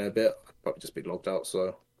like PvPing a bit, I'd probably just be logged out.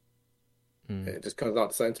 So it just comes out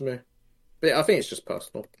the same to me. But yeah, I think it's just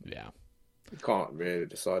personal. Yeah, You can't really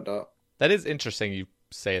decide that. that is interesting. You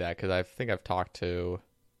say that because I think I've talked to.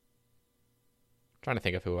 I'm trying to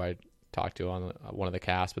think of who I talked to on one of the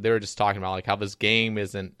casts, but they were just talking about like how this game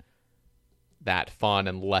isn't that fun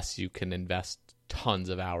unless you can invest tons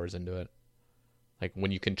of hours into it. Like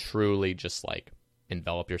when you can truly just like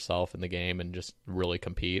envelop yourself in the game and just really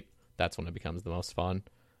compete, that's when it becomes the most fun.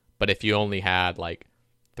 But if you only had like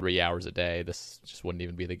 3 hours a day, this just wouldn't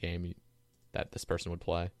even be the game that this person would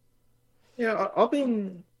play. Yeah, I've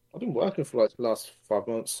been working for like the last 5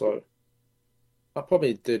 months, so I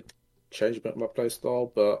probably did change a bit of my play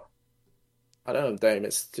style, but at the end of the day,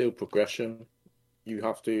 it's still progression. You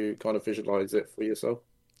have to kind of visualize it for yourself.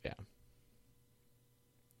 Yeah.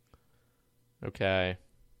 Okay.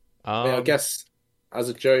 I mean, I guess as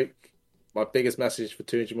a joke, my biggest message for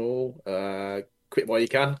Toon Jamal, quit while you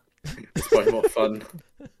can. It's probably more fun.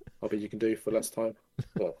 Hobby you can do for less time.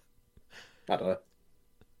 But I don't know.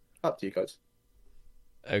 Up to you guys.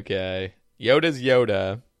 Okay. Yoda's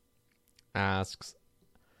Yoda asks,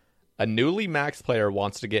 a newly max player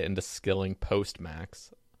wants to get into skilling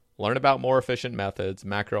post-max, learn about more efficient methods,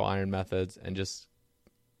 macro iron methods, and just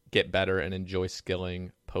get better and enjoy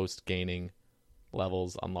skilling post-gaining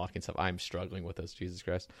levels, unlocking stuff. I'm struggling with this, Jesus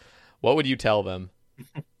Christ. What would you tell them?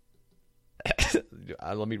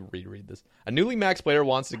 Let me reread this. A newly max player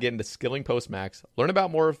wants to get into skilling post-max, learn about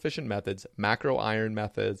more efficient methods, macro iron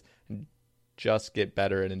methods, and just get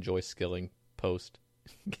better and enjoy skilling post.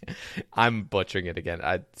 I'm butchering it again.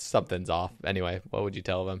 Something's off. Anyway, what would you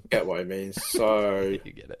tell them? Get what I mean. So You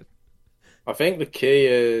get it. I think the key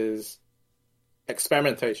is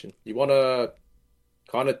experimentation. You want to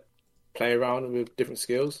kind of play around with different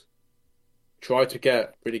skills. Try to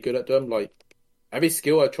get really good at them. Like every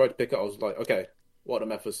skill I tried to pick up, I was like, okay, what are the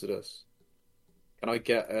methods to this? Can I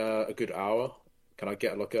get a good hour? Can I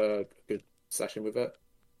get like a good session with it?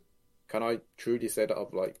 Can I truly say that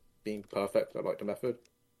I've like being perfect at like the method?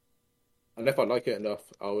 And if I like it enough,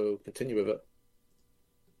 I will continue with it.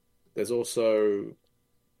 There's also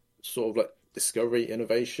sort of like discovery,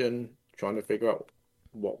 innovation, trying to figure out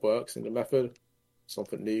what works in the method,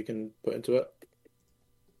 something new you can put into it.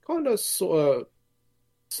 Kind of sort of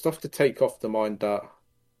stuff to take off the mind that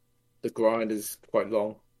the grind is quite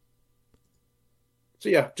long. So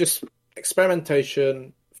yeah, just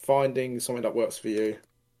experimentation, finding something that works for you,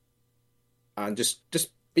 and just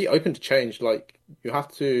be open to change. Like you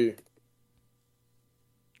have to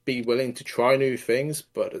be willing to try new things,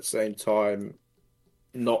 but at the same time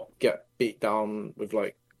not get beat down with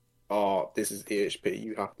like, oh, this is EHP,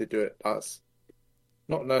 you have to do it. That's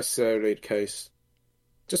not necessarily the case.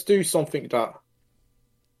 Just do something that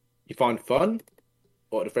you find fun,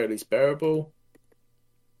 or at the very least bearable,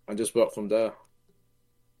 and just work from there.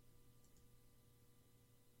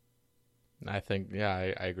 I think, yeah,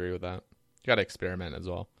 I agree with that. You got to experiment as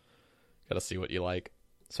well. Got to see what you like,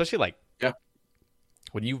 especially like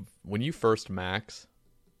when you first max.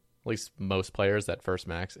 At least most players that first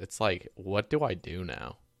max, it's like, what do I do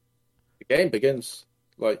now? The game begins.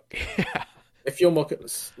 Like, Yeah. if you're like a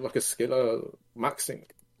skiller maxing,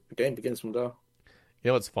 the game begins from there. You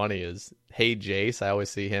know what's funny is, hey Jace, I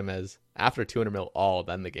always see him as after 200 mil all,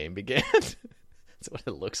 then the game began. That's what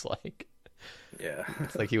it looks like. Yeah.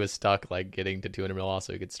 It's like he was stuck like getting to 200 mil all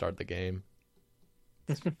so he could start the game.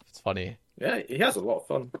 It's funny. Yeah, he has a lot of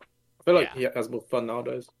fun. I feel like Yeah. he has more fun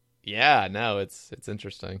nowadays. Yeah, no, it's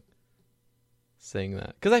interesting seeing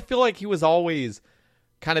that. Because I feel like he was always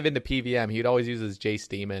kind of into PVM. He'd always use his Jace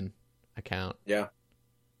Demon account Yeah.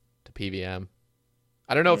 to PVM.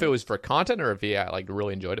 I don't know if it was for content or if he like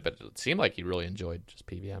really enjoyed it, but it seemed like he really enjoyed just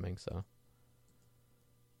PVMing. So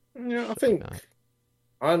Yeah, I Shit think like that.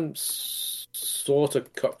 I'm sort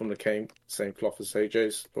of cut from the same cloth as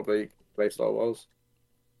AJ's probably playstyle was.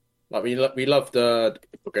 Like we love the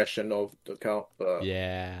progression of the account, but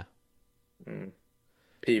Yeah.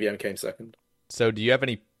 PVM came second. So do you have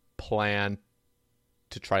any plan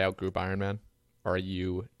to try out Group Iron Man? Or are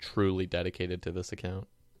you truly dedicated to this account?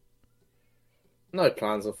 No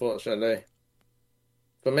plans, unfortunately.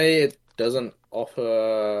 For me, it doesn't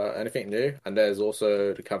offer anything new, and there's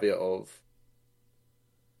also the caveat of,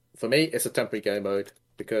 for me, it's a temporary game mode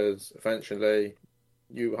because eventually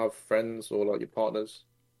you have friends or like your partners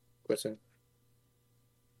quitting.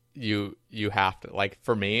 You have to, like,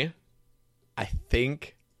 for me, I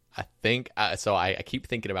think so I keep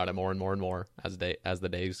thinking about it more and more and more as the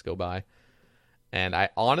days go by. And I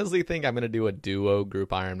honestly think I'm going to do a duo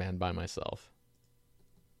Group Iron Man by myself.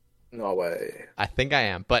 No way. I think I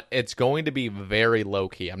am, but it's going to be very low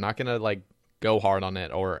key. I'm not going to like go hard on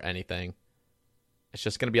it or anything. It's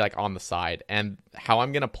just going to be like on the side. And how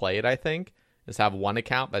I'm going to play it, I think, is have one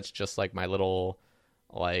account that's just like my little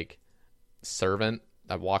like servant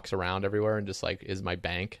that walks around everywhere and just like is my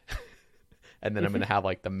bank. And then I'm going to have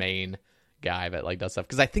like the main guy that like does stuff,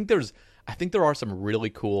 cuz I think there are some really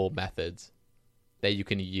cool methods that you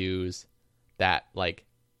can use that like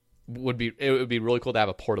it would be really cool to have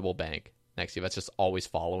a portable bank next to you that's just always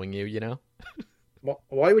following you, you know?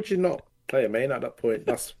 Why would you not play a main at that point?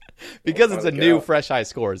 That's Because it's a new fresh high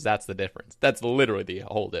scores. That's the difference. That's literally the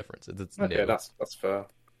whole difference. It's okay, new. that's fair.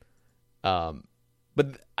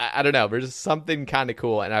 But I don't know. There's something kind of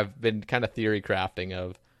cool, and I've been kind of theory crafting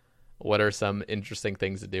of what are some interesting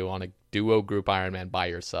things to do on a duo Group Iron Man by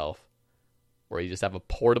yourself, where you just have a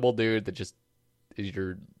portable dude that just is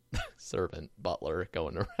your servant butler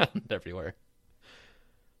going around everywhere.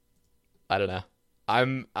 I don't know.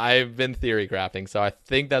 I've been theory crafting, so I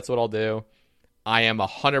think that's what I'll do. I am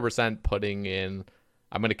 100% putting in.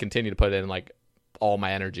 I'm going to continue to put in like all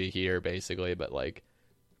my energy here, basically. But like,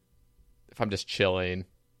 if I'm just chilling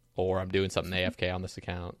or I'm doing something AFK on this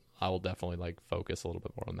account, I will definitely like focus a little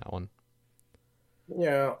bit more on that one.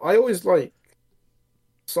 Yeah, I always like.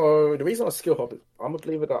 So the reason I skill hop is I'm a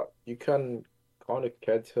believer that you can kind of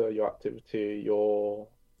cater your activity, your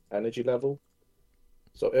energy level.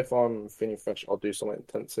 So if I'm feeling fresh, I'll do something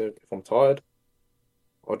intensive. If I'm tired,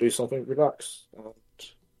 I'll do something relaxed. And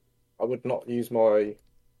I would not use my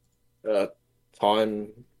time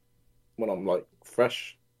when I'm like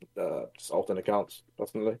fresh, just alternate accounts,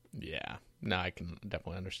 personally. Yeah, no, I can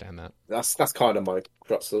definitely understand that. That's kind of my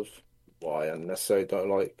crux of why I necessarily don't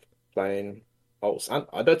like playing alts, and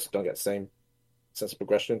I don't get the same sense of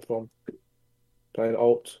progression from playing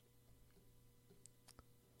alt.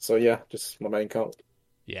 So yeah, just my main count.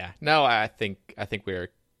 Yeah, no, I think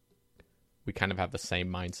we kind of have the same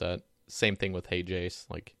mindset. Same thing with Hey Jace.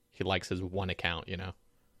 Like he likes his one account, you know,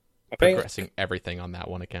 I think progressing everything on that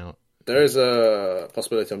one account. there is a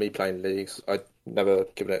possibility of me playing leagues. I've never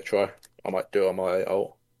given it a try. I might do it on my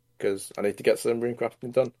alt because I need to get some rune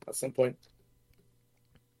crafting done at some point.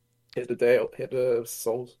 Hit the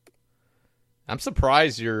souls. I'm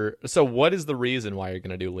surprised you're. So, what is the reason why you're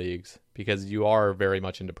going to do leagues? Because you are very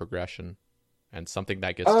much into progression and something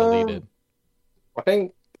that gets deleted. I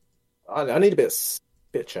think I need a bit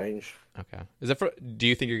of change. Okay. Is it for? Do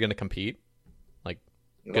you think you're going to compete? Like,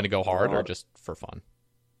 going to go hard or just for fun?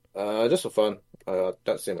 Just for fun.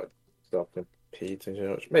 Don't seem like stuff competing too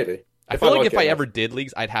much. Maybe. I feel like if I ever did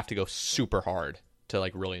leagues, I'd have to go super hard to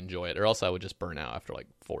like really enjoy it, or else I would just burn out after like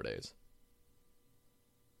 4 days.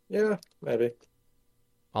 Yeah, maybe.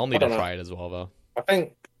 I'll need to try it as well, though. I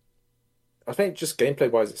think just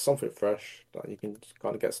gameplay wise, it's something fresh that you can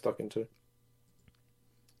kind of get stuck into.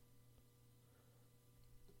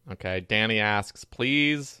 Okay, Danny asks,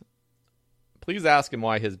 please ask him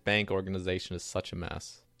why his bank organization is such a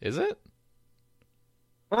mess. Is it?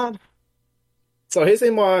 So he's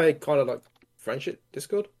in my kind of like friendship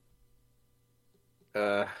Discord.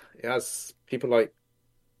 It has people like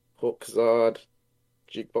Hawkzard,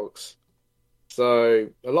 Jukebox. So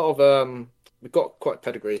a lot of we've got quite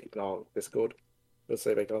pedigree in our Discord. Let's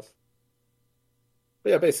say because. But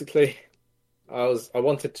yeah, basically, I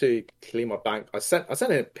wanted to clean my bank. I sent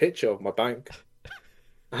in a picture of my bank,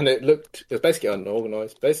 and it was basically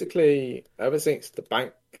unorganized. Basically, ever since the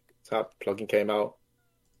bank tab plugin came out,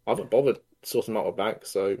 I haven't bothered sorting out my bank.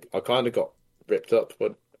 So I kind of got ripped up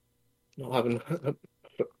for not having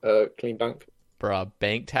a clean bank. Bruh,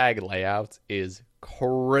 bank tag layouts is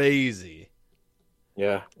crazy.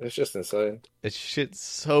 Yeah, it's just insane. This shit's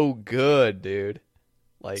so good, dude.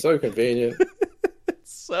 Like So convenient.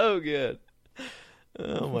 it's so good.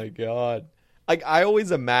 Oh my god. Like, I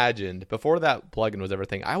always imagined, before that plugin was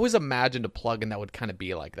everything, I always imagined a plugin that would kind of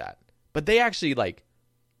be like that. But they actually, like,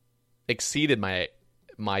 exceeded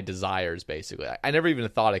my desires, basically. I never even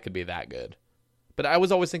thought it could be that good. But I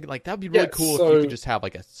was always thinking, like, that would be really cool if you could just have,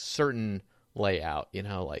 like, a certain layout, you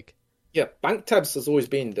know, like... Yeah, bank tabs has always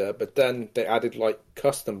been there, but then they added, like,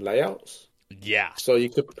 custom layouts. Yeah. So you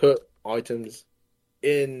could put items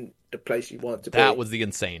in the place you want to be. That was the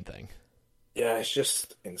insane thing. Yeah, it's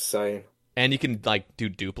just insane. And you can, like, do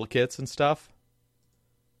duplicates and stuff.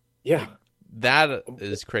 Yeah. That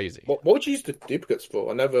is crazy. What would you use the duplicates for?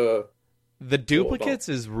 I never... The duplicates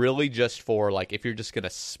is really just for, like, if you're just going to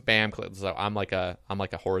spam click. So I'm like a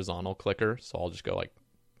horizontal clicker, so I'll just go, like,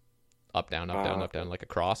 up, down, like a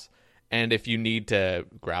cross. And if you need to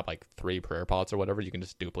grab, like, 3 prayer pots or whatever, you can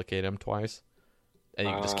just duplicate them twice. And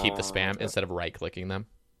you can just keep the spam instead of right-clicking them.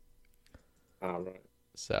 Right.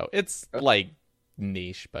 So it's, like,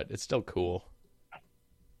 niche, but it's still cool.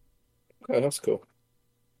 Okay, that's cool.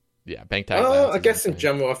 Yeah, bank tag. I guess in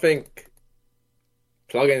general, I think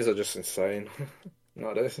plugins are just insane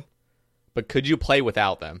nowadays. But could you play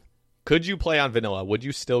without them? Could you play on vanilla? Would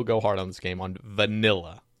you still go hard on this game on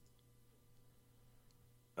vanilla?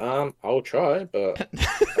 I'll try, but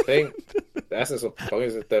I think the essence of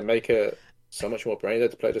plugins is they make it so much more brain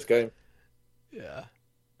dead to play this game. Yeah.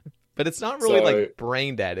 But it's not really like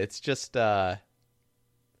brain dead. It's just okay.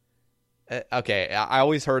 I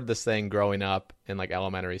always heard this thing growing up in like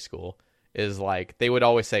elementary school is like they would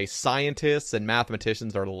always say scientists and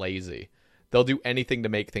mathematicians are lazy. They'll do anything to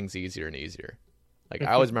make things easier and easier. Like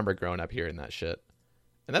I always remember growing up hearing that shit,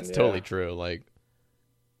 and that's totally true. Like,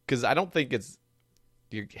 because I don't think it's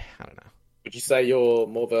I don't know. Would you say you're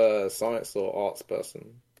more of a science or arts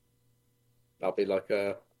person? That'll be like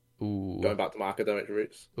going back to my academic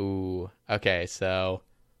roots. Ooh. Okay, so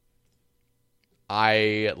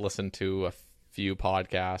I listen to a few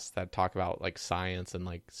podcasts that talk about like science and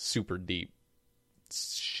like super deep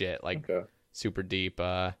shit, like super deep,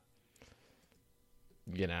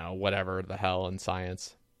 whatever the hell in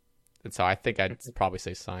science. And so I think I'd probably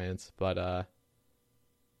say science, but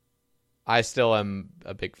I still am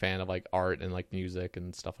a big fan of like art and like music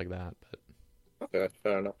and stuff like that. But okay,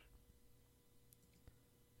 fair enough.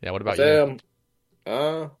 Yeah, what about you?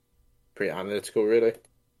 Pretty analytical, really.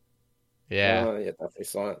 Yeah. Yeah, definitely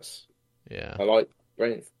science. Yeah. I like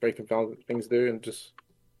breaking down things to do and just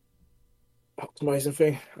optimizing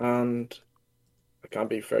things. And I can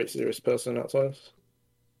be a very serious person at times.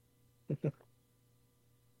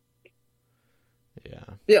 Yeah.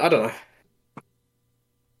 Yeah, I don't know.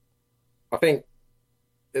 I think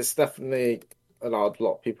it's definitely allowed a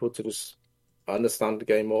lot of people to just understand the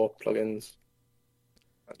game more, plugins,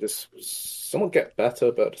 and just somewhat get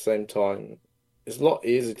better, but at the same time, it's a lot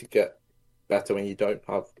easier to get better when you don't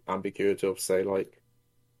have ambiguity of, say, like,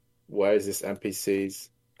 where is this NPC's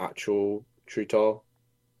actual true tile?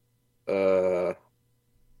 Little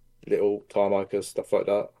tile markers, stuff like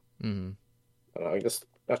that. Mm-hmm. I guess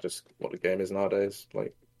that's just what the game is nowadays.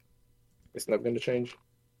 Like, it's never going to change.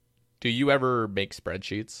 Do you ever make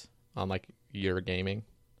spreadsheets on like your gaming?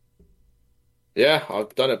 Yeah,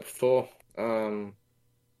 I've done it before. I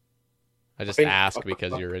ask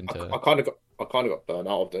because you're into. I kind of got burnt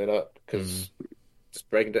out of doing that because just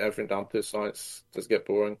breaking everything down to science does get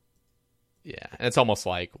boring. Yeah, and it's almost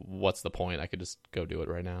like, what's the point? I could just go do it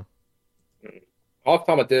right now. Half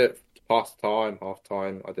time I did it to pass the time. Half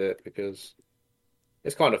time I did it because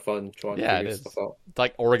it's kind of fun trying to figure stuff out. It's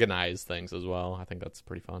like organize things as well. I think that's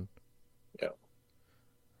pretty fun. Yeah.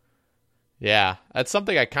 Yeah, that's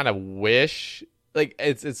something I kind of wish. Like,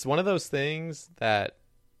 it's one of those things that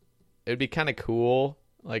it would be kind of cool.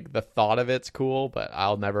 Like, the thought of it's cool, but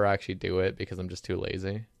I'll never actually do it because I'm just too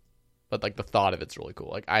lazy. But, like, the thought of it's really cool.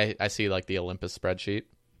 Like, I see, like, the Olympus spreadsheet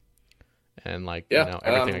and, like,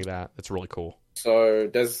 everything like that. It's really cool. So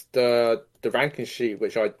there's the ranking sheet,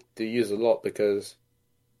 which I do use a lot because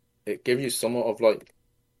it gives you somewhat of, like,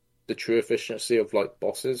 the true efficiency of, like,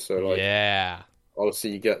 bosses. So, like, yeah,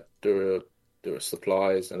 obviously you get the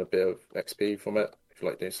supplies and a bit of XP from it if you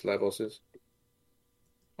like doing slave bosses.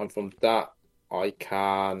 And from that, I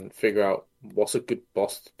can figure out what's a good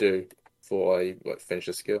boss to do for a like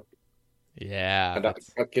finisher skill. Yeah, and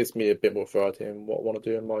that gives me a bit more variety in what I want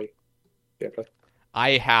to do in my gameplay.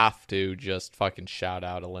 I have to just fucking shout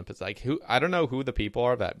out Olympus. Like, I don't know who the people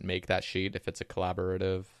are that make that sheet, if it's a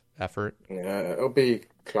collaborative effort. Yeah, it'll be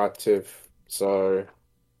collaborative. So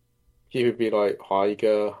he would be like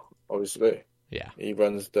Heiger, obviously. Yeah. He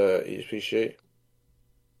runs the EXP sheet.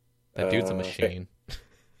 That dude's a machine.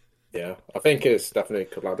 I think it's definitely a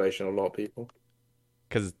collaboration of a lot of people.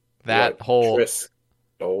 Because that whole...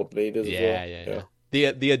 old leaders as well.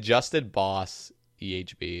 Yeah. The adjusted boss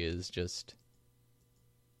EHB is just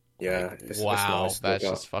it's wow, nice that's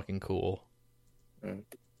just fucking cool.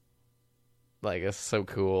 Like, it's so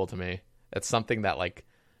cool to me. It's something that, like,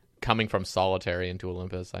 coming from Solitary into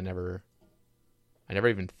Olympus, I never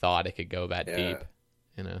even thought it could go that deep.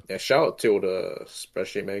 You know? Yeah, shout out to all the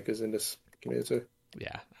spreadsheet makers in this community.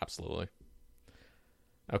 Yeah, absolutely.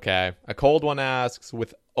 Okay, a cold one asks,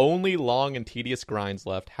 with only long and tedious grinds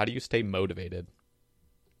left, how do you stay motivated?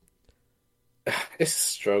 It's a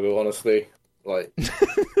struggle, honestly. Like,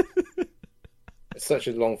 it's such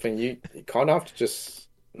a long thing. You kind of have to just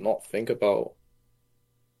not think about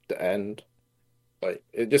the end. Like,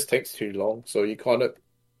 it just takes too long. So you kind of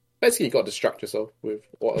basically you got to distract yourself with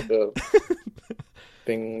what are the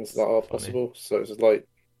things that are possible. So it's just like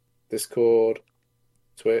Discord,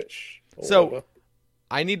 Twitch. So whatever.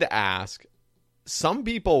 I need to ask. Some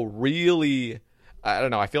people really, I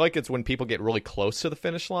don't know. I feel like it's when people get really close to the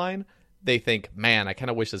finish line, they think, "Man, I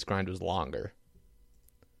kind of wish this grind was longer."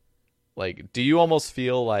 Like, do you almost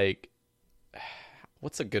feel like,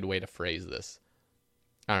 what's a good way to phrase this?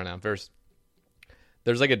 I don't know.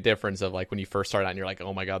 There's like a difference of like when you first start out and you're like,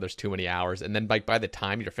 oh my God, there's too many hours. And then like by the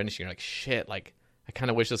time you're finishing, you're like, shit, like I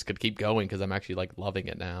kind of wish this could keep going because I'm actually like loving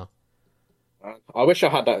it now. I wish I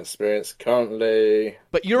had that experience currently.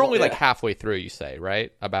 But you're only like halfway through, you say,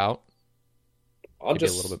 right? About? I'm maybe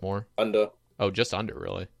just a little bit more. Under. Oh, just under,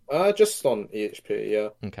 really? Just on EHP, yeah.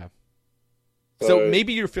 Okay. So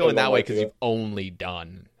maybe you're feeling that way because you've only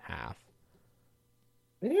done half.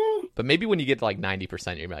 Yeah. But maybe when you get to like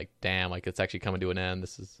 90%, you're like, damn, like it's actually coming to an end.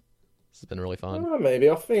 This has been really fun. Maybe.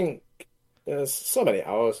 I think there's so many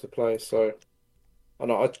hours to play, so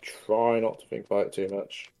I try not to think about it too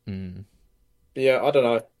much. But yeah, I don't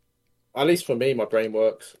know. At least for me, my brain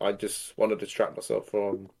works. I just want to distract myself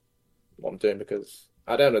from what I'm doing because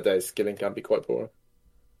at the end of the day, skilling can be quite boring.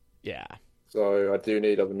 Yeah. So I do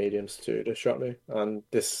need other mediums to distract me, and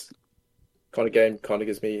this kind of game kind of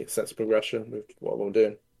gives me a sense of progression with what I'm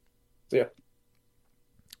doing. So yeah.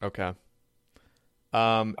 Okay.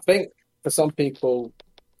 I think for some people,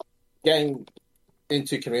 getting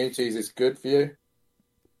into communities is good for you.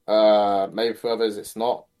 Maybe for others, it's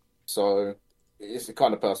not. So it's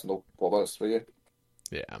kind of personal what works for you.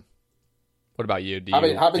 Yeah. What about you?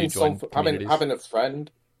 Having a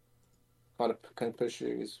friend kind of can push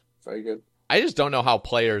you is very good. I just don't know how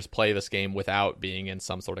players play this game without being in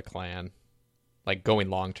some sort of clan, like going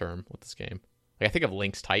long term with this game. Like I think of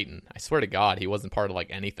Link's Titan. I swear to God, he wasn't part of like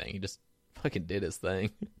anything. He just fucking did his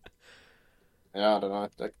thing. Yeah, I don't know.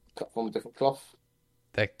 They cut from a different cloth.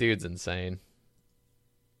 That dude's insane.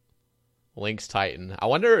 Link's Titan. I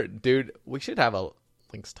wonder, dude, we should have a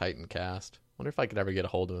Link's Titan cast. I wonder if I could ever get a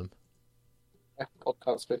hold of him. Yeah,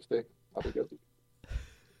 podcast 50. That'd be good.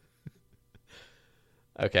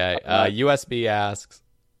 Okay, USB asks,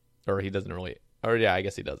 or he doesn't really, or yeah, I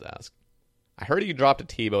guess he does ask. I heard you dropped a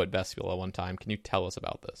T-bow at Vespula one time. Can you tell us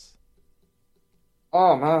about this?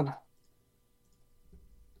 Oh, man.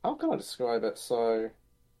 How can I describe it? So,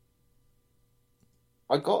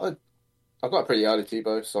 I got a pretty early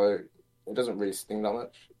T-bow, so it doesn't really sting that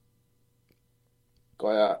much.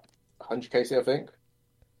 Got it at 100 KC, I think.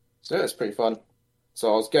 So yeah, it's pretty fun.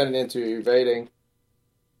 So I was getting into raiding,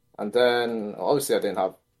 and then obviously I didn't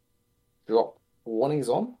have drop warnings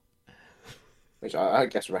on, which I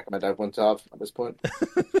guess I recommend everyone to have at this point.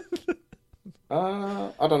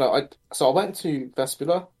 I don't know. So I went to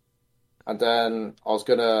Vespula, and then I was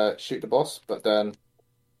gonna shoot the boss, but then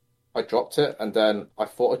I dropped it, and then I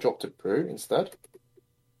thought I dropped it through instead.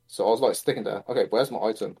 So I was like sticking there. Okay, where's my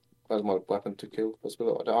item? Where's my weapon to kill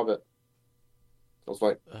Vespula? I don't have it. I was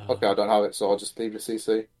like, okay, I don't have it, so I'll just leave the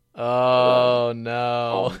CC. Oh,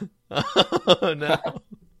 no. Oh, no.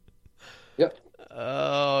 Yep.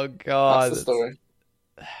 Oh, God. That's the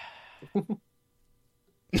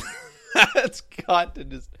story. That's got to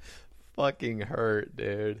just fucking hurt,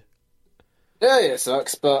 dude. Yeah, it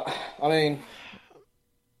sucks, but, I mean,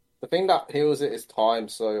 the thing that heals it is time,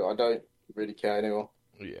 so I don't really care anymore.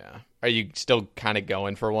 Yeah. Are you still kind of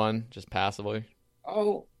going for one, just passively?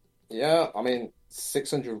 Oh, yeah, I mean,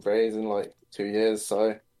 600 raids in like 2 years,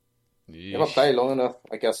 so Yeesh. if I play long enough,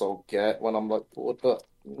 I guess I'll get when I'm like bored, but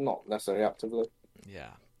not necessarily actively.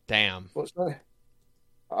 Yeah. Damn. Fortunately.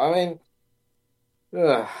 I mean,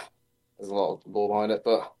 there's a lot of lore behind it,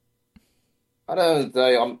 but at the end of the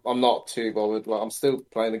day, I'm not too bothered. Like, I'm still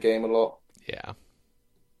playing the game a lot. Yeah.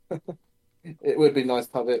 It would be nice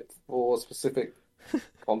to have it for specific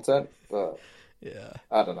content, but Yeah.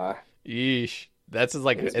 I don't know. Yeesh. That's just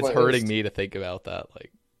like, It's it's what it hurting is. me to think about that.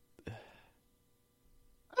 Like,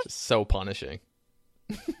 just so punishing.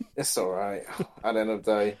 It's alright. At the end of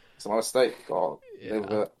the day, it's my mistake. I'll live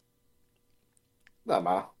with it. No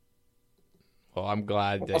matter. Well, I'm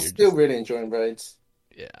glad that I'm you're still really enjoying raids.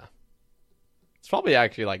 Yeah. It's probably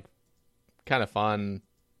actually like kind of fun.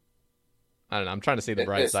 I don't know. I'm trying to see the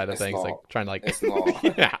bright side of things. Not. Like trying to like, It's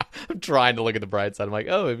not. yeah, I'm trying to look at the bright side. I'm like,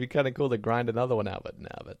 oh, it'd be kind of cool to grind another one out, but no,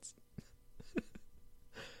 that's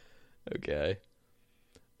okay.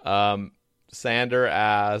 Sander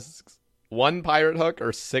asks, 1 pirate hook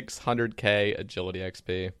or 600k agility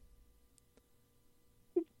XP?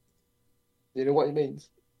 You know what he means?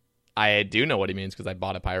 I do know what he means because I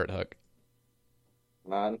bought a pirate hook.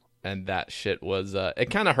 Man. And that shit was, it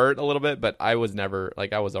kind of hurt a little bit, but I was never,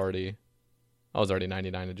 like, I was already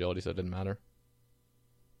 99 agility, so it didn't matter.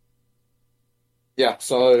 Yeah,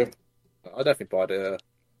 so I definitely buy the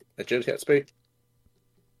agility XP.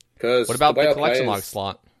 Because what about the collection log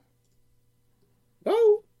slot?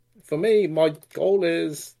 Well, for me, my goal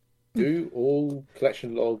is do all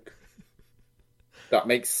collection log that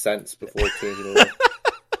makes sense before 200.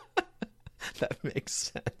 That makes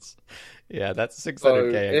sense. Yeah, that's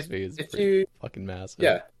 600k XP is pretty fucking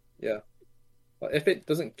massive. Yeah. Like, if it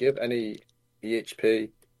doesn't give any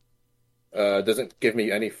EHP, doesn't give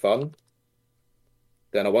me any fun,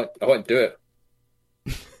 then I won't do it.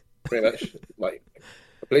 Pretty much, like,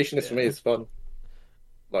 ablationist for me is fun.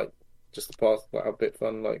 Like, just the past, like, have a bit of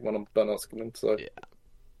fun, like, when I'm done asking. So, yeah.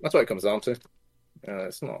 That's what it comes down to.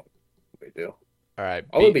 It's not a big deal. All right.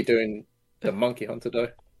 I will be doing the Monkey Hunter, though.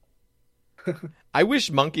 I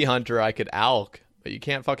wish Monkey Hunter I could alk, but you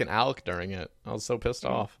can't fucking alk during it. I was so pissed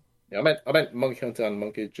off. Yeah, I meant Monkey Hunter and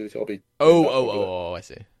Monkey Agility. I'll be. Oh, I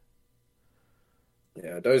see.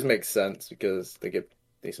 Yeah, those make sense because they give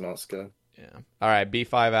decent amount of skill. Yeah. All right.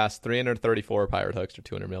 B5 asks 334 pirate hooks or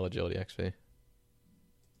 200 mil agility XP.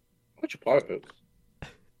 What's your pirate hooks?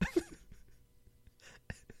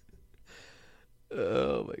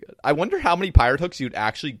 Oh my god! I wonder how many pirate hooks you'd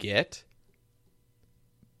actually get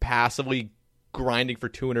passively grinding for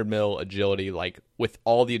 200 mil agility, like with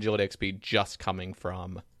all the agility XP just coming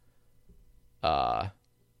from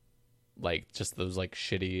like just those like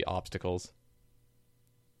shitty obstacles.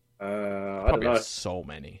 I don't know. So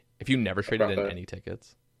many. If you never traded in any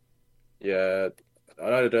tickets. Yeah, I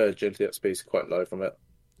know the agility XP is quite low from it.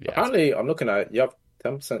 Yeah, apparently, I'm looking at it, you have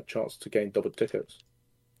 10% chance to gain double tickets.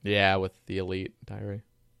 Yeah, with the elite diary.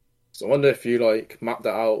 So I wonder if you like map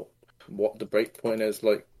that out, what the break point is,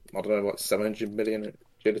 like, I don't know, what, 700 million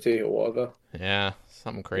agility or whatever. Yeah,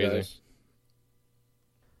 something crazy. Yes.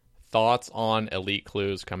 Thoughts on elite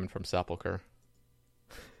clues coming from Sepulchre?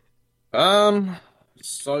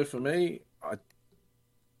 So for me, I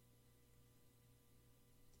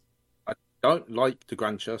don't like the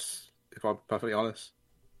Grand Chess, if I'm perfectly honest.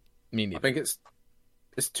 Me neither. I think it's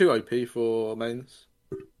too OP for mains.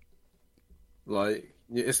 Like,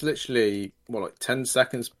 it's literally, like 10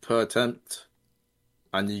 seconds per attempt,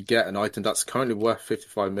 and you get an item that's currently worth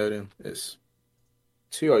 55 million. It's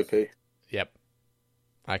too OP. Yep.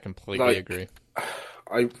 I completely agree.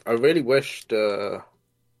 I really wish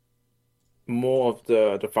more of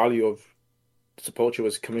the value of Sepulchre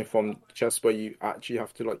was coming from chess where you actually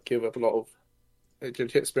have to like give up a lot of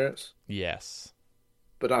agility experience. Yes.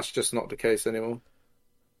 But that's just not the case anymore.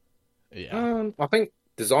 Yeah. I think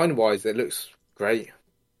design-wise, it looks great.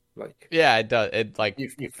 Like, yeah, it does. It like you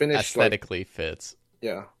finish aesthetically fits.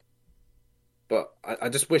 Yeah. But I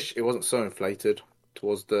just wish it wasn't so inflated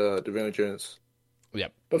towards the Ring Endurance.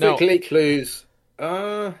 Yep. But for elite clues,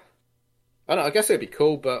 I don't know. I guess it'd be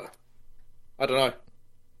cool, but I don't know.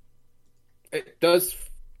 It does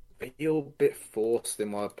feel a bit forced, in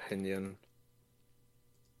my opinion.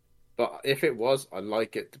 But if it was, I'd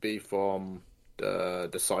like it to be from the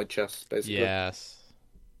side chest, basically. Yes.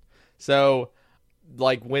 So,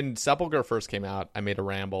 like, when Sepulchre first came out, I made a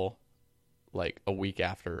ramble, like, a week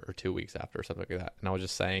after or 2 weeks after or something like that. And I was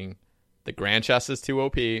just saying, the Grand Chest is too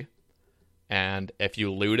OP, and if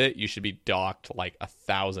you loot it, you should be docked, like,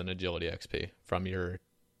 1,000 agility XP from your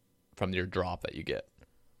drop that you get.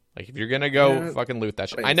 Like, if you're gonna go fucking loot that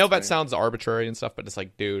shit. I know that sounds arbitrary and stuff, but it's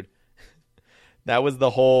like, dude, that was the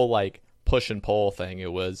whole, like, push and pull thing.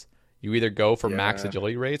 It was, you either go for max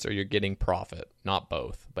agility rates or you're getting profit. Not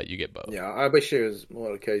both, but you get both. Yeah, I wish it was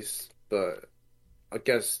more the case, but I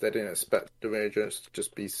guess they didn't expect the Ring Endurance to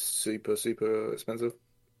just be super, super expensive.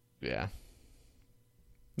 Yeah.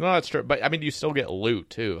 No, that's true. But, I mean, you still get loot,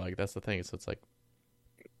 too. Like, that's the thing. So it's like,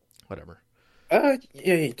 whatever. Yeah,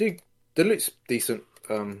 you do. The loot's decent.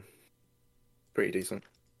 Pretty decent.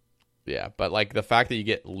 Yeah, but, like, the fact that you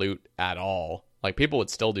get loot at all, like, people would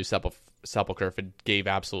still do Sepulchre if it gave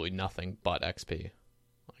absolutely nothing but XP.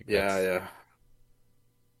 Like, yeah.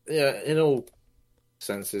 Yeah, in all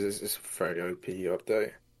senses, it's a very OP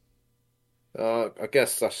update. I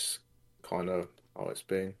guess that's kind of how it's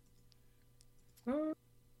been.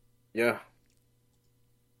 Yeah.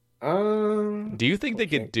 Do you think they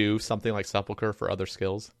could think- do something like Sepulchre for other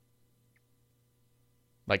skills?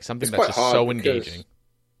 Like something It's that's quite just hard so because engaging.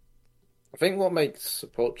 I think what makes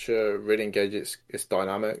Sepultura really engaging is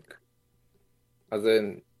dynamic. As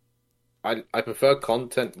in, I prefer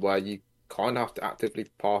content where you kind of have to actively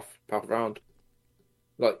path around.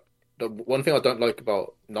 Like the one thing I don't like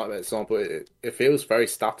about Nightmare example, it feels very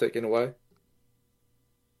static in a way.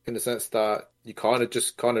 In the sense that you kind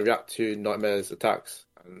of react to Nightmare's attacks,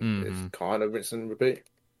 and it's kind of rinse and repeat.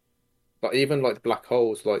 But even like the black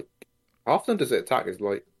holes, like how often does it attack? Is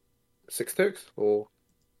like 6 ticks or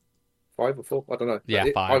 5 or 4? I don't know. Yeah,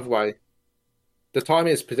 But 5. either way, the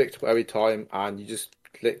timing is predictable every time, and you just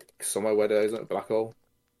click somewhere where there isn't a black hole.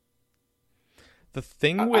 The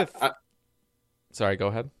thing with... At Sorry, go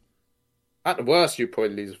ahead. the worst, you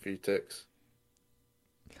probably lose a few ticks.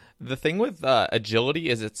 The thing with agility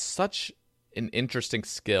is it's such an interesting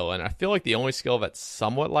skill, and I feel like the only skill that's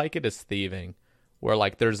somewhat like it is thieving, where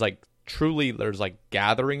like there's like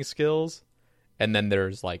gathering skills, and then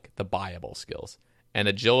there's like the buyable skills, and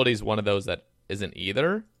agility is one of those that isn't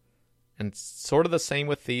either, and it's sort of the same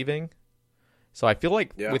with thieving. So I feel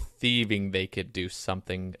like with thieving they could do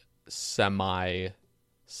something semi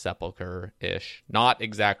Sepulchre-ish, not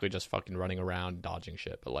exactly just fucking running around dodging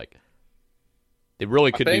shit, but like they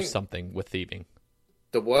really could do something with thieving.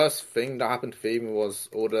 The worst thing that happened to thieving was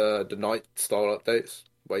all the night style updates,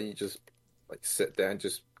 where you just like sit there and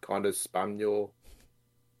just kind of spam your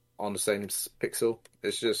on the same pixel.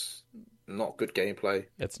 It's just not good gameplay.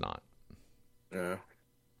 It's not. Yeah.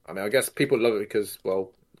 I mean, I guess people love it because,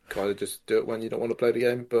 well, kind of just do it when you don't want to play the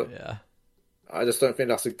game, but Yeah. I just don't think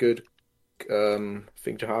that's a good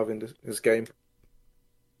thing to have in this game.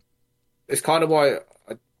 It's kind of why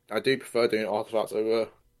I do prefer doing artifacts over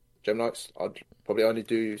gem knights. I'd probably only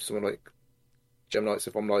do something like gem knights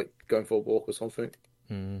if I'm like going for a walk or something.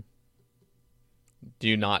 Do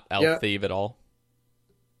you not elf thieve at all?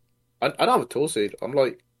 I don't have a tool seed. I'm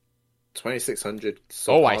like 2600.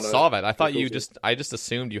 Oh, I saw that. I thought I just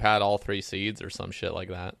assumed you had all 3 seeds or some shit like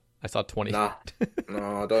that. I saw 20. Nah,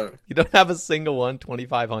 no, I don't. You don't have a single one.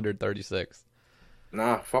 2536.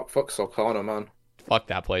 Nah, fuck Solkana, man. Fuck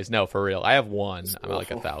that place. No, for real. I have one. It's I'm at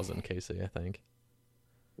like awful. 1,000 KC, I think.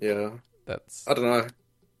 Yeah, That's. I don't know.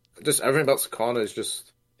 Just everything about Solkana is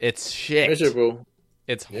just It's shit. miserable.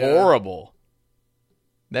 It's horrible.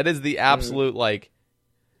 That is the absolute like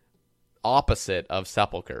opposite of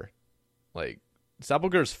Sepulchre. Like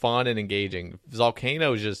Sepulchre's fun and engaging.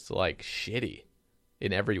 Volcano is just like shitty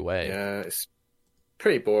in every way. Yeah, it's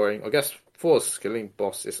pretty boring. I guess for a skilling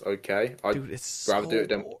boss, it's okay. Dude, it's rather do it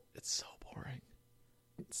than it's so boring.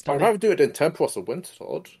 I'd rather do it than Tempest or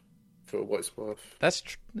Winterlord for what it's worth. That's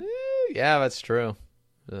yeah, that's true.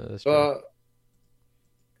 That's true. But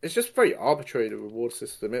it's just very arbitrary, the reward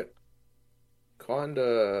system. It kind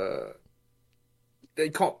of they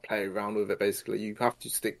can't play around with it. Basically, you have to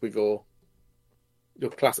stick with your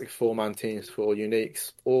classic 4-man teams for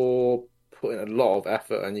uniques, or put in a lot of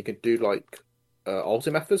effort, and you can do like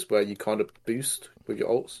ulti methods where you kind of boost with your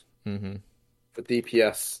ults for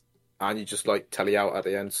DPS, and you just like tally out at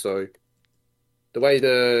the end. So the way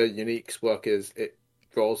the uniques work is it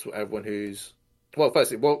rolls for everyone who's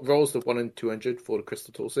first it rolls the 1 in 200 for the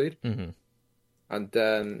crystal tool seed, and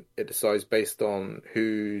then it decides based on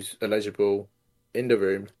who's eligible in the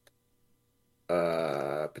room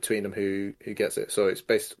between them who gets it. So it's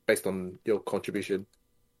based on your contribution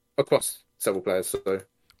across several players. So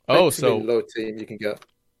so the lower team you can get.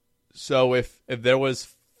 So if there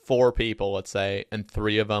was 4 people, let's say, and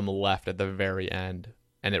 3 of them left at the very end,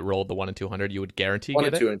 and it rolled the 1 in 200, you would guarantee 1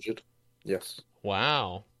 get in it? 200. Yes.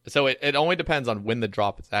 Wow. So it only depends on when the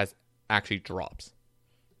drop actually drops.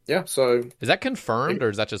 Yeah. So is that confirmed, or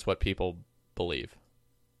is that just what people believe?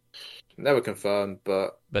 Never confirmed,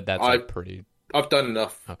 but that's like pretty. I've done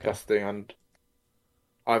enough testing, and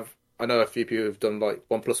I know a few people who've done like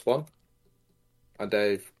 1+1, and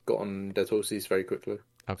they've gotten their toolsies very quickly.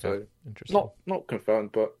 Okay, so interesting. Not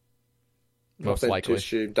confirmed, but most likely to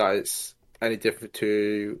assume that it's any different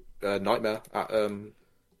to Nightmare at the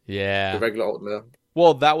regular Ultimate.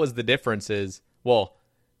 Well, that was the difference.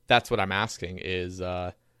 That's what I'm asking. Is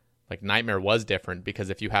like Nightmare was different because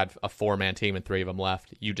if you had a 4-man team and 3 of them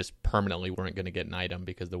left, you just permanently weren't going to get an item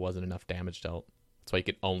because there wasn't enough damage dealt. That's why you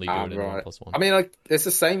could only do it in 1+1. I mean, like it's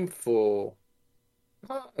the same for.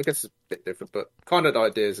 I guess it's a bit different, but kind of the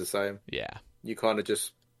idea is the same. Yeah. You kind of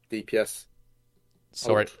just DPS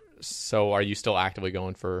So are you still actively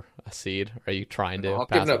going for a seed? Are you trying to I've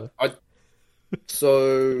pass given it? up.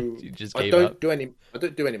 So You just I gave don't up? do any. I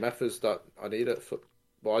don't do any methods that I need it for.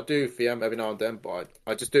 Well, I do VM every now and then, but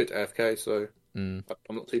I just do it to AFK, so I'm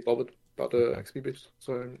not too bothered about the XP boost.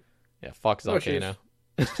 So Yeah, fuck No Zarkano.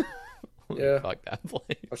 yeah, Fuck that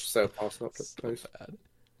place. I should say I'll pass that So place. bad.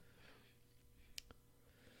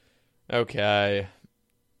 Okay.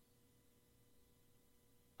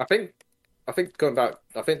 I think going back,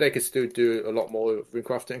 I think they could still do a lot more with rune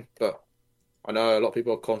crafting, but I know a lot of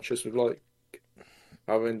people are conscious of like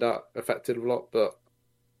having that affected a lot. But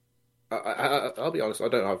I'll be honest, I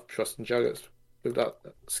don't have trust in Jaggers with that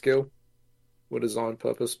skill for design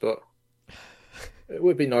purpose, but it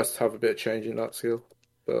would be nice to have a bit of change in that skill.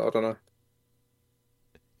 But I don't know.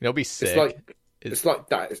 It'll be sick. It's like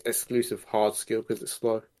that exclusive hard skill because it's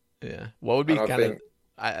slow. Yeah. What would be And I kind of... think-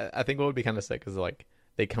 I think what would be kind of sick is like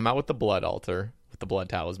they come out with the blood altar, with the blood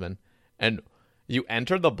talisman, and you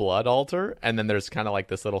enter the blood altar, and then there's kind of like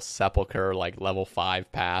this little sepulcher, like level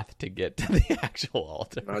 5 path to get to the actual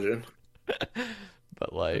altar. Imagine.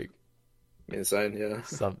 But like Insane, yeah.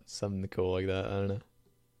 something cool like that. I don't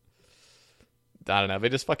know. They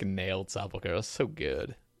just fucking nailed sepulcher. It was so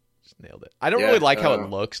good. Just nailed it. I don't really like how it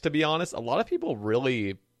looks, to be honest. A lot of people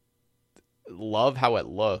really love how it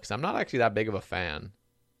looks. I'm not actually that big of a fan.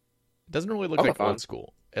 It doesn't really look I'm a like fan. old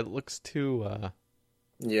school. It looks too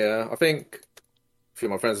Yeah, I think a few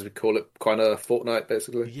of my friends would call it kind of Fortnite,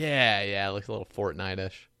 basically. yeah, it looks a little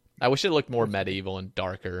Fortnite-ish. I wish it looked more medieval and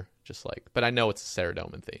darker, just like, but I know it's a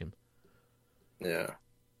Saradomin theme. Yeah.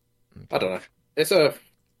 I don't know. It's a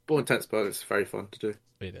more intense, but it's very fun to do.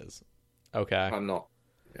 It is. Okay. I'm not.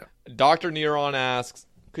 Yeah. Dr. Neuron asks,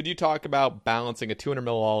 could you talk about balancing a 200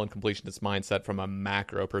 mil all and completionist mindset from a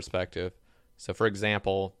macro perspective? So, for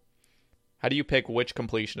example, how do you pick which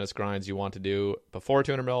completionist grinds you want to do before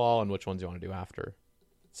 200 mil all and which ones you want to do after?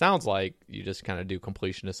 Sounds like you just kind of do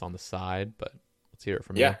completionists on the side, but let's hear it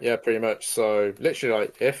from you. Yeah, pretty much. So literally,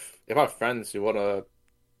 like, if I have friends who want to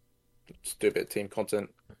just do a bit of team content,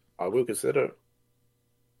 I will consider it.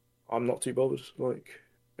 I'm not too bothered. Like,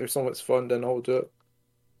 if something's fun, then I'll do it.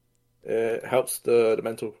 It helps the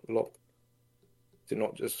mental a lot to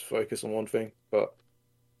not just focus on one thing. But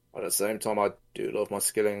at the same time, I do love my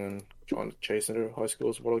skilling and trying to chase into high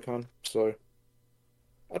scores what I can. So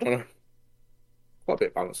I don't know. Quite a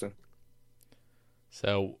bit balancing.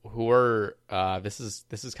 So, who are this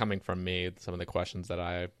is coming from me, some of the questions that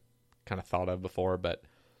I kind of thought of before, but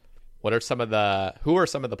who are some of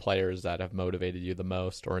the players that have motivated you the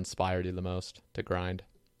most or inspired you the most to grind?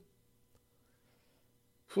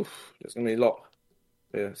 There's gonna be a lot.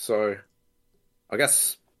 Yeah, so I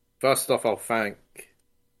guess first off, I'll thank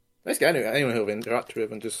basically anyone who I've interacted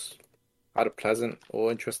with and just had a pleasant or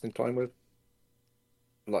interesting time with,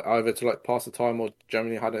 like either to like pass the time or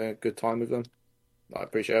generally had a good time with them. I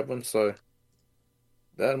appreciate everyone. So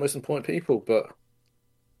they're the most important people, but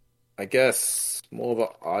I guess more of an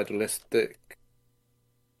idealistic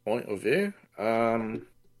point of view.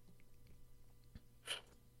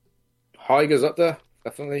 Hyger's up there,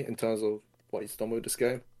 definitely, in terms of what he's done with this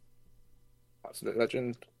game. Absolute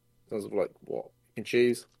legend. In terms of like what he can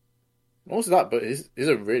cheese. Not also that, but he's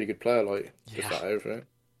a really good player, like just at everything.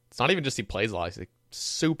 It's not even just he plays a lot, he's like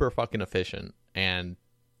super fucking efficient and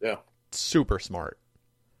super smart.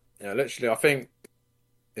 Yeah, literally, I think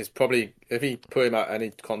it's probably, if he put him out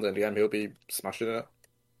any content again, he'll be smashing it.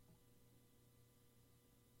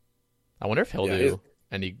 I wonder if he'll do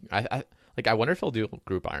any. I wonder if he'll do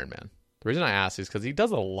Group Iron Man. The reason I ask is because he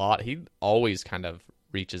does a lot. He always kind of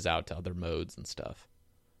reaches out to other modes and stuff.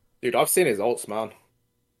 Dude, I've seen his ults, man.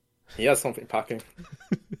 He has something packing.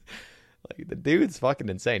 Like the dude's fucking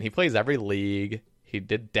insane. He plays every league. He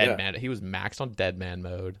did Deadman. He was maxed on Deadman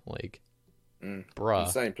mode. Like, bruh,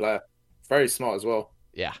 Insane player. Very smart as well.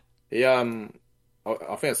 Yeah. He I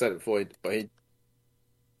think I said it before, but he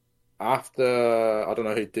after I don't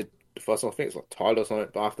know who did the first one. I think it's like Tyler or something.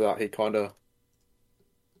 But after that, he kind of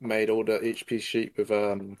made all the HP sheet with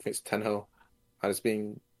I think it's Tenhill, and it's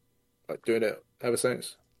been like doing it ever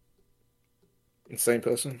since. Insane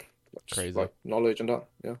person. Just, Crazy. like knowledge and that.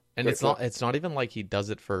 Yeah. And Great it's not even like he does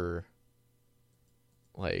it for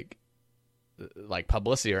like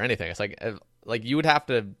publicity or anything. It's like you would have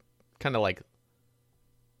to kind of like,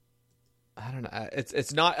 I don't know.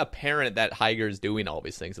 It's not apparent that Hyger's doing all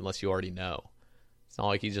these things unless you already know. It's not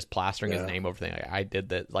like he's just plastering his name over things. Like, I did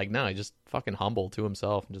that. Like, no, he's just fucking humble to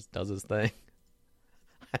himself and just does his thing.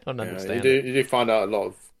 I don't understand. You do find out a lot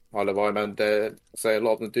of high level Iron Man. They say a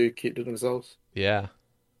lot of them do keep to themselves. Yeah.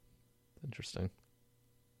 Interesting.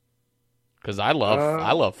 Because I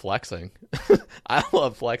love flexing. I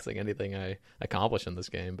love flexing anything I accomplish in this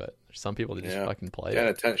game, but there's some people that just fucking play Yeah,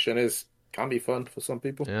 it. attention can be fun for some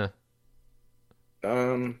people. Yeah.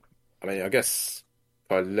 I mean, I guess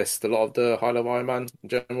I list a lot of the high level Iron Man in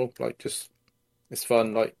general. Like, just it's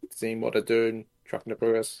fun, like seeing what they're doing, tracking their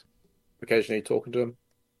progress, occasionally talking to them.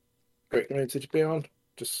 Great community to be on.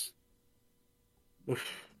 Just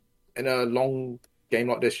in a long game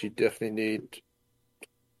like this, you definitely need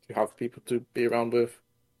to have people to be around with.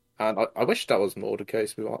 And I wish that was more the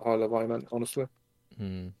case with high level Iron Man, honestly.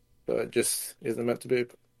 But it just isn't meant to be,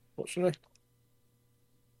 fortunately.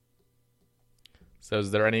 So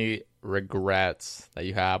is there any regrets that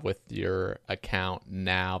you have with your account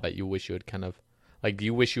now that you wish you had kind of, like, do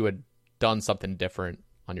you wish you had done something different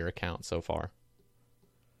on your account so far?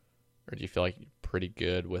 Or do you feel like you're pretty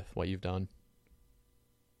good with what you've done?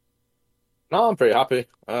 No, I'm pretty happy.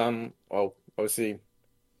 Well, obviously,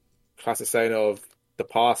 classic saying of the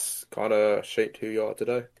past kind of shaped who you are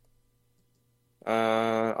today.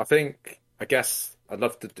 I guess I'd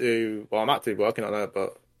love to do, well, I'm actively working on that,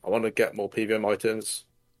 but I want to get more PVM items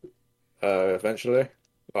eventually.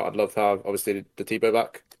 But I'd love to have, obviously, the T-Bow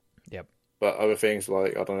back. Yep. But other things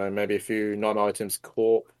like, I don't know, maybe a few non-items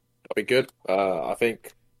caught, that'd be good. I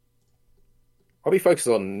think I'll be focused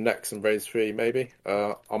on Nex and Raids 3, maybe.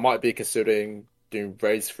 I might be considering doing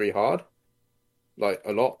Raids 3 hard, like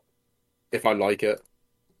a lot, if I like it.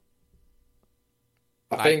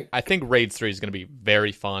 I think Raids 3 is going to be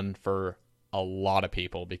very fun for a lot of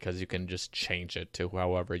people because you can just change it to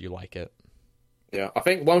however you like it. Yeah, I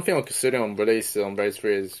think one thing I'm considering on release on Raids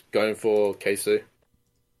 3 is going for KC.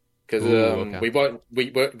 Because okay. we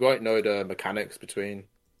won't know the mechanics between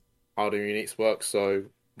how the uniques work, so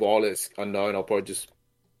while it's unknown, I'll probably just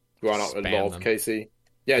run out a Spam lot of them. KC.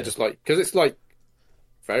 Yeah, just like, because it's like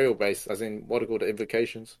variable based, as in what are called the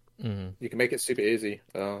invocations. You can make it super easy.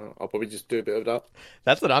 I'll probably just do a bit of that.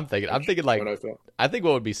 That's what I'm thinking. I'm thinking like, Run over that. I think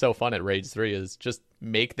what would be so fun at Raids 3 is just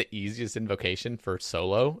make the easiest invocation for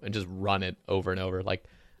solo and just run it over and over. Like,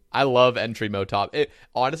 I love Entry Motop.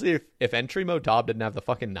 Honestly, if Entry Motop didn't have the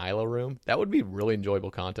fucking Nilo room, that would be really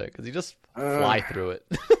enjoyable content because you just fly through it.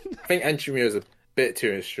 I think Entry Mirror is a bit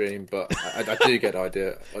too extreme, but I do get the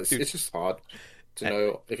idea. It's just hard to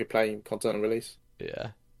know if you're playing content on release.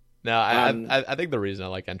 Yeah. No, I think the reason I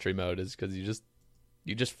like entry mode is because you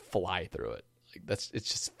just fly through it. Like it's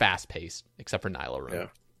just fast paced, except for Nilo room.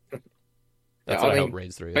 Yeah. That's what I hope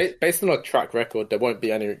Raids 3 is. Based on our track record, there won't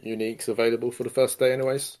be any uniques available for the first day,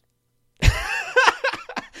 anyways.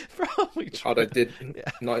 Probably true. How they did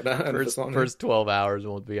Nightmare and First 12 hours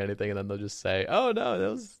won't be anything, and then they'll just say, "Oh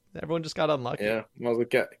no, everyone just got unlucky." Yeah, might as well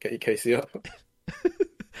get your KC up.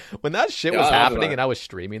 When that shit was happening, and I was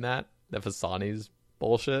streaming the Fasani's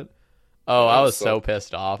bullshit. Oh, I was so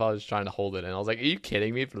pissed off. I was trying to hold it in. I was like, "Are you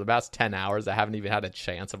kidding me? For the past 10 hours, I haven't even had a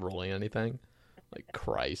chance of rolling anything." Like,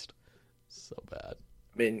 Christ, so bad.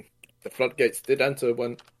 I mean, the floodgates did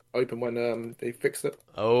open when they fixed it.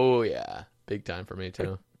 Oh yeah, big time for me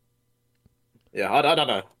too. Yeah, I don't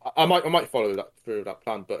know. I might follow that through that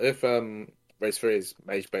plan, but if Race 3 is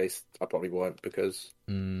mage based, I probably won't because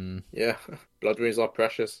yeah, blood runes are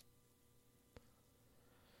precious.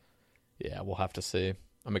 Yeah, we'll have to see.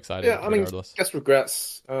 I'm excited. Yeah, I mean, regardless. guess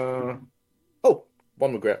regrets. One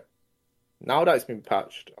regret. Now that it's been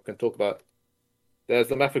patched, I can talk about it. There's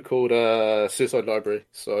the method called Suicide Library.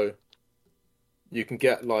 So you can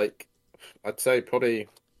get, like, I'd say probably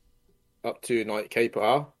up to 90k per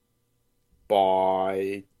hour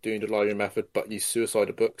by doing the library method, but use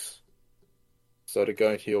suicide books. So to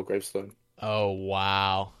go into your gravestone. Oh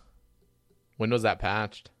wow! When was that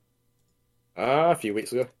patched? A few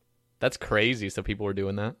weeks ago. That's crazy. So people were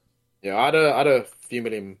doing that. Yeah, I had a few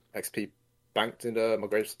million XP banked in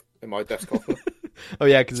my desk coffer. Oh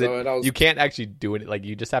yeah, because So you can't actually do it. Like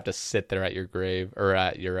you just have to sit there at your grave or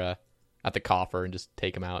at your at the coffer and just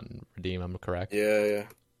take them out and redeem them. Correct? Yeah.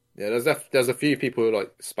 There's a few people who are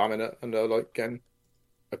like spamming it and they're like getting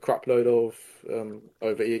a crap load of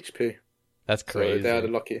over EHP. That's crazy. So they had a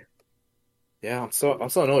lucky. Yeah, I'm so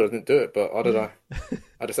annoyed I didn't do it, but I don't know.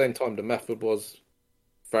 At the same time, the method was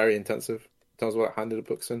very intensive in terms of what handed the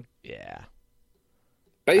books in. Yeah.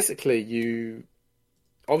 Basically, you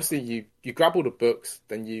grab all the books,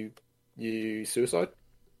 then you suicide.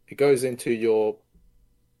 It goes into your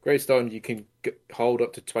gravestone. You can hold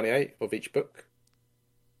up to 28 of each book,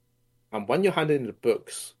 and when you're handing in the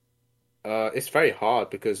books, it's very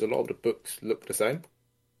hard because a lot of the books look the same.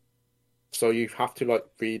 So you have to like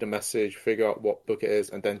read a message, figure out what book it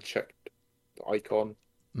is, and then check the icon.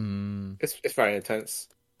 It's very intense.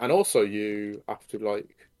 And also you have to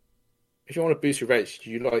like, if you want to boost your rage,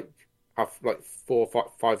 you like have like 4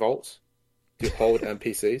 or 5 volts to hold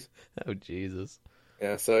NPCs. Oh Jesus.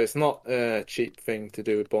 Yeah, so it's not a cheap thing to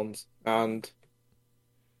do with bombs. And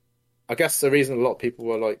I guess the reason a lot of people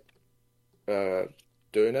were like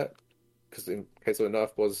doing it, because in case of the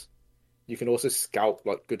nerf, was you can also scout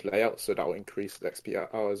like good layouts, so that will increase the XP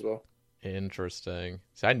hour as well. Interesting.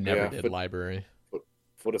 See, I never did library.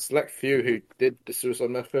 For the select few who did the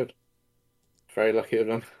suicide method, very lucky of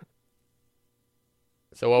them.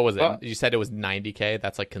 So what was it? You said it was 90k?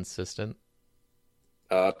 That's like consistent?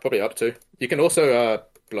 Probably up to. You can also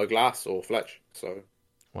blow glass or fletch. So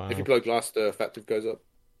Wow. if you blow glass, the effective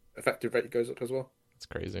rate goes up as well. That's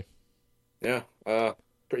crazy. Yeah.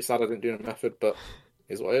 Pretty sad I didn't do the method, but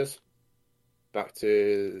here's what it is. Back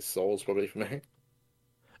to Souls probably for me.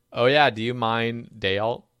 Oh yeah, do you mind day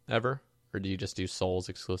alt ever? Or do you just do Souls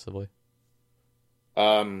exclusively?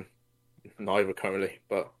 Neither currently,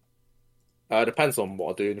 but depends on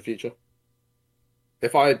what I do in the future.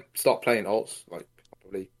 If I start playing alts, like I'll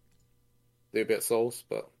probably do a bit of Souls,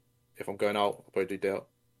 but if I'm going out, I'll probably do day alt.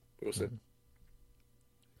 We'll see.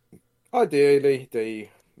 Ideally,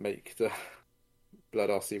 they make the Blood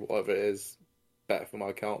RC, whatever it is, better for my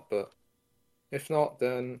account, but if not,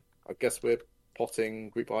 then I guess we're potting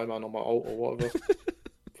Group Iron Man on my alt or whatever.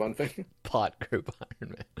 Fun thing. Pot Group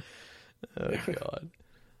Iron Man. Oh god.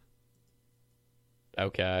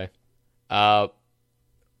 Okay.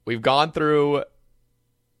 We've gone through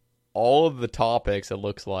all of the topics, it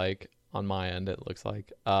looks like, on my end, it looks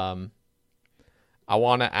like. I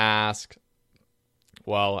want to ask,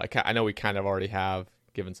 well, I know we kind of already have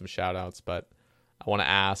given some shout-outs, but I want to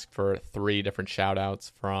ask for 3 different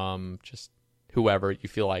shout-outs from just whoever you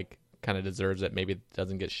feel like kind of deserves it, maybe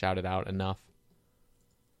doesn't get shouted out enough.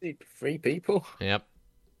 3 people? Yep.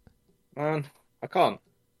 Man, I can't.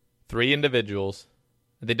 3 individuals.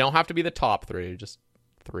 They don't have to be the top 3, just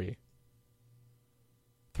 3.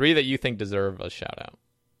 3 that you think deserve a shout out.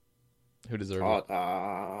 Who deserves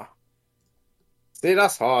it? See,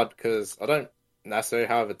 that's hard because I don't necessarily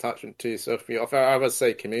have attachment to social media. I would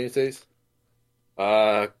say communities.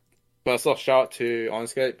 First off, shout out to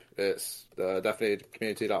Ironscape. It's definitely the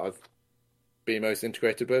community that I've been most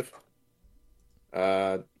integrated with.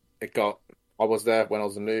 I was there when I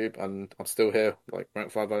was a noob, and I'm still here, like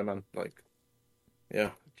rank 5 Iron Man. Like,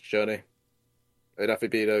 yeah, journey. It'd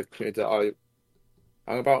definitely be the community that I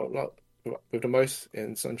hang about with the most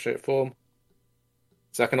in some shape or form.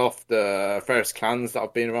 Second off, the various clans that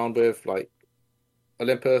I've been around with, like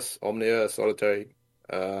Olympus, Omnia, Solitary,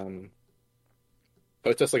 Lotus,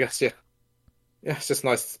 I guess, yeah. Yeah, it's just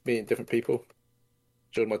nice meeting different people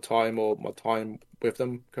during my time with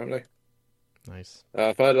them currently. Nice.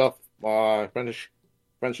 Third off, my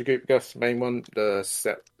friendship group, I guess, main one, it's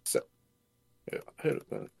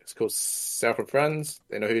called Self and Friends.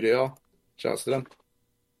 They know who they are. Shouts to them.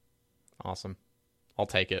 Awesome. I'll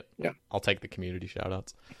take it. Yeah. I'll take the community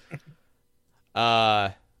shout-outs.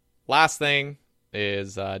 Last thing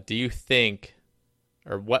is, do you think,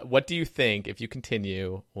 or what do you think, if you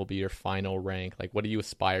continue, will be your final rank? Like, what do you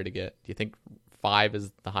aspire to get? Do you think 5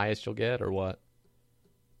 is the highest you'll get, or what?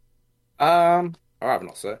 I'd rather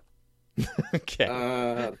not say. Okay.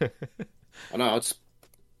 I know, I'll just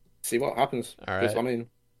see what happens. All right. I mean,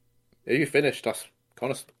 if you finish, that's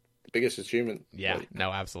kind of the biggest achievement. Yeah, like,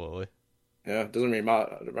 no, absolutely. Yeah, it doesn't really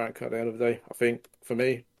matter the rank at the end of the day. I think, for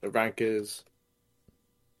me, the rank is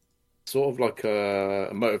sort of like a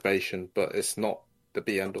motivation, but it's not the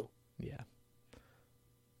be end all. Yeah.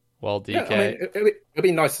 Well, DK... Yeah, I mean, it'd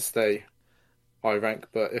be nice to stay high rank,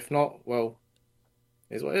 but if not, well,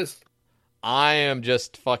 here's what it is. I am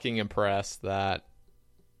just fucking impressed that,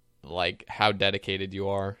 like, how dedicated you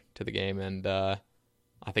are to the game, and I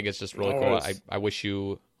think it's just really cool. I wish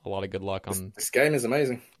you a lot of good luck on... This game is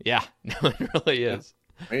amazing. Yeah, no, it really is.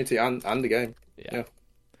 Community and the game. Yeah.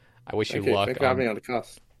 I wish you luck Thank you for having me on the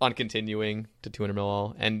cast. On continuing to 200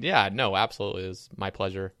 mil. And yeah, no, absolutely, it is my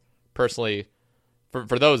pleasure. Personally,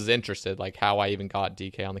 for those interested, like how I even got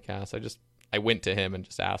DK on the cast, I went to him and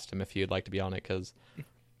just asked him if he would like to be on it, because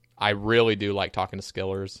I really do like talking to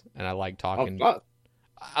skillers, and I like talking...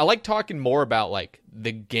 I like talking more about, like,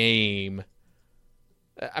 the game.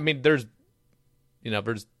 I mean, there's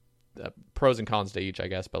pros and cons to each, I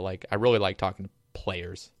guess, but, like, I really like talking to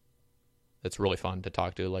players. It's really fun to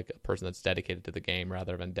talk to, like, a person that's dedicated to the game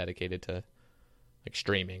rather than dedicated to, like,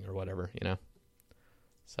 streaming or whatever, you know?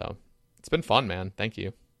 So, it's been fun, man. Thank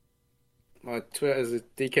you. My Twitter is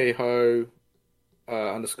DKHO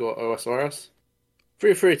 _OSRS.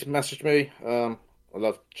 Feel free to message me. I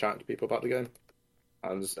love chatting to people about the game.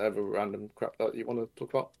 And just ever random crap that you want to talk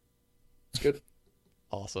about. It's good.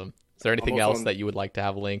 Awesome. Is there anything else that you would like to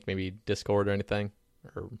have linked? Maybe Discord or anything?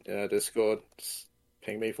 Or... Yeah, Discord. Just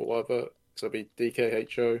ping me for whatever. So it'll be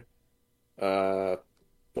DKHO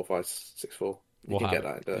 4564. You can get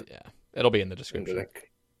that in there. Yeah, it'll be in the description.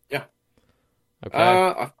 Yeah.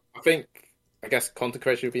 Okay. I guess content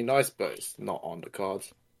creation would be nice, but it's not on the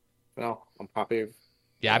cards. No, I'm happy with,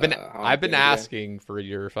 yeah, I've been asking for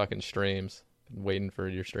your fucking streams. Been waiting for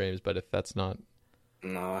your streams, but if that's not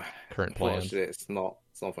current plans, it's not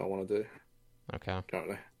something I want to do. Okay.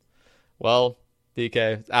 Currently. Well,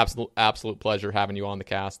 DK, absolute pleasure having you on the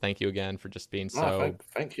cast. Thank you again for just being so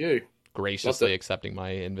thank you. Graciously accepting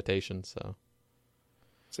my invitation. So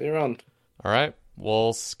see you around. All right.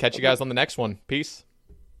 We'll catch you guys on the next one. Peace.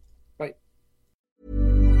 Bye.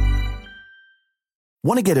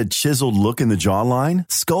 Want to get a chiseled look in the jawline?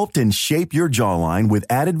 Sculpt and shape your jawline with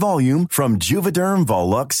added volume from Juvederm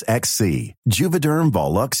Volux XC. Juvederm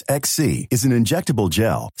Volux XC is an injectable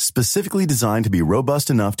gel specifically designed to be robust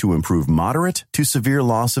enough to improve moderate to severe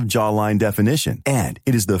loss of jawline definition. And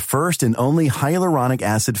it is the first and only hyaluronic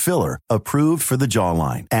acid filler approved for the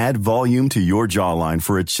jawline. Add volume to your jawline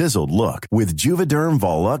for a chiseled look with Juvederm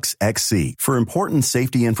Volux XC. For important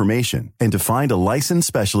safety information and to find a licensed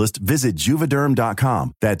specialist, visit Juvederm.com.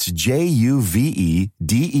 That's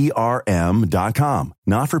Juvederm.com.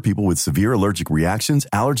 Not for people with severe allergic reactions,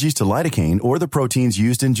 allergies to lidocaine, or the proteins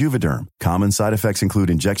used in Juvederm. Common side effects include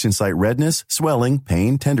injection site redness, swelling,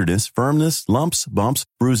 pain, tenderness, firmness, lumps, bumps,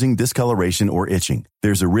 bruising, discoloration, or itching.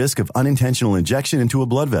 There's a risk of unintentional injection into a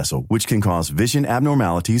blood vessel, which can cause vision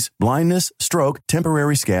abnormalities, blindness, stroke,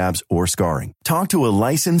 temporary scabs, or scarring. Talk to a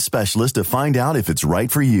licensed specialist to find out if it's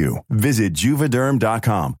right for you. Visit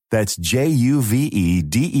Juvederm.com. That's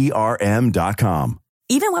Juvederm.com.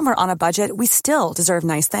 Even when we're on a budget, we still deserve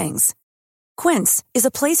nice things. Quince is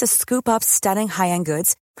a place to scoop up stunning high-end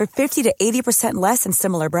goods for 50 to 80% less than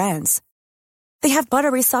similar brands. They have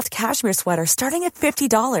buttery soft cashmere sweaters starting at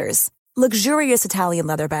 $50, luxurious Italian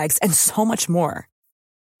leather bags, and so much more.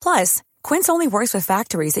 Plus, Quince only works with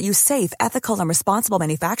factories that use safe, ethical, and responsible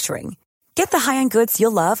manufacturing. Get the high-end goods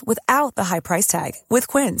you'll love without the high price tag with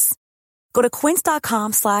Quince. Go to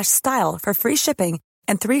quince.com/style for free shipping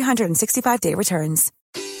and 365-day returns.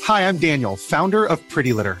 Hi, I'm Daniel, founder of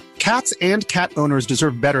Pretty Litter. Cats and cat owners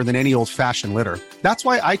deserve better than any old-fashioned litter. That's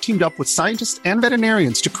why I teamed up with scientists and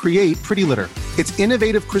veterinarians to create Pretty Litter. Its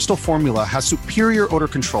innovative crystal formula has superior odor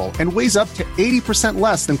control and weighs up to 80%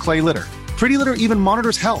 less than clay litter. Pretty Litter even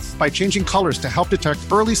monitors health by changing colors to help detect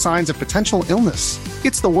early signs of potential illness.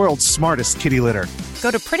 It's the world's smartest kitty litter. Go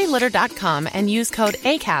to prettylitter.com and use code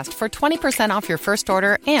ACAST for 20% off your first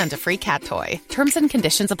order and a free cat toy. Terms and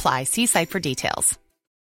conditions apply. See site for details.